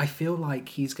 I feel like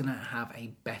he's going to have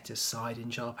a better side in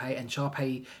Sharpay. And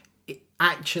Sharpay,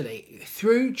 actually,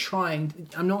 through trying,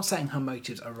 I'm not saying her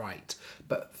motives are right,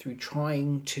 but through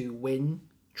trying to win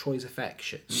Troy's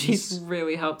affections, she's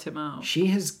really helped him out. she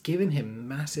has given him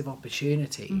massive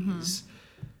opportunities.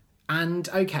 And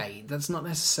okay, that's not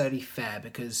necessarily fair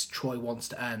because Troy wants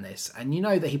to earn this. And you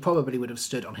know that he probably would have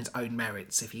stood on his own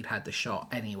merits if he'd had the shot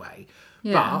anyway.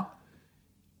 Yeah. But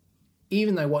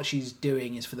even though what she's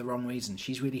doing is for the wrong reason,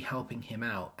 she's really helping him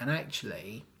out. And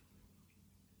actually,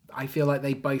 I feel like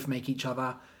they both make each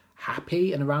other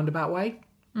happy in a roundabout way.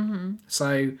 Mm-hmm.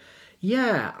 So,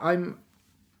 yeah, I'm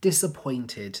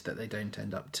disappointed that they don't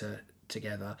end up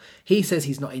together. He says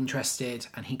he's not interested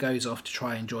and he goes off to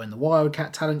try and join the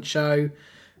Wildcat talent show,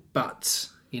 but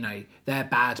you know they're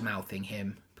bad mouthing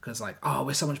him because like, oh,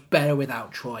 we're so much better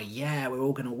without Troy, yeah, we're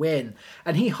all gonna win,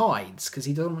 and he hides because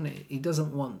he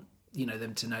doesn't want you know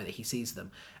them to know that he sees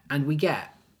them. And we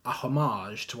get a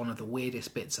homage to one of the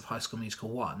weirdest bits of High School Musical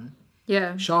 1.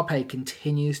 Yeah. Sharpay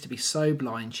continues to be so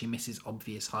blind she misses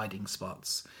obvious hiding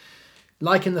spots.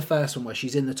 Like in the first one where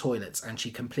she's in the toilets and she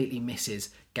completely misses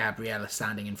Gabriella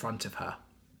standing in front of her.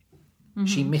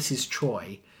 She misses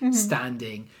Troy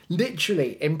standing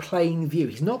literally in plain view.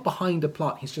 He's not behind a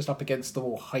plant, he's just up against the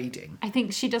wall hiding. I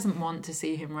think she doesn't want to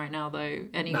see him right now, though. No,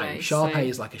 Anyway, Sharpay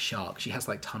is like a shark. She has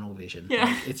like tunnel vision. Yeah.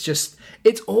 Like, it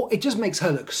just makes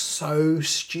her look so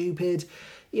stupid.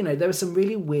 you know, there were some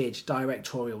really weird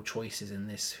directorial choices in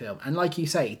this film. And like you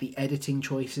say, the editing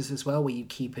choices as well, where you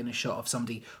keep in a shot of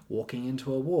somebody walking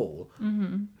into a wall.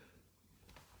 Mm-hmm.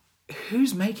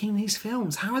 Who's making these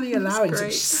films? How are they allowing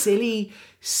such silly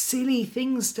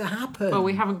things to happen? Well,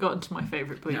 we haven't gotten to my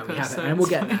favourite bloopers. No, we haven't, and we'll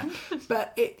get there.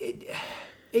 But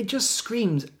it just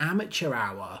screams amateur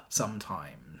hour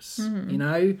sometimes, you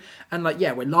know? And like,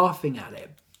 yeah, we're laughing at it.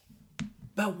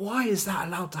 But why is that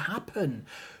allowed to happen?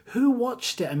 Who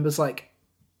watched it and was like,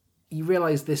 you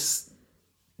realise this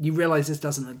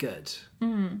doesn't look good?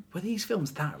 Were these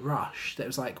films that rushed that it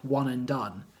was like one and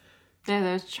done? Yeah,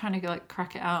 they're trying to like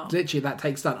crack it out. Literally, that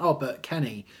takes done. Oh, but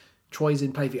Kenny, Troy's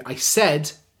in play for you. I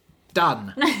said,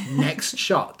 done. Next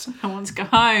shot. I want to go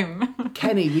home.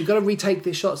 Kenny, we've got to retake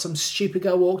this shot. Some stupid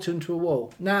girl walked into a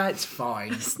wall. Nah, it's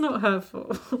fine. It's not her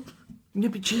fault. No,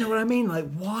 but do you know what I mean?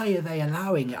 Like, why are they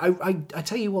allowing it? I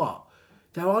tell you what,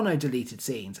 there are no deleted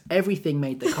scenes. Everything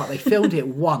made the cut. They filmed it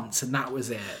once and that was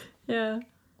it. Yeah.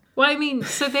 Well, I mean,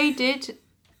 so they did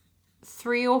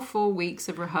 3 or 4 weeks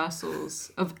of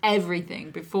rehearsals of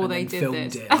everything before And they then did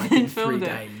filmed this. it And like then in 3 filmed it.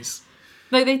 days.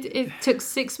 Like it took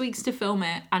 6 weeks to film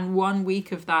it, and 1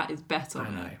 week of that is bet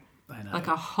on it. I know. Like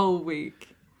a whole week.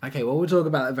 Okay, well, we'll talk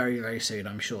about that very, very soon,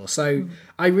 I'm sure. So,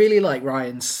 I really like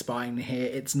Ryan's spine here.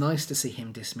 It's nice to see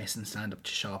him dismiss and stand up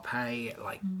to Sharpay.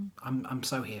 Like, I'm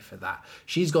so here for that.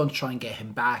 She's gone to try and get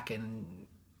him back, and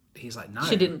he's like, no.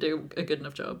 She didn't do a good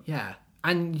enough job. Yeah.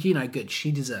 And, you know, good.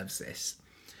 She deserves this.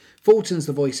 Fulton's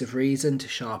the voice of reason to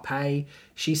Sharpay.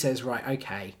 She says, right,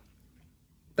 okay,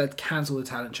 let's cancel the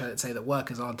talent show. Let's say that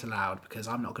workers aren't allowed because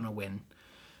I'm not going to win.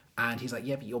 And he's like,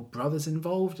 yeah, but your brother's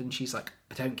involved. And she's like,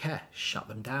 I don't care. Shut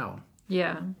them down.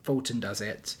 Yeah. Fulton does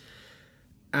it.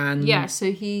 And Yeah,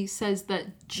 so he says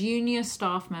that junior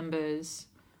staff members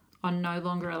are no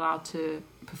longer allowed to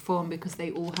perform because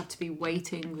they all have to be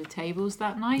waiting the tables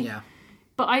that night. Yeah.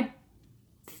 But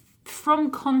from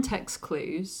context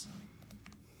clues,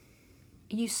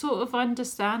 you sort of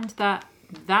understand that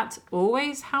that's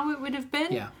always how it would have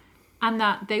been. Yeah. And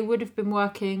that they would have been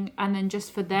working, and then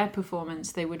just for their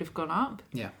performance, they would have gone up.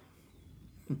 Yeah.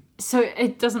 So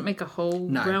it doesn't make a whole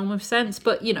realm of sense,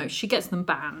 but, you know, she gets them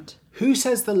banned. Who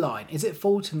says the line? Is it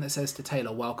Fulton that says to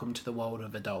Taylor, welcome to the world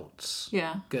of adults?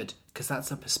 Yeah. Good, because that's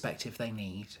the perspective they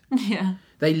need. Yeah.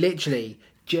 They literally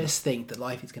just think that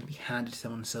life is going to be handed to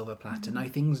them on a silver platter. No,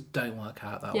 things don't work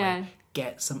out that way.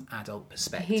 Get some adult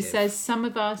perspective. He says some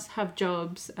of us have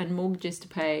jobs and mortgages to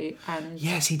pay, and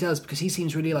yes, he does, because he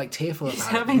seems really like tearful about it.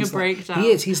 he's having a breakdown. He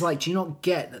is. He's like, do you not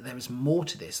get that there is more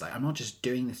to this? Like, I'm not just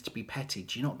doing this to be petty.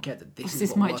 Do you not get that this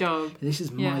is my job? This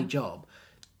is my job.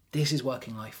 This is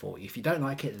working life for you. If you don't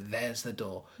like it, there's the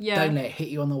door. Yeah. Don't let it hit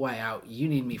you on the way out. You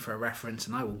need me for a reference,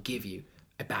 and I will give you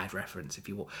a bad reference if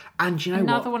you will. And you know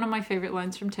Another what? one of my favourite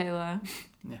lines from Taylor.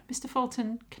 Yeah. Mr.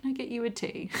 Fulton, can I get you a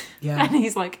tea? Yeah. And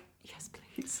he's like, yes,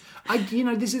 please.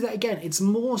 This is again. It's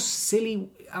more silly,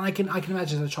 and I can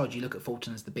imagine as a child you look at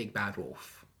Fulton as the big bad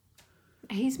wolf.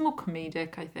 He's more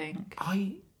comedic, I think.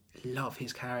 I love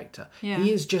his character. Yeah.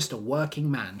 He is just a working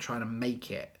man trying to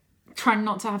make it. Trying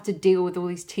not to have to deal with all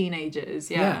these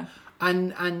teenagers. Yeah.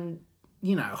 And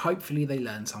you know, hopefully they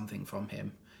learn something from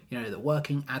him. You know, that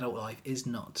working adult life is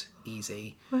not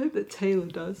easy. I hope that Taylor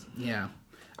does. Yeah.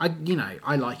 I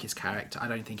like his character. I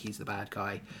don't think he's the bad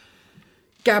guy.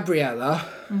 Gabriella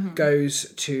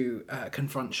goes to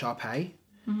confront Sharpay.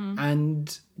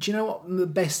 And do you know what the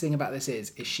best thing about this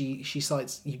is she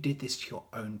cites, you did this to your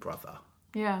own brother.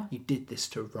 Yeah. You did this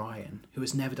to Ryan, who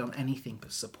has never done anything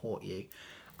but support you.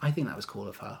 I think that was cool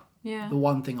of her. Yeah. The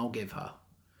one thing I'll give her.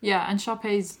 Yeah, and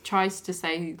Sharpay tries to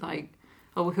say, like,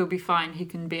 oh, he'll be fine, he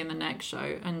can be in the next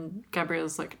show. And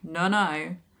Gabriella's like,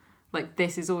 no. Like,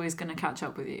 this is always going to catch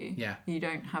up with you. Yeah. You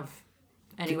don't have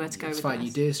anywhere to go with It's fine, this.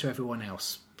 you do this to everyone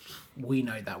else. We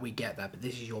know that, we get that, but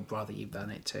this is your brother, you've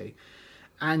done it too.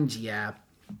 And yeah.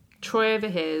 Troy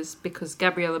overhears because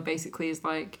Gabriella basically is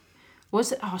like,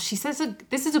 she says,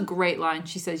 this is a great line.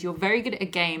 She says, you're very good at a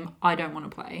game I don't want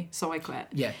to play, so I quit.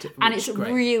 Yeah. And it's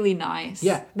great. really nice.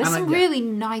 Yeah. There's some really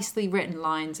nicely written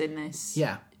lines in this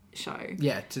show.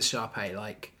 Yeah, to Sharpay,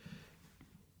 like,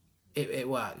 it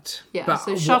worked. Yeah, but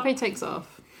so Sharpay takes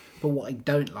off. But what I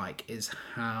don't like is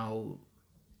how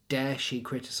dare she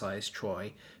criticise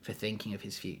Troy for thinking of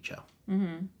his future.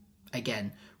 Mm-hmm.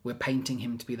 Again, we're painting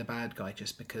him to be the bad guy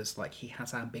just because, like, he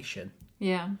has ambition.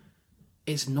 Yeah.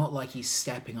 It's not like he's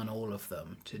stepping on all of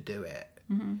them to do it.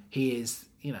 Mm-hmm. He is,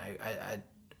 you know, a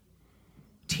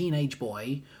teenage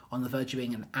boy on the verge of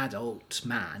being an adult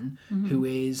man who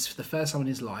is, for the first time in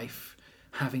his life,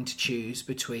 having to choose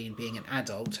between being an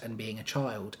adult and being a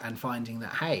child and finding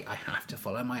that, hey, I have to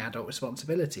follow my adult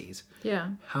responsibilities.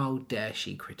 Yeah. How dare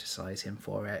she criticise him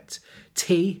for it?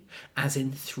 T as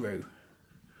in through.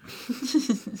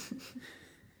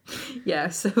 Yeah,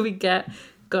 so we get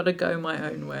gotta go my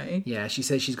own way. Yeah, she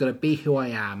says she's got to be who I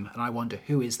am, and I wonder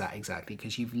who is that exactly,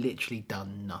 because you've literally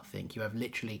done nothing. You have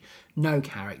literally no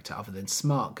character other than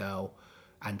smart girl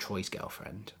and Troy's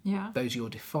girlfriend. Yeah. Those are your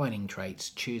defining traits.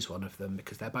 Choose one of them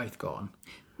because they're both gone.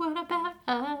 What about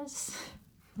us?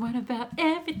 What about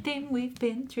everything we've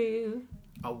been through?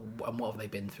 Oh, and what have they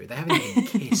been through? They haven't even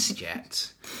kissed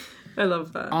yet. I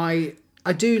love that.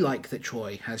 I do like that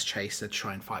Troy has chased her to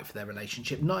try and fight for their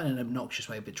relationship. Not in an obnoxious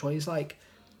way, but Troy is like,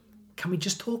 can we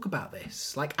just talk about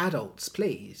this? Like adults,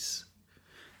 please.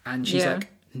 And she's like,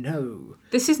 no.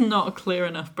 This is not a clear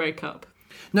enough breakup.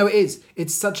 No, it is.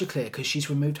 It's such a clear, because she's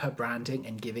removed her branding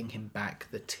and giving him back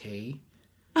the T.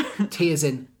 T as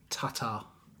in ta-ta.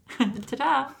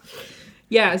 Ta-da!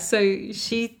 Yeah, so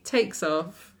she takes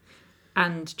off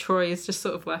and Troy is just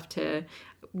sort of left here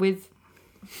with...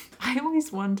 I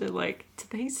always wonder, like, do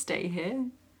they stay here?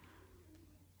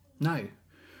 No.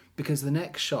 Because the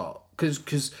next shot...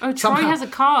 Cause Oh, Troy has a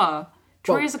car.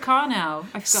 Troy Well, has a car now.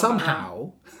 I forgot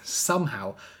about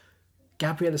somehow,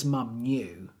 Gabriella's mum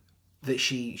knew that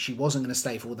she wasn't going to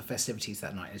stay for all the festivities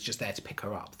that night. It's just there to pick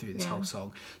her up through this whole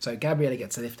song. So Gabriella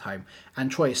gets a lift home,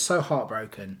 and Troy is so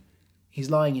heartbroken.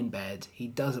 He's lying in bed. He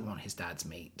doesn't want his dad's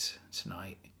meat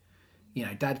tonight. You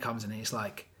know, Dad comes in and he's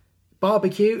like,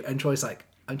 barbecue? And Troy's like,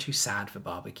 I'm too sad for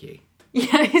barbecue.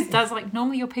 Yeah, his dad's like,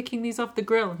 normally you're picking these off the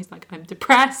grill. And he's like, I'm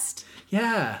depressed.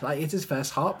 Yeah, like it's his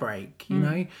first heartbreak, you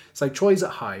know? So Troy's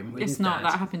at home with his It's not.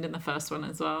 dad. That happened in the first one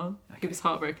as well. He was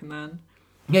heartbroken then.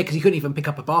 Yeah, because he couldn't even pick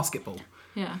up a basketball.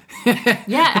 Yeah.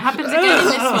 Yeah, it happens again in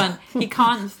this one. He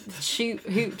can't shoot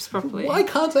hoops properly. Why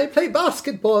can't I play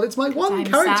basketball? It's my one I'm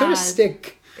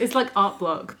characteristic. It's like art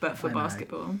block, but for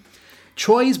basketball.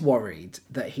 Troy's worried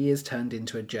that he has turned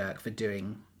into a jerk for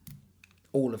doing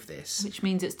all of this. Which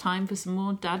means it's time for some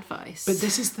more dadvice. But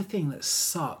this is the thing that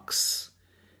sucks.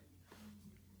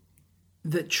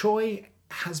 That Troy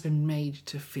has been made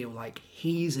to feel like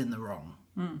he's in the wrong.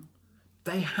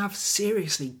 They have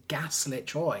seriously gaslit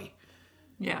Troy.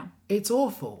 Yeah. It's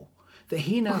awful. That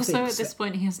he now Also, thinks at this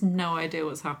point, he has no idea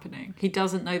what's happening. He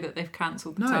doesn't know that they've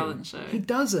cancelled the talent show. He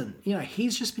doesn't. You know,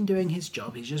 he's just been doing his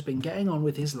job. He's just been getting on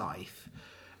with his life.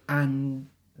 And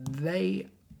they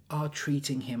are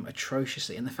treating him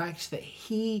atrociously. And the fact that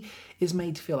he is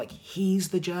made to feel like he's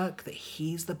the jerk, that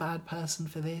he's the bad person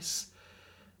for this.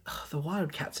 Ugh, the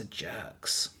Wildcats are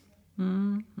jerks.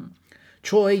 Mm-hmm.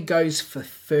 Troy goes for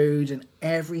food, and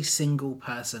every single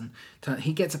person...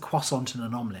 He gets a croissant and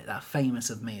an omelette, that famous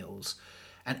of meals.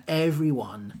 And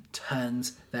everyone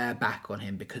turns their back on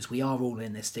him because we are all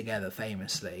in this together,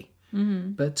 famously.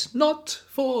 Mm-hmm. But not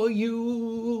for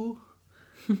you.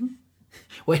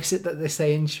 What is it that they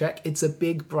say in Shrek? It's a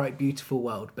big, bright, beautiful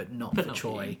world, but not for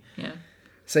Troy. Yeah.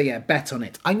 So yeah, bet on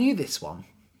it. I knew this one.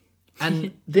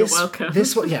 And You're welcome.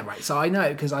 This one, yeah, right. So I know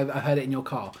because I've heard it in your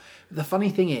car. The funny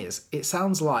thing is, it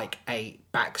sounds like a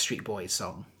Backstreet Boys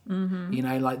song. Mm-hmm. You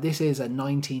know, like this is a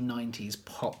 1990s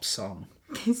pop song.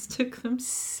 This took them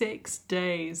 6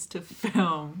 days to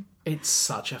film. It's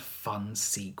such a fun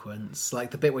sequence.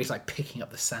 Like the bit where he's like picking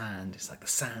up the sand. It's like the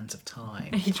sands of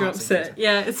time. He drops it.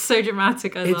 Yeah, it's so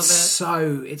dramatic. I love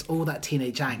it. It's all that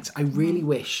teenage angst. I really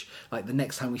wish, like the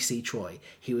next time we see Troy,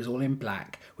 he was all in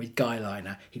black with guy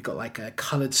liner. He'd got like a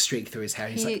coloured streak through his hair.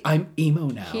 He's like, I'm emo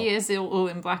now. He is all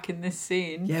in black in this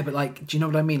scene. Yeah, but like, do you know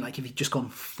what I mean? Like if he'd just gone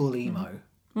full emo.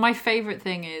 My favourite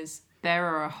thing is there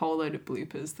are a whole load of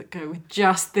bloopers that go with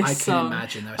just this song. I can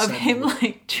imagine there are of so him many.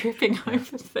 like tripping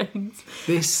over things.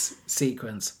 This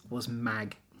sequence was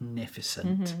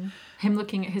magnificent. Mm-hmm. Him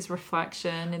looking at his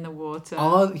reflection in the water.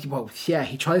 Oh, well, yeah,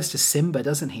 he tries to Simba,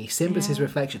 doesn't he? Simba's his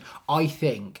reflection. I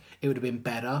think it would have been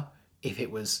better if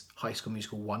it was High School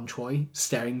Musical 1 Troy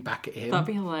staring back at him. That'd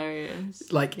be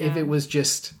hilarious. Like if it was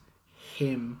just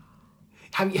him.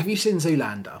 Have you seen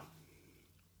Zoolander?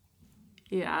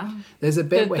 Yeah. There's a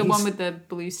bit where the he's... one with the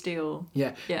blue steel.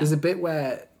 Yeah. There's a bit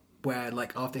where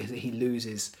like after he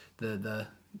loses the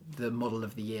model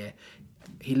of the year,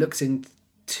 he looks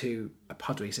into a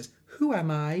puddle. He says, "Who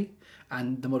am I?"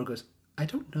 And the model goes, "I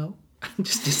don't know," and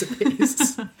just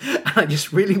disappears. And I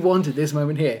just really wanted this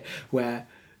moment here where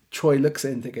Troy looks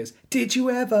in and goes, "Did you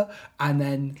ever?" And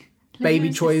then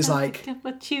baby Troy is like,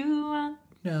 "What you want."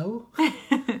 no.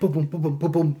 Boom, boom, boom, boom,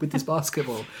 boom, boom, with this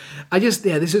basketball.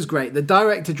 This is great. The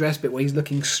direct address bit where he's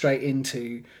looking straight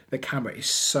into the camera is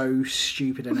so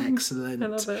stupid and excellent. I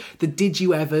love it. The did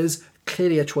you evers,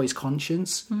 clearly a Troy's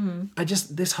conscience.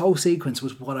 This whole sequence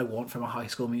was what I want from a High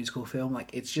School Musical film. Like,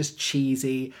 it's just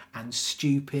cheesy and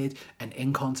stupid and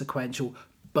inconsequential,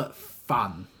 but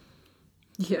fun.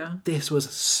 Yeah. This was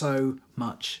so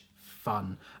much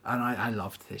fun, and I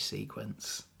loved this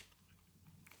sequence.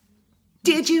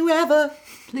 Did you ever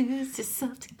lose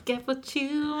yourself to get what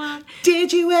you want?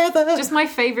 Did you ever? Just my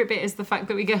favourite bit is the fact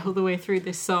that we get all the way through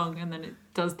this song and then it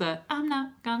does the I'm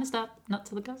not gonna stop, not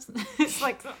till the ghost. It's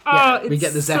like, we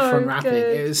get the Zephron rapping.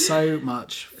 good. It was so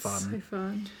much fun. So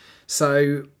fun.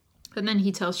 So, and then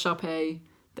he tells Sharpay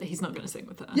that he's not going to sing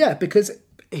with her. Yeah, because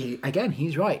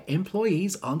he's right.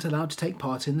 Employees aren't allowed to take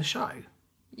part in the show.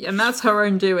 And that's her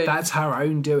own doing. That's her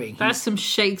own doing. That's some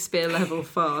Shakespeare level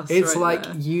farce. It's right like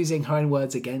there. using her own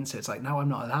words against her. It's like, no, I'm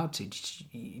not allowed to.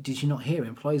 Did you not hear?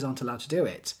 Employees aren't allowed to do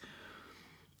it.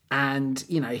 And,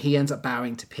 he ends up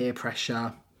bowing to peer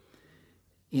pressure.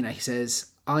 He says,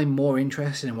 I'm more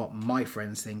interested in what my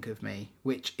friends think of me,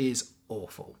 which is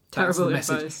awful. Terrible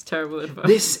advice. Terrible advice.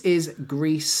 This is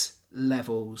Grease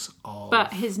levels of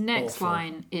But his next awful.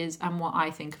 line is, and what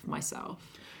I think of myself.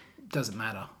 Doesn't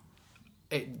matter.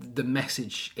 The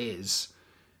message is,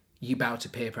 you bow to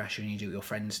peer pressure and you do what your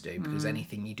friends do, because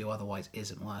anything you do otherwise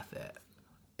isn't worth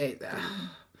it.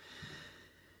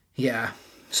 Yeah.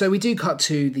 So we do cut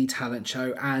to the talent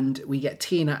show and we get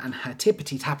Tina and her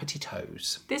tippity tappity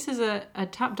toes. This is a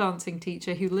tap dancing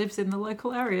teacher who lives in the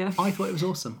local area. I thought it was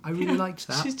awesome. I really liked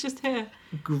that. She's just here.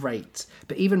 Great.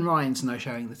 But even Ryan's no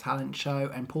showing the talent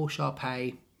show, and poor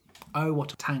Sharpay, oh,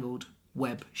 what a tangled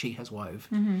web she has wove,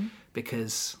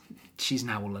 because she's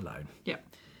now all alone. Yeah.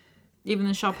 Even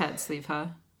the shop heads leave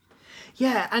her.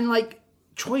 Yeah, and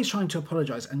Troy's trying to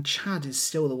apologise, and Chad is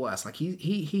still the worst. Like,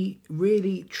 he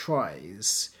really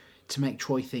tries to make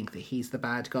Troy think that he's the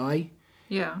bad guy.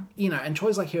 Yeah. And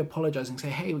Troy's here apologising,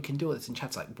 saying, hey, we can do this. And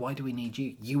Chad's like, why do we need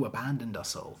you? You abandoned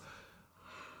us all.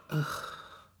 Ugh.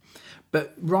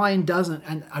 But Ryan doesn't,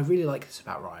 and I really like this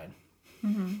about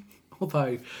Ryan.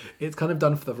 Although it's kind of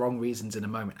done for the wrong reasons in a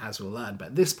moment, as we'll learn. But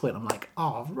at this point, I'm like,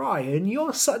 oh, Ryan,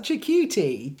 you're such a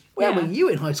cutie. Where were you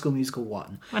in High School Musical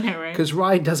 1? I know, right? Because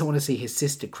Ryan doesn't want to see his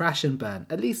sister crash and burn.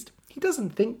 At least he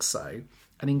doesn't think so.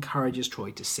 And encourages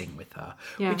Troy to sing with her.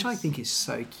 Yes. Which I think is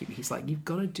so cute. He's like, you've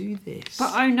got to do this.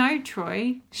 But oh no,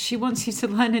 Troy. She wants you to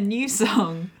learn a new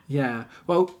song. Yeah.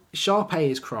 Well, Sharpay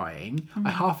is crying.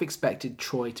 I half expected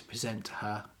Troy to present to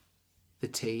her the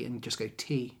tea and just go,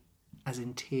 tea. As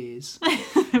in tears.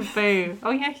 Boo.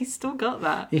 Oh yeah, he's still got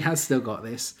that. He has still got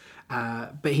this.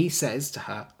 But he says to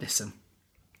her, listen,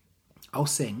 I'll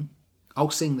sing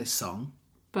this song.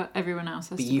 But everyone else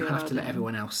has But to you be have to let allowed in.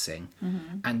 everyone else sing.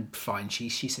 And fine, she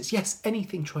says, yes,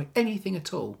 anything, Troy, anything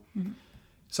at all.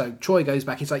 So Troy goes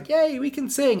back, he's like, yay, we can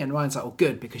sing. And Ryan's like, oh,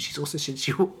 good, because she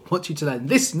wants you to learn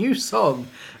this new song.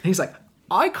 And he's like,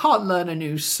 I can't learn a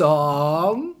new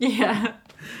song. Yeah.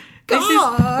 Guys!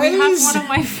 We have one of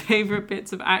my favourite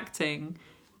bits of acting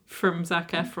from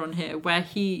Zac Efron here, where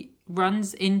he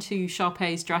runs into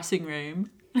Sharpay's dressing room.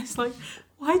 It's like,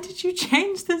 why did you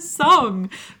change the song?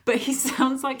 But he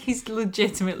sounds like he's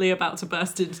legitimately about to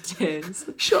burst into tears.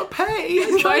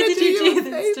 Sharpay, Why did you do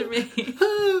this to to me?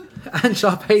 And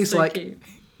Sharpay's So like, cute.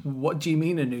 what do you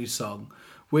mean a new song?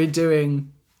 We're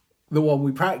doing the one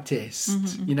we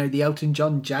practiced. The Elton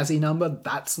John jazzy number,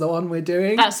 that's the one we're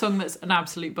doing. That song that's an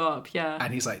absolute bop, yeah.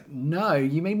 And he's like, no,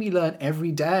 you made me learn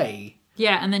every day.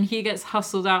 Yeah, and then he gets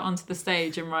hustled out onto the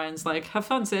stage and Ryan's like, have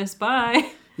fun, sis,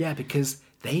 bye. Yeah, because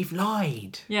they've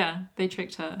lied. Yeah, they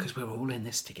tricked her. Because we're all in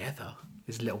this together.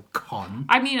 This little con.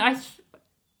 I mean,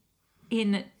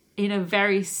 in a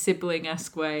very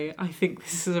sibling-esque way, I think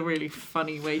this is a really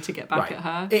funny way to get back at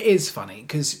her. It is funny,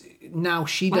 because now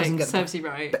she doesn't get... serves you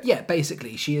right. But yeah,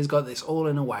 basically, she has got this all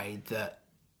in a way that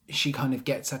she kind of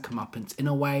gets her comeuppance in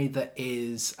a way that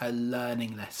is a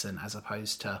learning lesson, as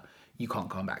opposed to, you can't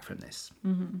come back from this.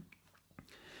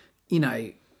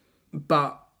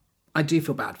 But I do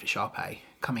feel bad for Sharpay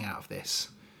coming out of this,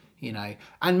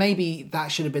 and maybe that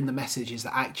should have been the message, is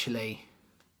that actually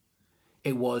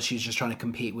she's just trying to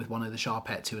compete with one of the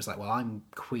Sharpettes who was like, well, I'm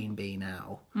Queen Bee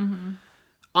now.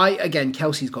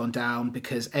 Kelsey's gone down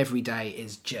because every day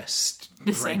is just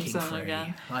The same breaking song through.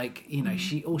 again.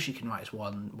 All she can write is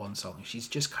one song. She's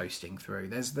just coasting through.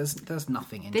 There's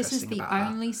nothing interesting about This is the her.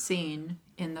 only scene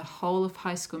in the whole of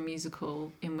High School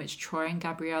Musical in which Troy and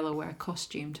Gabriella wear a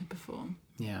costume to perform.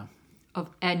 Yeah.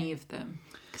 Of any of them.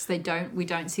 Because we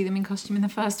don't see them in costume in the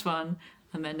first one,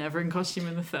 and they're never in costume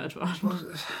in the third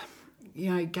one.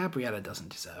 Gabriella doesn't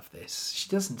deserve this. She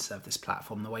doesn't deserve this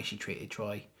platform, the way she treated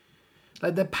Troy.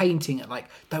 Like, they're painting it like,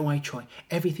 don't worry, Troy,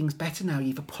 everything's better now.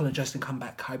 You've apologised and come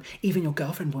back home. Even your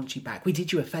girlfriend wants you back. We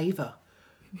did you a favour.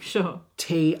 Sure.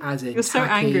 T as in You're so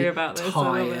tacky, angry about this.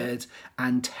 tired,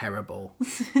 and terrible.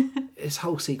 This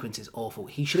whole sequence is awful.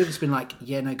 He should have just been like,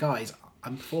 yeah, no, guys,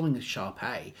 I'm performing with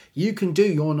Sharpay. You can do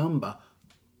your number.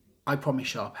 I promise,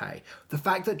 Sharpay. The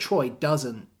fact that Troy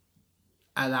doesn't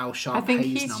allow Sharpay's I think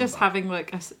he's number. just having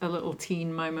like a little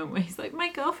teen moment where he's like,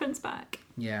 my girlfriend's back.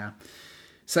 Yeah.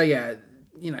 So, yeah,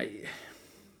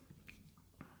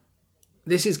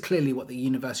 this is clearly what the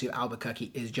University of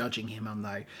Albuquerque is judging him on,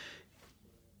 though.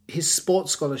 His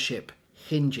sports scholarship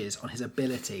hinges on his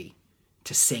ability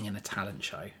to sing in a talent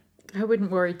show. I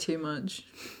wouldn't worry too much.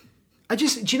 Do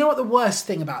you know what the worst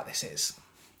thing about this is?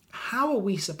 How are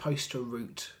we supposed to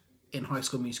root in High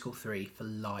School Musical 3 for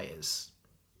liars?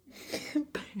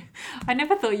 I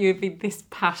never thought you would be this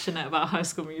passionate about High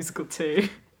School Musical 2.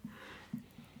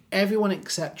 Everyone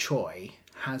except Troy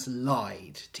has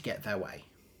lied to get their way.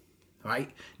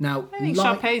 Right? Now, I think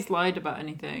Sharpay's lied about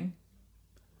anything.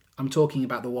 I'm talking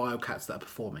about the Wildcats that are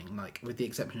performing, like, with the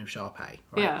exception of Sharpay.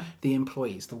 Right? Yeah. The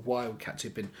employees, the Wildcats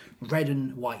who've been red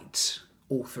and white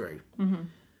all through. Mm-hmm.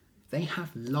 They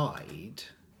have lied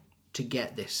to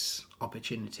get this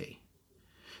opportunity.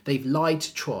 They've lied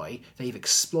to Troy. They've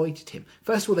exploited him.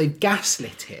 First of all, they've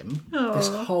gaslit him this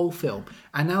whole film.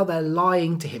 And now they're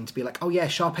lying to him to be like, oh yeah,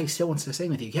 Sharpay still wants to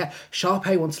sing with you. Yeah,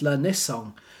 Sharpay wants to learn this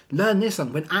song.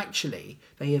 When actually,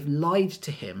 they have lied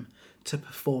to him to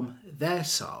perform their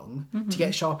song to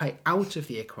get Sharpay out of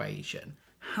the equation.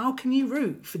 How can you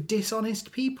root for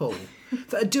dishonest people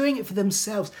that are doing it for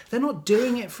themselves? They're not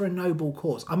doing it for a noble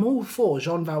cause. I'm all for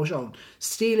Jean Valjean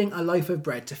stealing a loaf of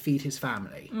bread to feed his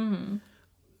family. Mm-hmm.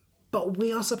 But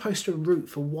we are supposed to root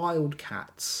for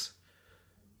wildcats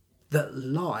that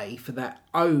lie for their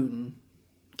own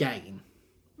gain.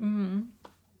 Mm.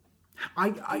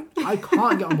 I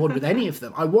can't get on board with any of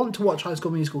them. I want to watch High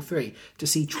School Musical 3 to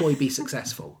see Troy be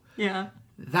successful. Yeah.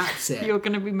 That's it. You're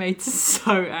going to be made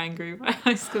so angry by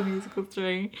High School Musical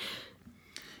 3.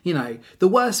 The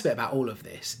worst bit about all of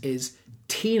this is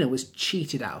Tina was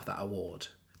cheated out of that award.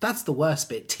 That's the worst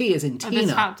bit. T as in Tina.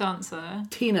 The tap dancer.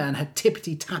 Tina and her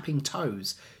tippity-tapping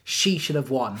toes. She should have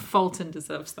won. Fulton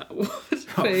deserves that award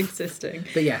for existing.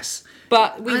 But yes.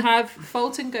 But we have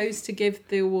Fulton goes to give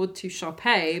the award to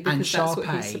Sharpay because that's what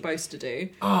he's supposed to do.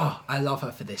 Oh, I love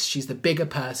her for this. She's the bigger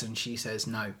person. She says,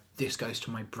 no, this goes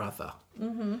to my brother.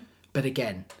 Mm-hmm. But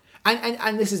again...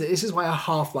 And this is it. This is why I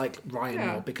half like Ryan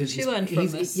more, because she learned from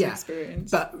this experience.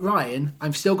 But Ryan,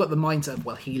 I've still got the mindset of,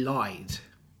 well, he lied.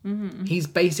 Mm-hmm. He's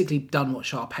basically done what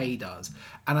Sharpay does,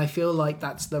 and I feel like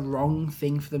that's the wrong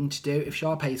thing for them to do. If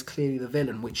Sharpay is clearly the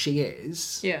villain, which she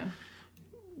is,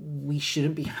 we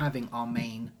shouldn't be having our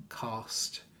main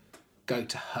cast go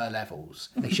to her levels.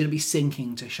 They shouldn't be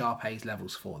sinking to Sharpay's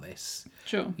levels for this.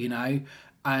 Sure,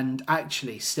 and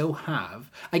actually still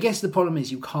have. I guess the problem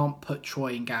is you can't put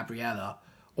Troy and Gabriella,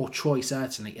 or Troy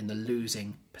certainly, in the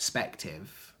losing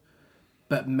perspective.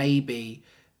 But maybe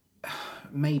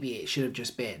it should have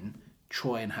just been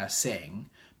Troy and her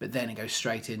sing, but then it goes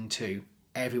straight into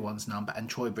everyone's number, and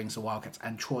Troy brings the Wildcats,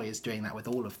 and Troy is doing that with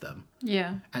all of them.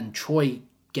 Yeah. And Troy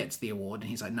gets the award, and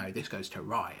he's like, no, this goes to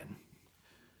Ryan.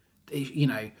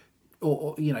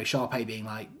 Or Sharpay being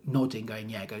like, nodding, going,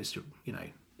 yeah, it goes to,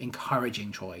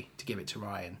 encouraging Troy to give it to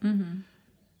Ryan. Mm-hmm.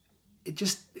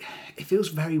 It feels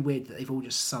very weird that they've all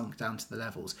just sunk down to the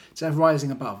levels. Instead of rising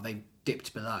above, they've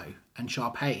dipped below, and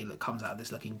Sharpay comes out of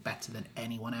this looking better than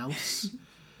anyone else.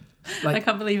 I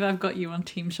can't believe I've got you on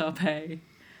Team Sharpay.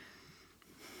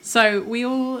 So we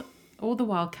all the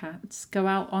Wildcats go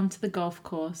out onto the golf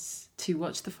course to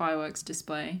watch the fireworks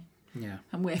display. Yeah.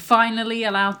 And we're finally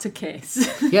allowed to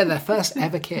kiss. Yeah, their first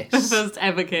ever kiss. First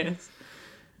ever kiss.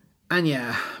 And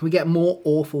yeah, we get more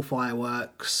awful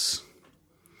fireworks.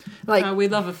 We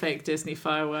love a fake Disney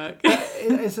firework.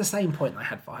 It's the same point I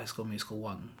had for High School Musical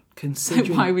 1.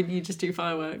 Why wouldn't you just do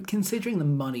fireworks? Considering the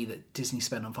money that Disney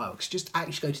spent on fireworks, just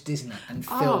actually go to Disneyland and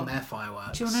film their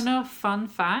fireworks. Do you want to know a fun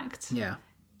fact? Yeah.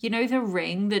 You know the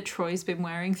ring that Troy's been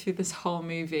wearing through this whole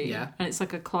movie? Yeah. And it's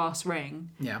like a class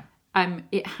ring. Yeah.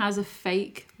 It has a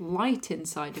fake light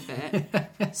inside of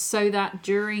it so that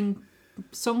during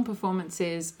song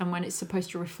performances and when it's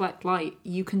supposed to reflect light,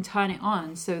 you can turn it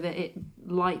on so that it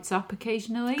lights up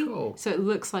occasionally. Cool. So it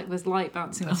looks like there's light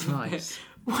bouncing off of it.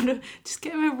 Just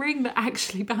get him a ring that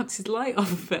actually bounces light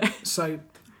off of it. So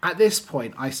At this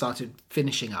point, I started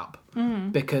finishing up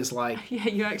because, like, Yeah,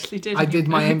 you actually did. I did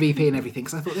my MVP and everything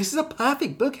because I thought this is a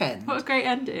perfect bookend. What a great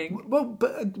ending. Well,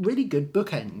 but a really good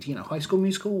bookend. You know, High School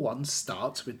Musical 1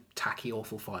 starts with tacky,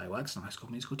 awful fireworks, and High School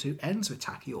Musical 2 ends with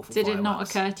tacky, awful Did fireworks. it not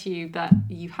occur to you that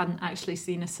you hadn't actually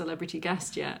seen a celebrity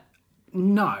guest yet?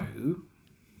 No.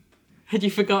 Had you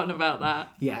forgotten about that?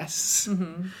 Yes.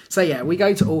 Mm-hmm. So, yeah, we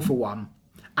go to All for One.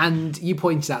 And you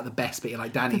pointed out the best bit. You're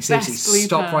like, Danny, seriously,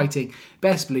 stop writing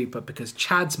best blooper because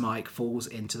Chad's mic falls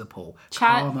into the pool.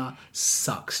 Karma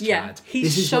sucks, Chad. Yeah, he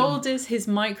shoulders his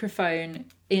microphone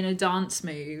in a dance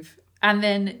move and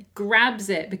then grabs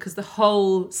it because the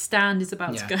whole stand is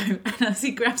about to go. And as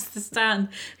he grabs the stand,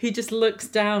 he just looks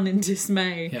down in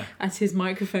dismay as his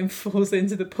microphone falls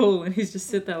into the pool. And he's just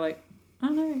stood there like, oh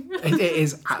no. It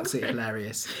is absolutely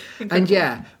hilarious. And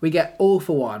yeah, we get All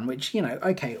for One, which, you know,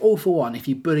 okay, All for One if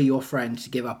you bully your friend to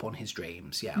give up on his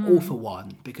dreams. Yeah, All for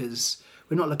One, because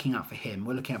we're not looking out for him.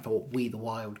 We're looking out for what we, the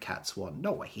Wildcats, want,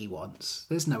 not what he wants.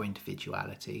 There's no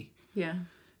individuality. Yeah.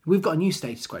 We've got a new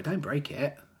status quo. Don't break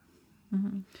it.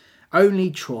 Mm-hmm.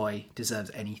 Only Troy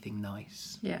deserves anything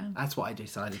nice. Yeah. That's what I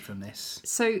decided from this.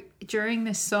 So during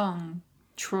this song,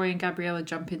 Troy and Gabriella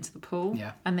jump into the pool.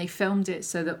 Yeah. And they filmed it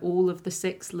so that all of the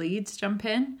 6 leads jump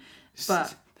in.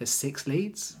 But there's 6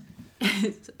 leads?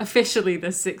 Officially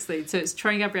there's 6 leads. So it's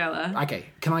Troy and Gabriella. Okay,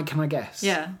 can I guess?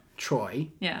 Yeah. Troy.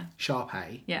 Yeah.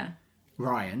 Sharpay. Yeah.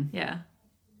 Ryan. Yeah.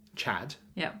 Chad.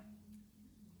 Yeah.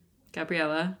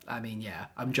 Gabriella. I mean, yeah,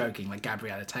 I'm joking, like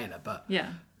Gabriella Taylor, but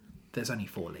yeah, there's only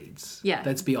 4 leads. Yeah.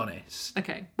 Let's be honest.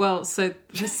 Okay. Well, so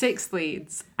the 6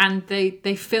 leads, and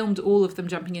they filmed all of them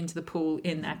jumping into the pool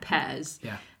in their pairs.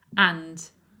 Yeah. And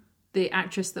the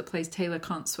actress that plays Taylor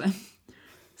can't swim.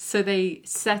 So they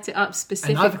set it up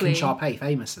specifically. And neither can Sharpay,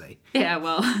 famously. Yeah,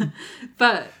 well.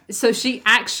 But, so she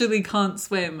actually can't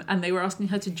swim, and they were asking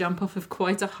her to jump off of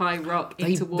quite a high rock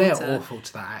into water. They're awful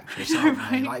to that actress, aren't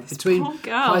they? Like, between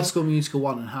High School Musical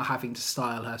 1 and her having to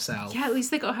style herself. Yeah, at least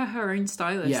they got her own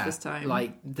stylist this time.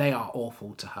 Like, they are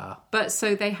awful to her. But,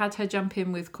 so they had her jump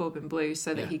in with Corbin Bleu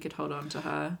so that he could hold on to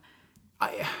her.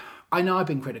 I know I've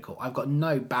been critical. I've got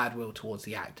no bad will towards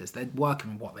the actors. They're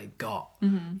working with what they've got,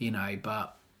 you know,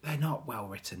 but they're not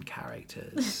well-written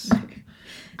characters.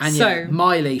 And yeah,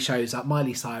 Miley shows up.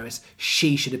 Miley Cyrus.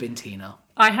 She should have been Tina.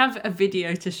 I have a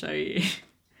video to show you.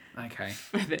 Okay.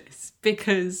 For this.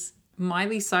 Because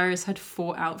Miley Cyrus had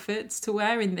 4 outfits to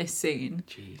wear in this scene.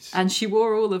 Jeez. And she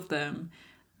wore all of them.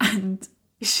 And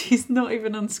she's not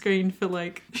even on screen for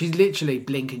like... She's literally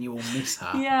blink and you will miss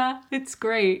her. Yeah, it's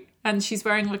great. And she's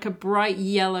wearing like a bright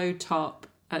yellow top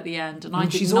at the end. And I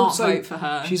did not vote for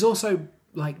her. She's also...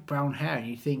 like brown hair, and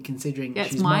you think, considering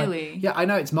she's it's Miley. Yeah, I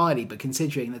know it's Miley, but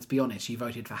considering, let's be honest, you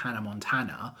voted for Hannah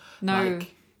Montana. No,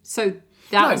 so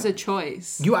that was a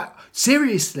choice. You are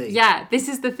seriously? Yeah, this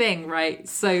is the thing, right?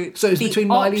 So it's between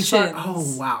Miley Cyrus.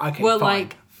 Oh wow, okay. Well, fine,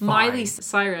 like Miley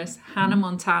Cyrus, Hannah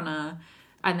Montana,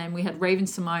 and then we had Raven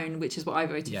Simone, which is what I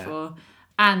voted for,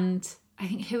 and I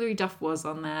think Hilary Duff was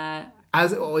on there.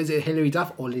 Or is it Hilary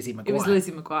Duff or Lizzie McGuire? It was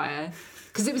Lizzie McGuire.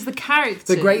 Because it was the characters.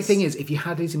 The great thing is, if you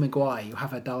had Lizzie McGuire, you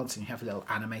have her dancing, you have a little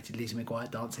animated Lizzie McGuire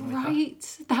dancing with her.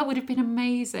 Right, that would have been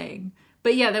amazing.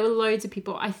 But yeah, there were loads of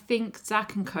people. I think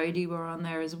Zach and Cody were on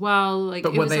there as well. Like,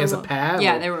 but were they as a pair?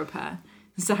 Yeah, they were a pair.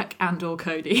 Zach and or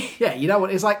Cody. Yeah, you know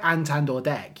what? It's like Ant and or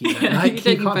Dec. You know? Like,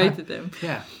 you don't need both of them.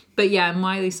 Yeah. But yeah,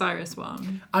 Miley Cyrus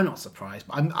won. I'm not surprised.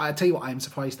 But I tell you what, I'm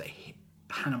surprised that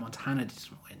Hannah Montana didn't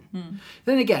win.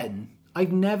 Then again...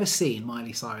 I've never seen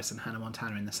Miley Cyrus and Hannah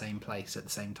Montana in the same place at the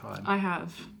same time. I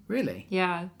have. Really?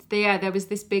 Yeah. There was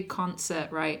this big concert,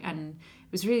 right? And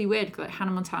it was really weird because like,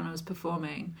 Hannah Montana was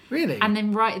performing. Really? And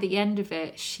then right at the end of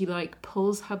it, she like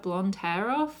pulls her blonde hair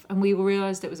off and we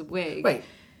realised it was a wig. Wait,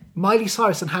 Miley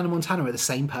Cyrus and Hannah Montana are the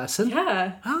same person?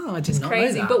 Yeah. Oh, I did not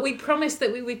crazy. know that. But we promised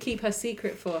that we would keep her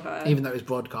secret for her. Even though it was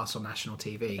broadcast on national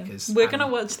TV. Cause we're going to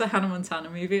watch the Hannah Montana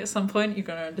movie at some point. You're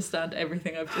going to understand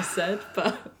everything I've just said,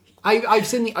 but... I've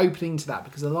seen the opening to that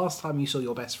because the last time you saw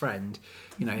your best friend,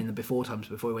 you know, in the before times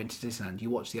before we went to Disneyland,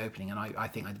 you watched the opening and I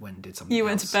think I went and did something You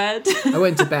else. went to bed? I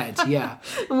went to bed, yeah.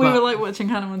 We were like watching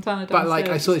Hannah Montana downstairs. But like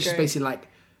I saw it, she's basically like,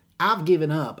 I've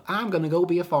given up. I'm going to go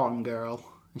be a farm girl.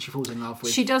 And she falls in love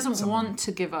with She doesn't want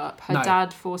to give up. Her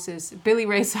dad Billy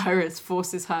Ray Cyrus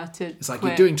forces her to It's like,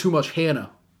 quit. You're doing too much Hannah.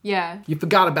 Yeah. You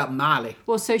forgot about Miley.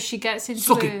 Well, so she gets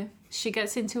into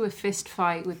a fist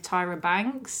fight with Tyra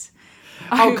Banks.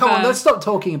 Oh, come on, let's stop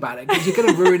talking about it because you're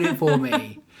going to ruin it for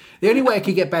me. The only way it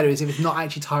could get better is if it's not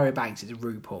actually Tyra Banks, it's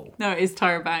RuPaul. No, it is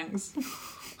Tyra Banks.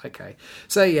 Okay.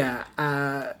 So,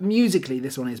 yeah, musically,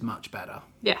 this one is much better.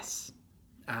 Yes.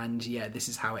 and yeah, this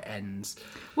is how it ends.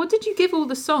 What did you give all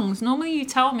the songs? Normally you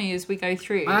tell me as we go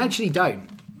through. I actually don't.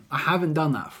 I haven't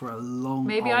done that for a long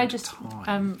Maybe old I just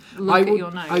time. look at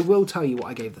your notes. I will tell you what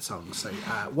I gave the songs. So,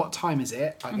 what time is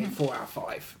it? I gave 4 out of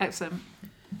 5. Excellent.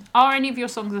 Are any of your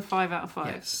songs a 5 out of 5?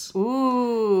 Yes.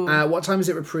 Ooh. What time is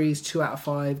it? Reprise 2 out of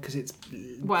 5 because it's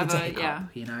Whatever, it's a hiccup, yeah.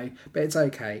 you know, but it's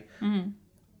okay.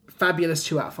 Fabulous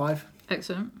 2 out of 5.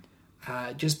 Excellent.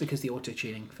 Just because the auto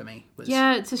tuning for me was.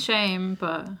 Yeah, it's a shame,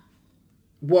 but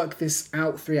Work This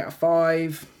Out 3 out of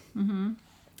 5.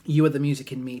 You Are the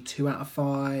Music in Me 2 out of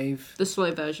 5. the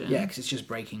slow version. Yeah, because it's just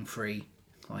breaking free,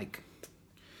 like.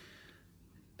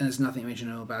 And there's nothing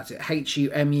original about it.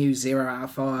 HUMU 0 out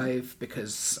of 5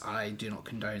 because I do not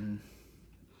condone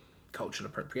cultural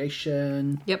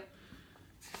appropriation. Yep.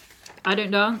 I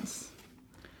Don't Dance.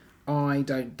 I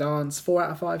Don't Dance 4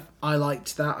 out of 5. I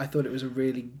liked that. I thought it was a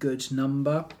really good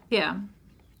number. Yeah.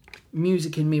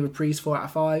 Music in Me Reprise 4 out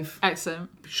of 5.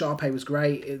 Excellent. Sharpay was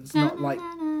great. It's not like,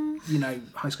 you know,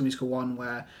 High School Musical 1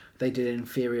 where they did an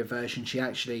inferior version. She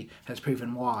actually has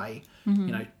proven why. You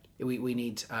know, we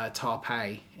need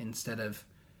Tarpay instead of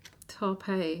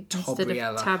Tarpay instead of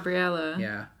Tabriella. Tabriella.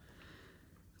 Yeah.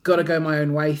 Gotta Go My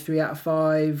Own Way 3 out of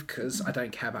 5 because I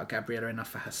don't care about Gabriella enough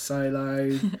for her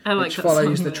solo. I like which that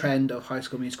follows song, the though. trend of High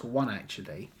School Musical 1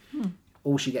 actually.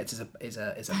 All she gets is a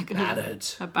ballad.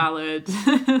 A ballad.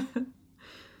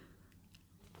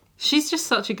 She's just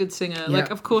such a good singer. Yeah.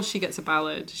 Like, of course she gets a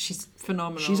ballad. She's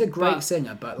phenomenal. She's a great but-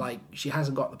 singer, but like she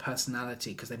hasn't got the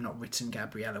personality because they've not written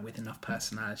Gabriella with enough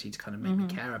personality to kind of make me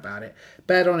care about it.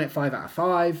 Bed on It 5 out of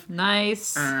 5.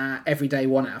 Nice. Everyday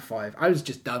 1 out of 5. I was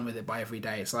just done with it by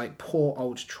Everyday. It's like poor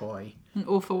old Troy. An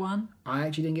awful one. I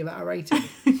actually didn't give that a rating.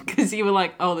 Because you were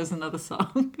like, oh, there's another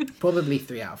song. Probably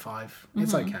 3 out of 5.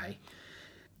 It's okay.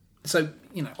 So,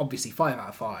 you know, obviously 5 out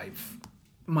of 5.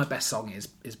 My best song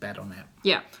is Bed on It.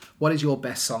 Yeah. What is your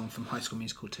best song from High School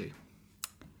Musical 2?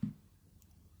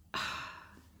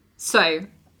 So,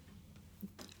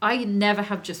 I never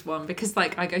have just one because,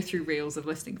 like, I go through reels of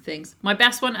listing things. My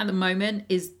best one at the moment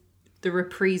is the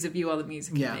reprise of You Are the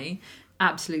Music in Me.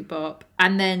 Absolute bop.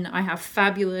 And then I have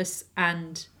Fabulous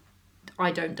and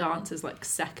I Don't Dance as, like,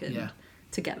 second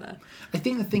together. I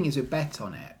think the thing is with Bet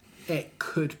on It, it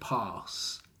could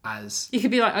pass as You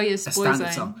could be like, oh, yeah, a Boy standard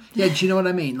Zone. song. Yeah, do you know what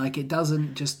I mean? Like, it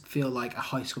doesn't just feel like a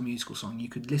High School Musical song. You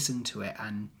could listen to it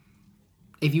and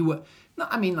if you were... No,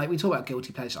 I mean, like, we talk about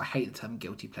guilty pleasure. I hate the term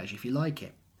guilty pleasure. If you like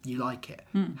it, you like it.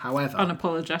 However...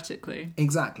 Unapologetically.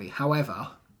 Exactly. However,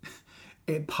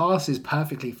 it passes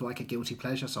perfectly for, like, a guilty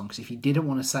pleasure song. Because if you didn't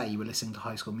want to say you were listening to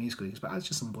High School Musical, you expect, it's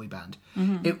just some boy band.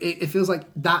 It feels like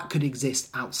that could exist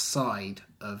outside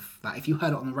of that. If you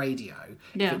heard it on the radio,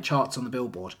 if it charts on the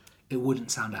Billboard, it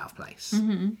wouldn't sound out of place.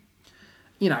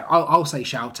 You know, I'll say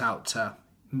shout out to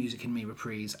Music in Me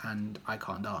Reprise and I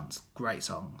Can't Dance. Great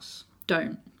songs.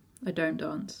 I don't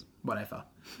dance. Whatever.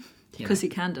 Because he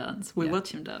can dance. We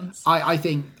watch him dance. I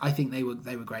think they were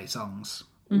great songs.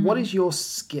 What is your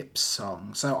skip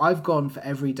song? So I've gone for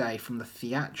Every Day from the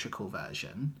theatrical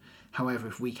version. However,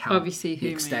 if we count Obviously, the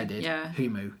Humu, extended, yeah.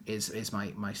 Humu is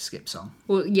my skip song.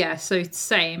 Well, yeah, so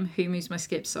same. Humu's my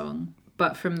skip song.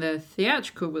 But from the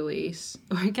theatrical release,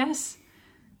 or I guess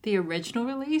the original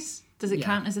release, does it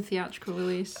count as a theatrical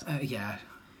release? Yeah.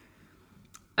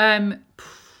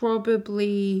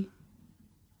 Probably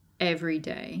Every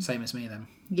Day. Same as me then.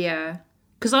 Yeah.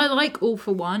 Because I like All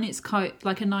for One. It's quite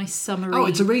like a nice summery. Oh,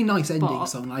 it's a really nice ending bop.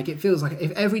 song. Like, it feels like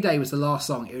if Every Day was the last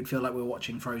song, it would feel like we were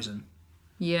watching Frozen.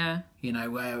 Yeah. You know,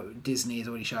 where Disney is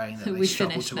already showing that they We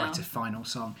struggle finished to now. write a final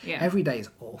song. Yeah. Every Day is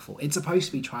awful. It's supposed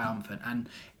to be triumphant, and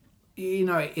you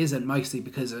know it isn't, mostly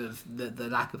because of the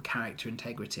lack of character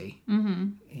integrity.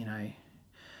 You know,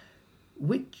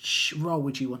 which role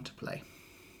would you want to play?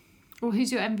 Well,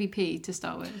 who's your MVP to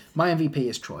start with? My MVP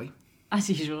is Troy, As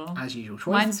usual. as usual.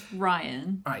 Troy. Mine's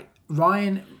Ryan. Right,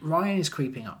 Ryan is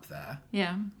creeping up there.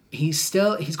 Yeah. He's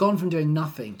gone from doing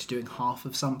nothing to doing half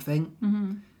of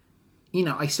something. You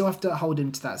know, I still have to hold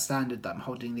him to that standard that I'm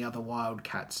holding the other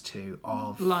Wildcats to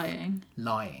of Lying.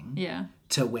 lying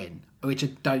to win, which I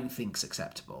don't think's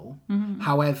acceptable.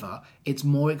 However, it's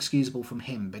more excusable from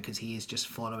him because he is just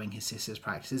following his sister's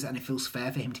practices and it feels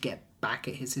fair for him to get back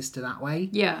at his sister that way.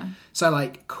 Yeah. So,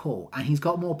 like, cool. And he's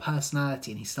got more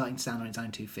personality and he's starting to stand on his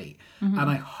own 2 feet. And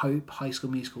I hope High School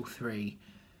Musical 3,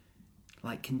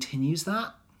 like, continues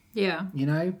that, Yeah. you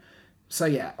know? So,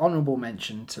 yeah, honourable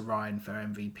mention to Ryan for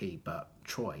MVP, but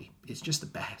Troy is just the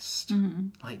best.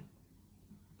 Like,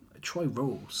 Troy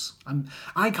rules.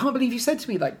 I can't believe you said to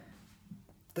me, like,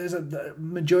 the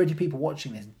majority of people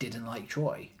watching this didn't like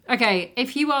Troy. Okay,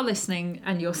 if you are listening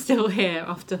and you're still here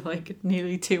after like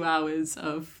nearly 2 hours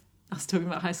of us talking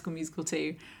about High School Musical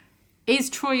 2, is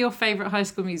Troy your favourite High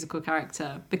School Musical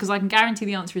character? Because I can guarantee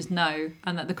the answer is no,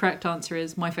 and that the correct answer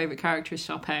is my favourite character is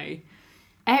Sharpay.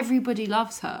 Everybody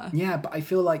loves her. Yeah, but I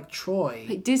feel like Troy...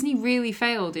 Like, Disney really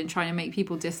failed in trying to make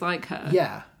people dislike her.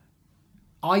 Yeah.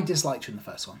 I disliked her in the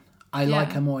first one. I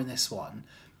like her more in this one.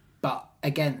 But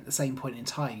again, at the same point in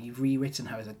time, you've rewritten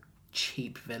her as a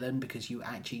cheap villain because you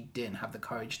actually didn't have the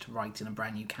courage to write in a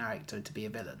brand new character to be a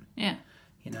villain. Yeah.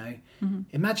 You know? Mm-hmm.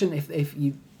 Imagine if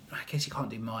you... I guess you can't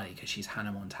do Miley because she's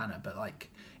Hannah Montana, but like,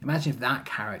 imagine if that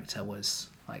character was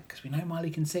like... Because we know Miley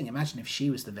can sing. Imagine if she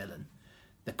was the villain.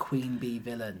 The queen bee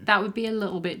villain. That would be a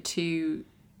little bit too...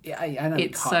 Yeah, I know we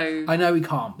can't. I know we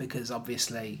can't because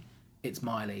obviously... It's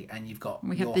Miley, and you've got...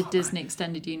 We have the Disney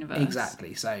Extended Universe.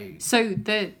 Exactly, so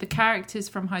the characters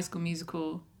from High School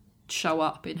Musical show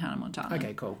up in Hannah Montana.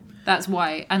 Okay, cool. That's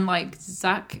why. And, like,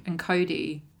 Zach and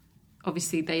Cody,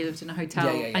 obviously they lived in a hotel,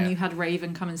 and you had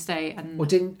Raven come and stay. And well,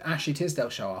 didn't Ashley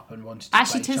Tisdale show up and wanted to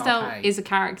Ashley play Tisdale Sharpay? Is a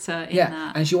character in that.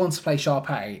 Yeah, and she wants to play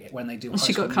Sharpay when they do High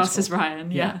She School got cast as Musical.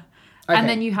 Ryan, yeah. Okay. And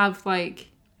then you have, like,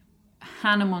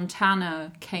 Hannah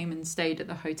Montana came and stayed at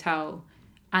the hotel...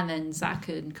 And then Zach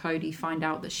and Cody find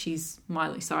out that she's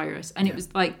Miley Cyrus. And it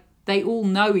was like, they all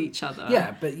know each other.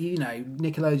 Yeah, but, you know,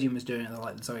 Nickelodeon was doing it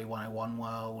like the Zoe 101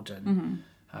 world. And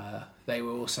they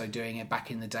were also doing it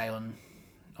back in the day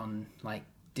on like,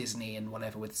 Disney and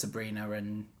whatever with Sabrina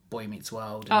and Boy Meets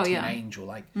World and Teen Angel.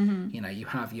 Like, you know, you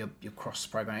have your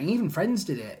cross-programming. Even Friends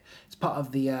did it. It's part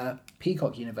of the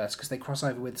Peacock universe because they cross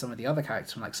over with some of the other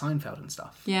characters from, like, Seinfeld and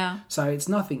stuff. Yeah. So it's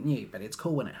nothing new, but it's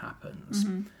cool when it happens.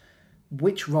 Mm-hmm.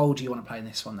 Which role do you want to play in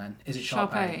this one then? Is it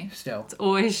Sharpay? Still? It's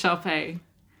always Sharpay.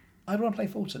 I'd want to play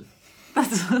Fulton.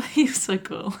 He's so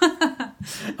cool.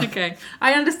 Okay.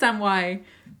 I understand why,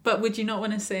 but would you not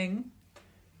want to sing?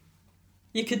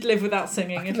 You could live without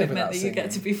singing if it meant that you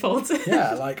get to be Fulton.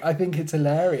 Yeah, like, I think it's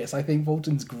hilarious. I think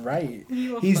Fulton's great.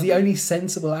 He's the only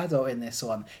sensible adult in this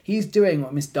one. He's doing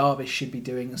what Miss Darvish should be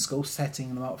doing at school,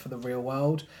 setting them up for the real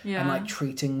world and, like,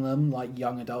 treating them like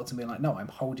young adults and being like, no, I'm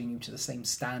holding you to the same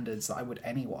standards that I would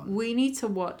anyone. We need to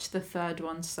watch the third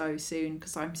one so soon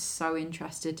because I'm so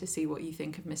interested to see what you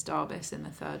think of Miss Darvish in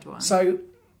the third one. So,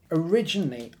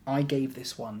 originally, I gave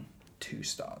this one 2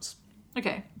 stars.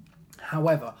 Okay.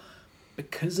 However...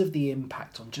 because of the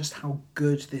impact on just how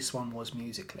good this one was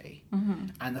musically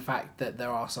and the fact that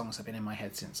there are songs that have been in my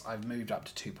head since, I've moved up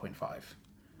to 2.5.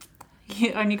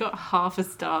 You only got half a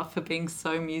star for being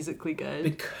so musically good.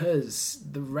 Because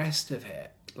the rest of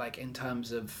it, like in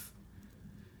terms of...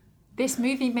 This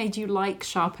movie made you like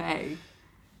Sharpay.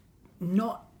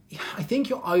 Not... I think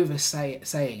you're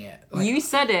saying it. Like, you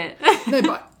said it. No,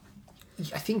 but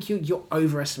I think you're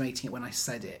overestimating it when I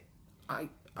said it.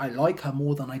 I like her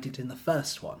more than I did in the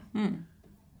first one.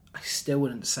 I still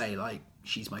wouldn't say, like,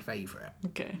 she's my favourite.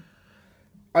 Okay.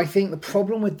 I think the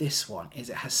problem with this one is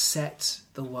it has set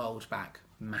the world back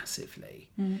massively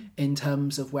in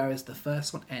terms of whereas the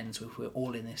first one ends with we're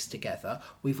all in this together,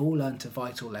 we've all learnt a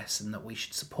vital lesson that we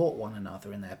should support one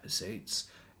another in their pursuits.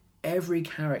 Every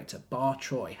character, bar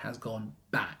Troy, has gone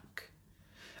back.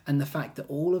 And the fact that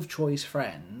all of Troy's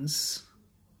friends...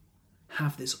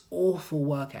 have this awful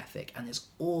work ethic and this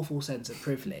awful sense of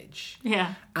privilege,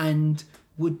 and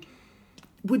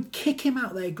would kick him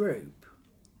out their group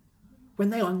when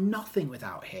they are nothing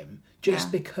without him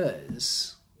just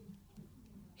because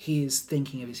he is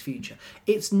thinking of his future.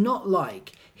 It's not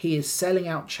like he is selling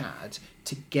out Chad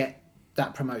to get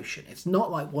that promotion. It's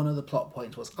not like one of the plot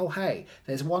points was, oh hey,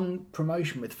 there's one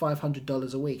promotion with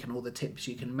 $500 a week and all the tips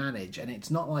you can manage. And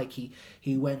it's not like he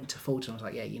went to Fulton and was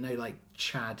like, yeah, you know, like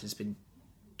Chad has been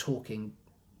talking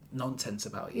nonsense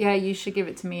about you. Yeah, you should give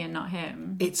it to me and not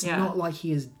him. It's not like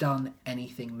he has done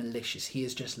anything malicious. He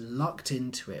has just lucked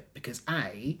into it because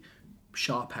A,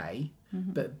 Sharpay,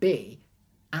 but B,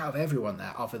 out of everyone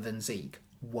there other than Zeke,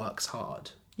 works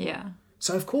hard. Yeah.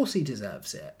 So of course he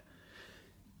deserves it.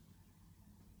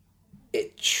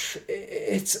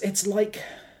 It's like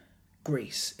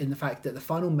Grease in the fact that the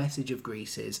final message of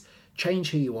Grease is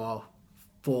change who you are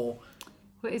for...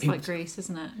 Well, it's like Grease,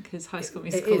 isn't it? Because High School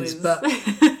Musical is... But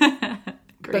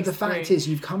the fact is,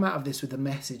 you've come out of this with a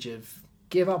message of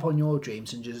give up on your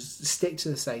dreams and just stick to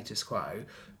the status quo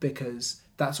because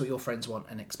that's what your friends want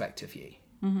and expect of you.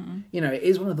 You know, it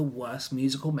is one of the worst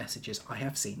musical messages I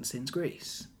have seen since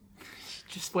Grease.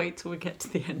 Just wait till we get to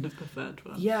the end of the third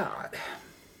one. Yeah.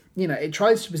 You know, it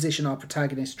tries to position our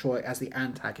protagonist, Troy, as the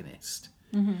antagonist.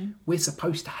 We're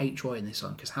supposed to hate Troy in this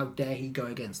one because how dare he go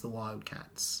against the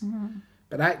Wildcats.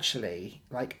 But actually,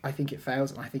 like, I think it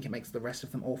fails, and I think it makes the rest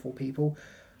of them awful people.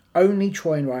 Only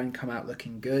Troy and Ryan come out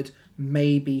looking good.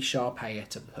 Maybe Sharpay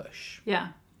at a push.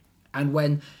 Yeah. And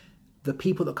when the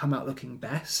people that come out looking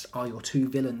best are your two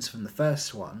villains from the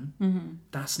first one,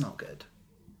 that's not good.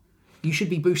 You should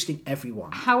be boosting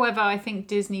everyone. However, I think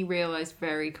Disney realised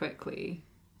very quickly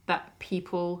that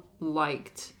people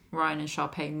liked Ryan and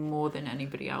Sharpay more than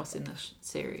anybody else in the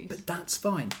series. But that's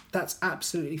fine. That's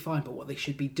absolutely fine. But what they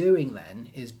should be doing then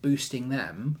is boosting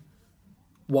them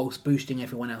whilst boosting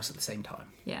everyone else at the same time.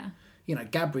 Yeah. You know,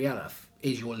 Gabriella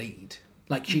is your lead.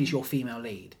 Like, she's your female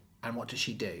lead. And what does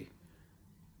she do?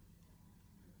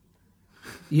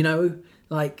 You know,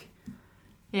 like...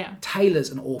 Yeah. Taylor's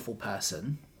an awful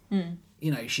person.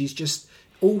 You know, she's just...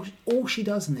 All she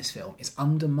does in this film is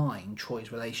undermine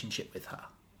Troy's relationship with her.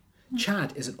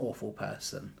 Chad is an awful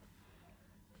person.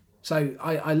 So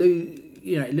I lose...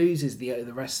 You know, it loses the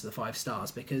rest of the 5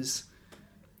 stars because...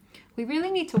 We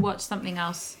really need to watch something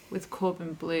else with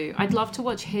Corbin Bleu. I'd love to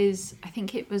watch his... I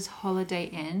think it was Holiday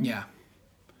Inn. Yeah.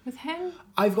 With him?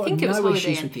 I've got no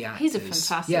issues with the actors. He's a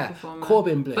fantastic performer.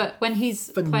 Corbin Bleu. But when he's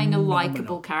playing a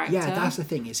likeable character... Yeah, that's the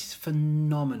thing. He's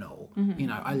phenomenal. You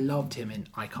know, I loved him in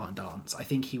I Can't Dance. I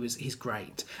think he's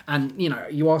great. And, you know,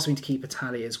 you asked me to keep a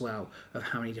tally as well of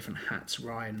how many different hats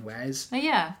Ryan wears. Oh,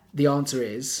 yeah. The answer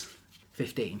is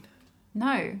 15.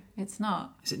 No, it's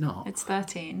not. Is it not? It's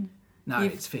 13. No,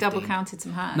 You've it's 15. double counted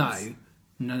some hats. No.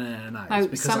 No, It's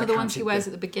because some I of the ones he counted wears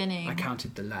at the beginning. I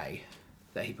counted the lei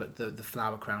that he put the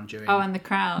flower crown during. Oh, and the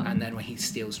crown. And then when he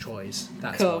steals Troy's.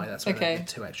 That's Cool. why. That's where Okay. the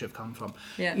 2 extra have come from.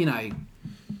 Yeah. You know,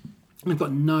 we've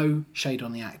got no shade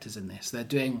on the actors in this. They're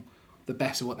doing the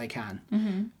best of what they can.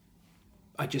 Mm-hmm.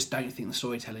 I just don't think the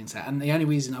storytelling's there. And the only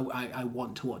reason I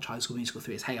want to watch High School Musical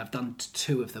 3 is, hey, I've done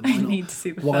 2 of them. Why I not, need to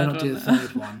see the why third not do one. the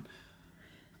third one?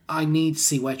 I need to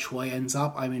see where Troy ends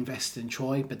up. I'm invested in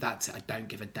Troy, but that's it. I don't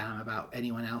give a damn about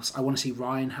anyone else. I want to see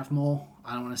Ryan have more.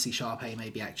 I want to see Sharpay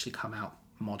maybe actually come out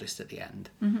modest at the end.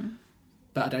 Mm-hmm.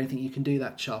 But I don't think you can do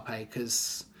that, Sharpay,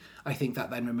 because I think that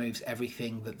then removes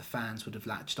everything that the fans would have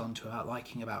latched onto about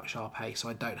liking about Sharpay, so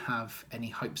I don't have any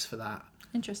hopes for that.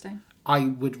 Interesting. I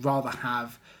would rather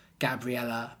have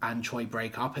Gabriella and Troy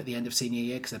break up at the end of senior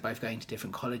year because they're both going to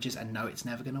different colleges and know it's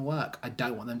never going to work. I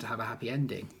don't want them to have a happy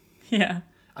ending. Yeah.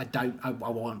 I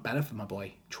want better for my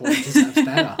boy. Troy deserves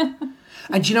better.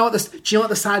 And do you know what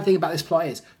the sad thing about this plot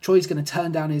is? Troy's going to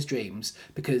turn down his dreams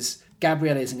because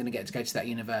Gabriella isn't going to get to go to that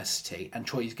university, and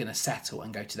Troy's going to settle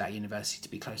and go to that university to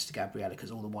be close to Gabriella because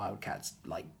all the Wildcats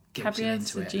like guilt him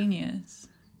Gabriella's into a it. genius.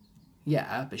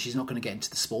 Yeah, but she's not going to get into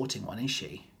the sporting one, is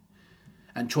she?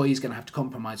 And Troy's going to have to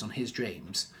compromise on his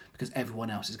dreams because everyone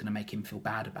else is going to make him feel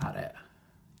bad about it.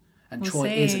 And We'll Troy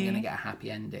see. isn't going to get a happy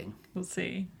ending. We'll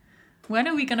see. When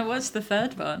are we going to watch the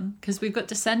third one? Because we've got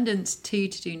Descendants 2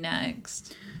 to do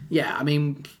next. Yeah, I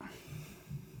mean,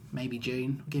 maybe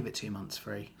June. Give it 2 months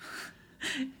free.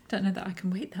 Don't know that I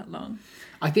can wait that long.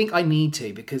 I think I need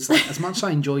to because, like, as much as I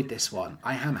enjoyed this one,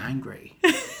 I am angry.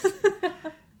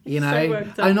 You know,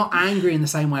 worked up. I'm not angry in the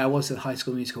same way I was with High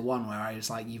School Musical 1, where I was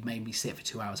like, you've made me sit for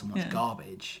 2 hours and watch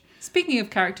garbage. Speaking of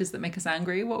characters that make us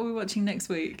angry, what are we watching next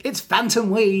week? It's Phantom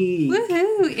Week!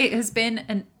 Woohoo! It has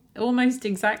been almost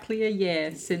exactly a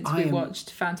year since we am- watched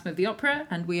Phantom of the Opera,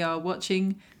 and we are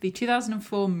watching the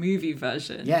 2004 movie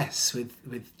version. Yes,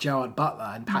 with Gerard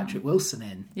Butler and Patrick Wilson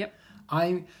in. Yep.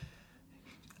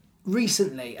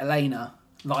 Recently, Elena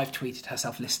live tweeted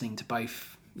herself listening to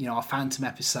both, you know, our Phantom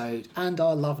episode and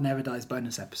our Love Never Dies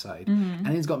bonus episode. And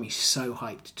it's got me so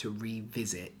hyped to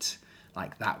revisit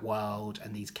like that world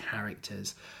and these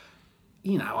characters.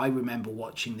 You know, I remember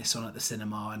watching this on at the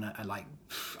cinema and I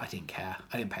didn't care.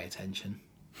 I didn't pay attention.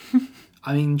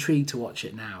 I'm intrigued to watch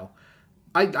it now.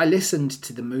 I listened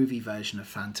to the movie version of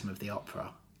Phantom of the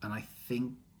Opera, and I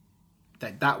think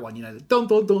that one, you know, the dun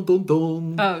dun dun dun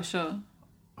dun. Oh, sure.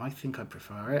 I think I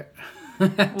prefer it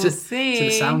We'll see. to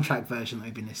the soundtrack version that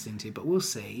we've been listening to, but we'll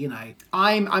see. You know,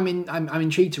 I'm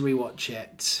intrigued to rewatch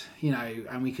it. You know,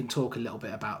 and we can talk a little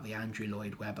bit about the Andrew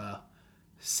Lloyd Webber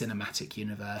cinematic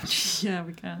universe. Yeah,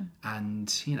 we can.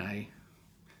 And, you know,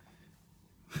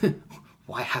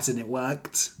 why hasn't it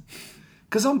worked?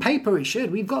 Because on paper it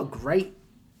should. We've got great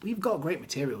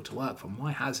material to work from.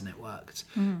 Why hasn't it worked?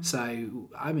 So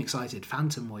I'm excited.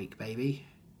 Phantom Week, baby.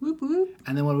 Whoop whoop.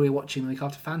 And then what are we watching the week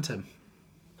after Phantom?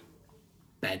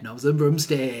 Bedknobs and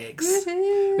Broomsticks.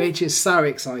 Woohoo. Which is so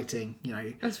exciting, you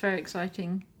know. That's very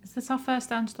exciting. Is this our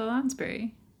first Angela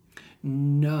Lansbury?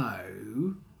 No,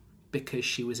 because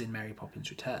she was in Mary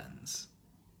Poppins Returns.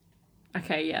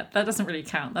 Okay, yeah, that doesn't really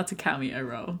count. That's a cameo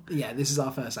role. Yeah, this is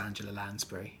our first Angela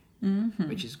Lansbury.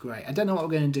 which is great. I don't know what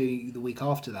we're going to do the week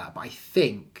after that, but I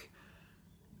think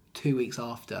 2 weeks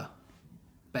after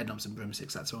Bedknobs and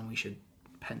Broomsticks, that's when we should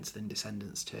pencil in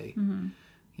Descendants too.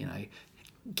 You know,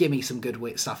 give me some good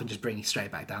wit stuff and just bring you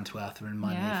straight back down to earth and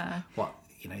remind me of what,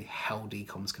 you know, hell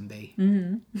DComs can be.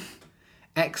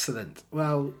 Excellent.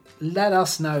 Well, let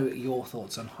us know your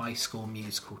thoughts on High School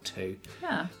Musical 2.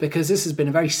 Yeah. Because this has been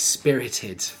a very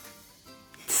spirited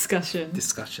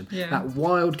discussion. Yeah. That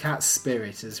Wildcat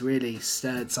spirit has really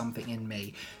stirred something in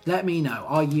me. Let me know,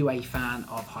 are you a fan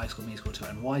of High School Musical 2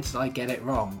 and why did I get it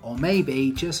wrong? Or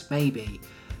maybe, just maybe,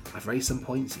 I've raised some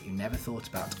points that you never thought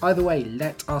about. Either way,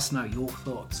 let us know your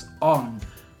thoughts on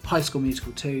High School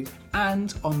Musical 2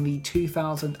 and on the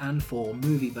 2004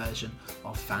 movie version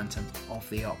of Phantom of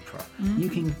the Opera. You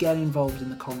can get involved in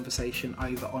the conversation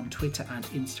over on Twitter and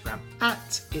Instagram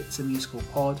at It's a Musical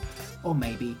Pod, or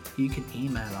maybe you can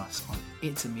email us on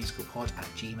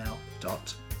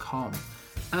itsamusicalpod@gmail.com.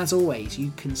 As always,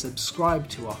 you can subscribe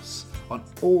to us on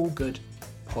all good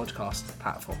podcast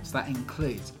platforms. That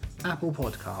includes Apple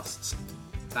Podcasts,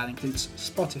 that includes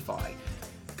Spotify,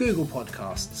 Google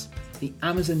Podcasts, the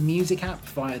Amazon Music app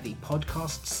via the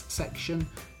podcasts section,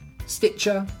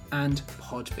 Stitcher and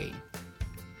Podbean.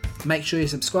 Make sure you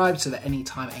subscribe so that any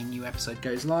time a new episode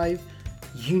goes live,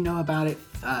 you know about it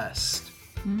first.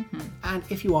 And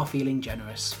if you are feeling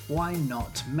generous, why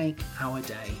not make our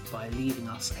day by leaving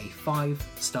us a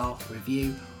 5-star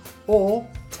review or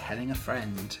telling a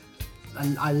friend.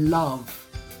 And I love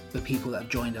the people that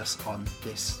have joined us on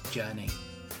this journey.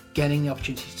 Getting the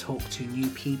opportunity to talk to new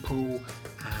people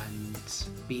and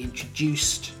be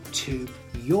introduced to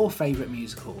your favourite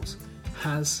musicals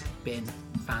has been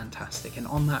fantastic. And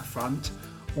on that front,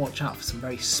 watch out for some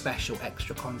very special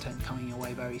extra content coming your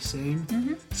way very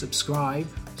soon. Subscribe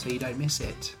so you don't miss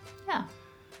it. Yeah.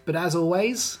 But as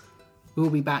always, we'll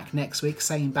be back next week,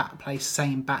 same bat place,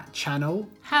 same bat channel.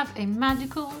 Have a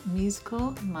magical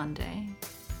musical Monday.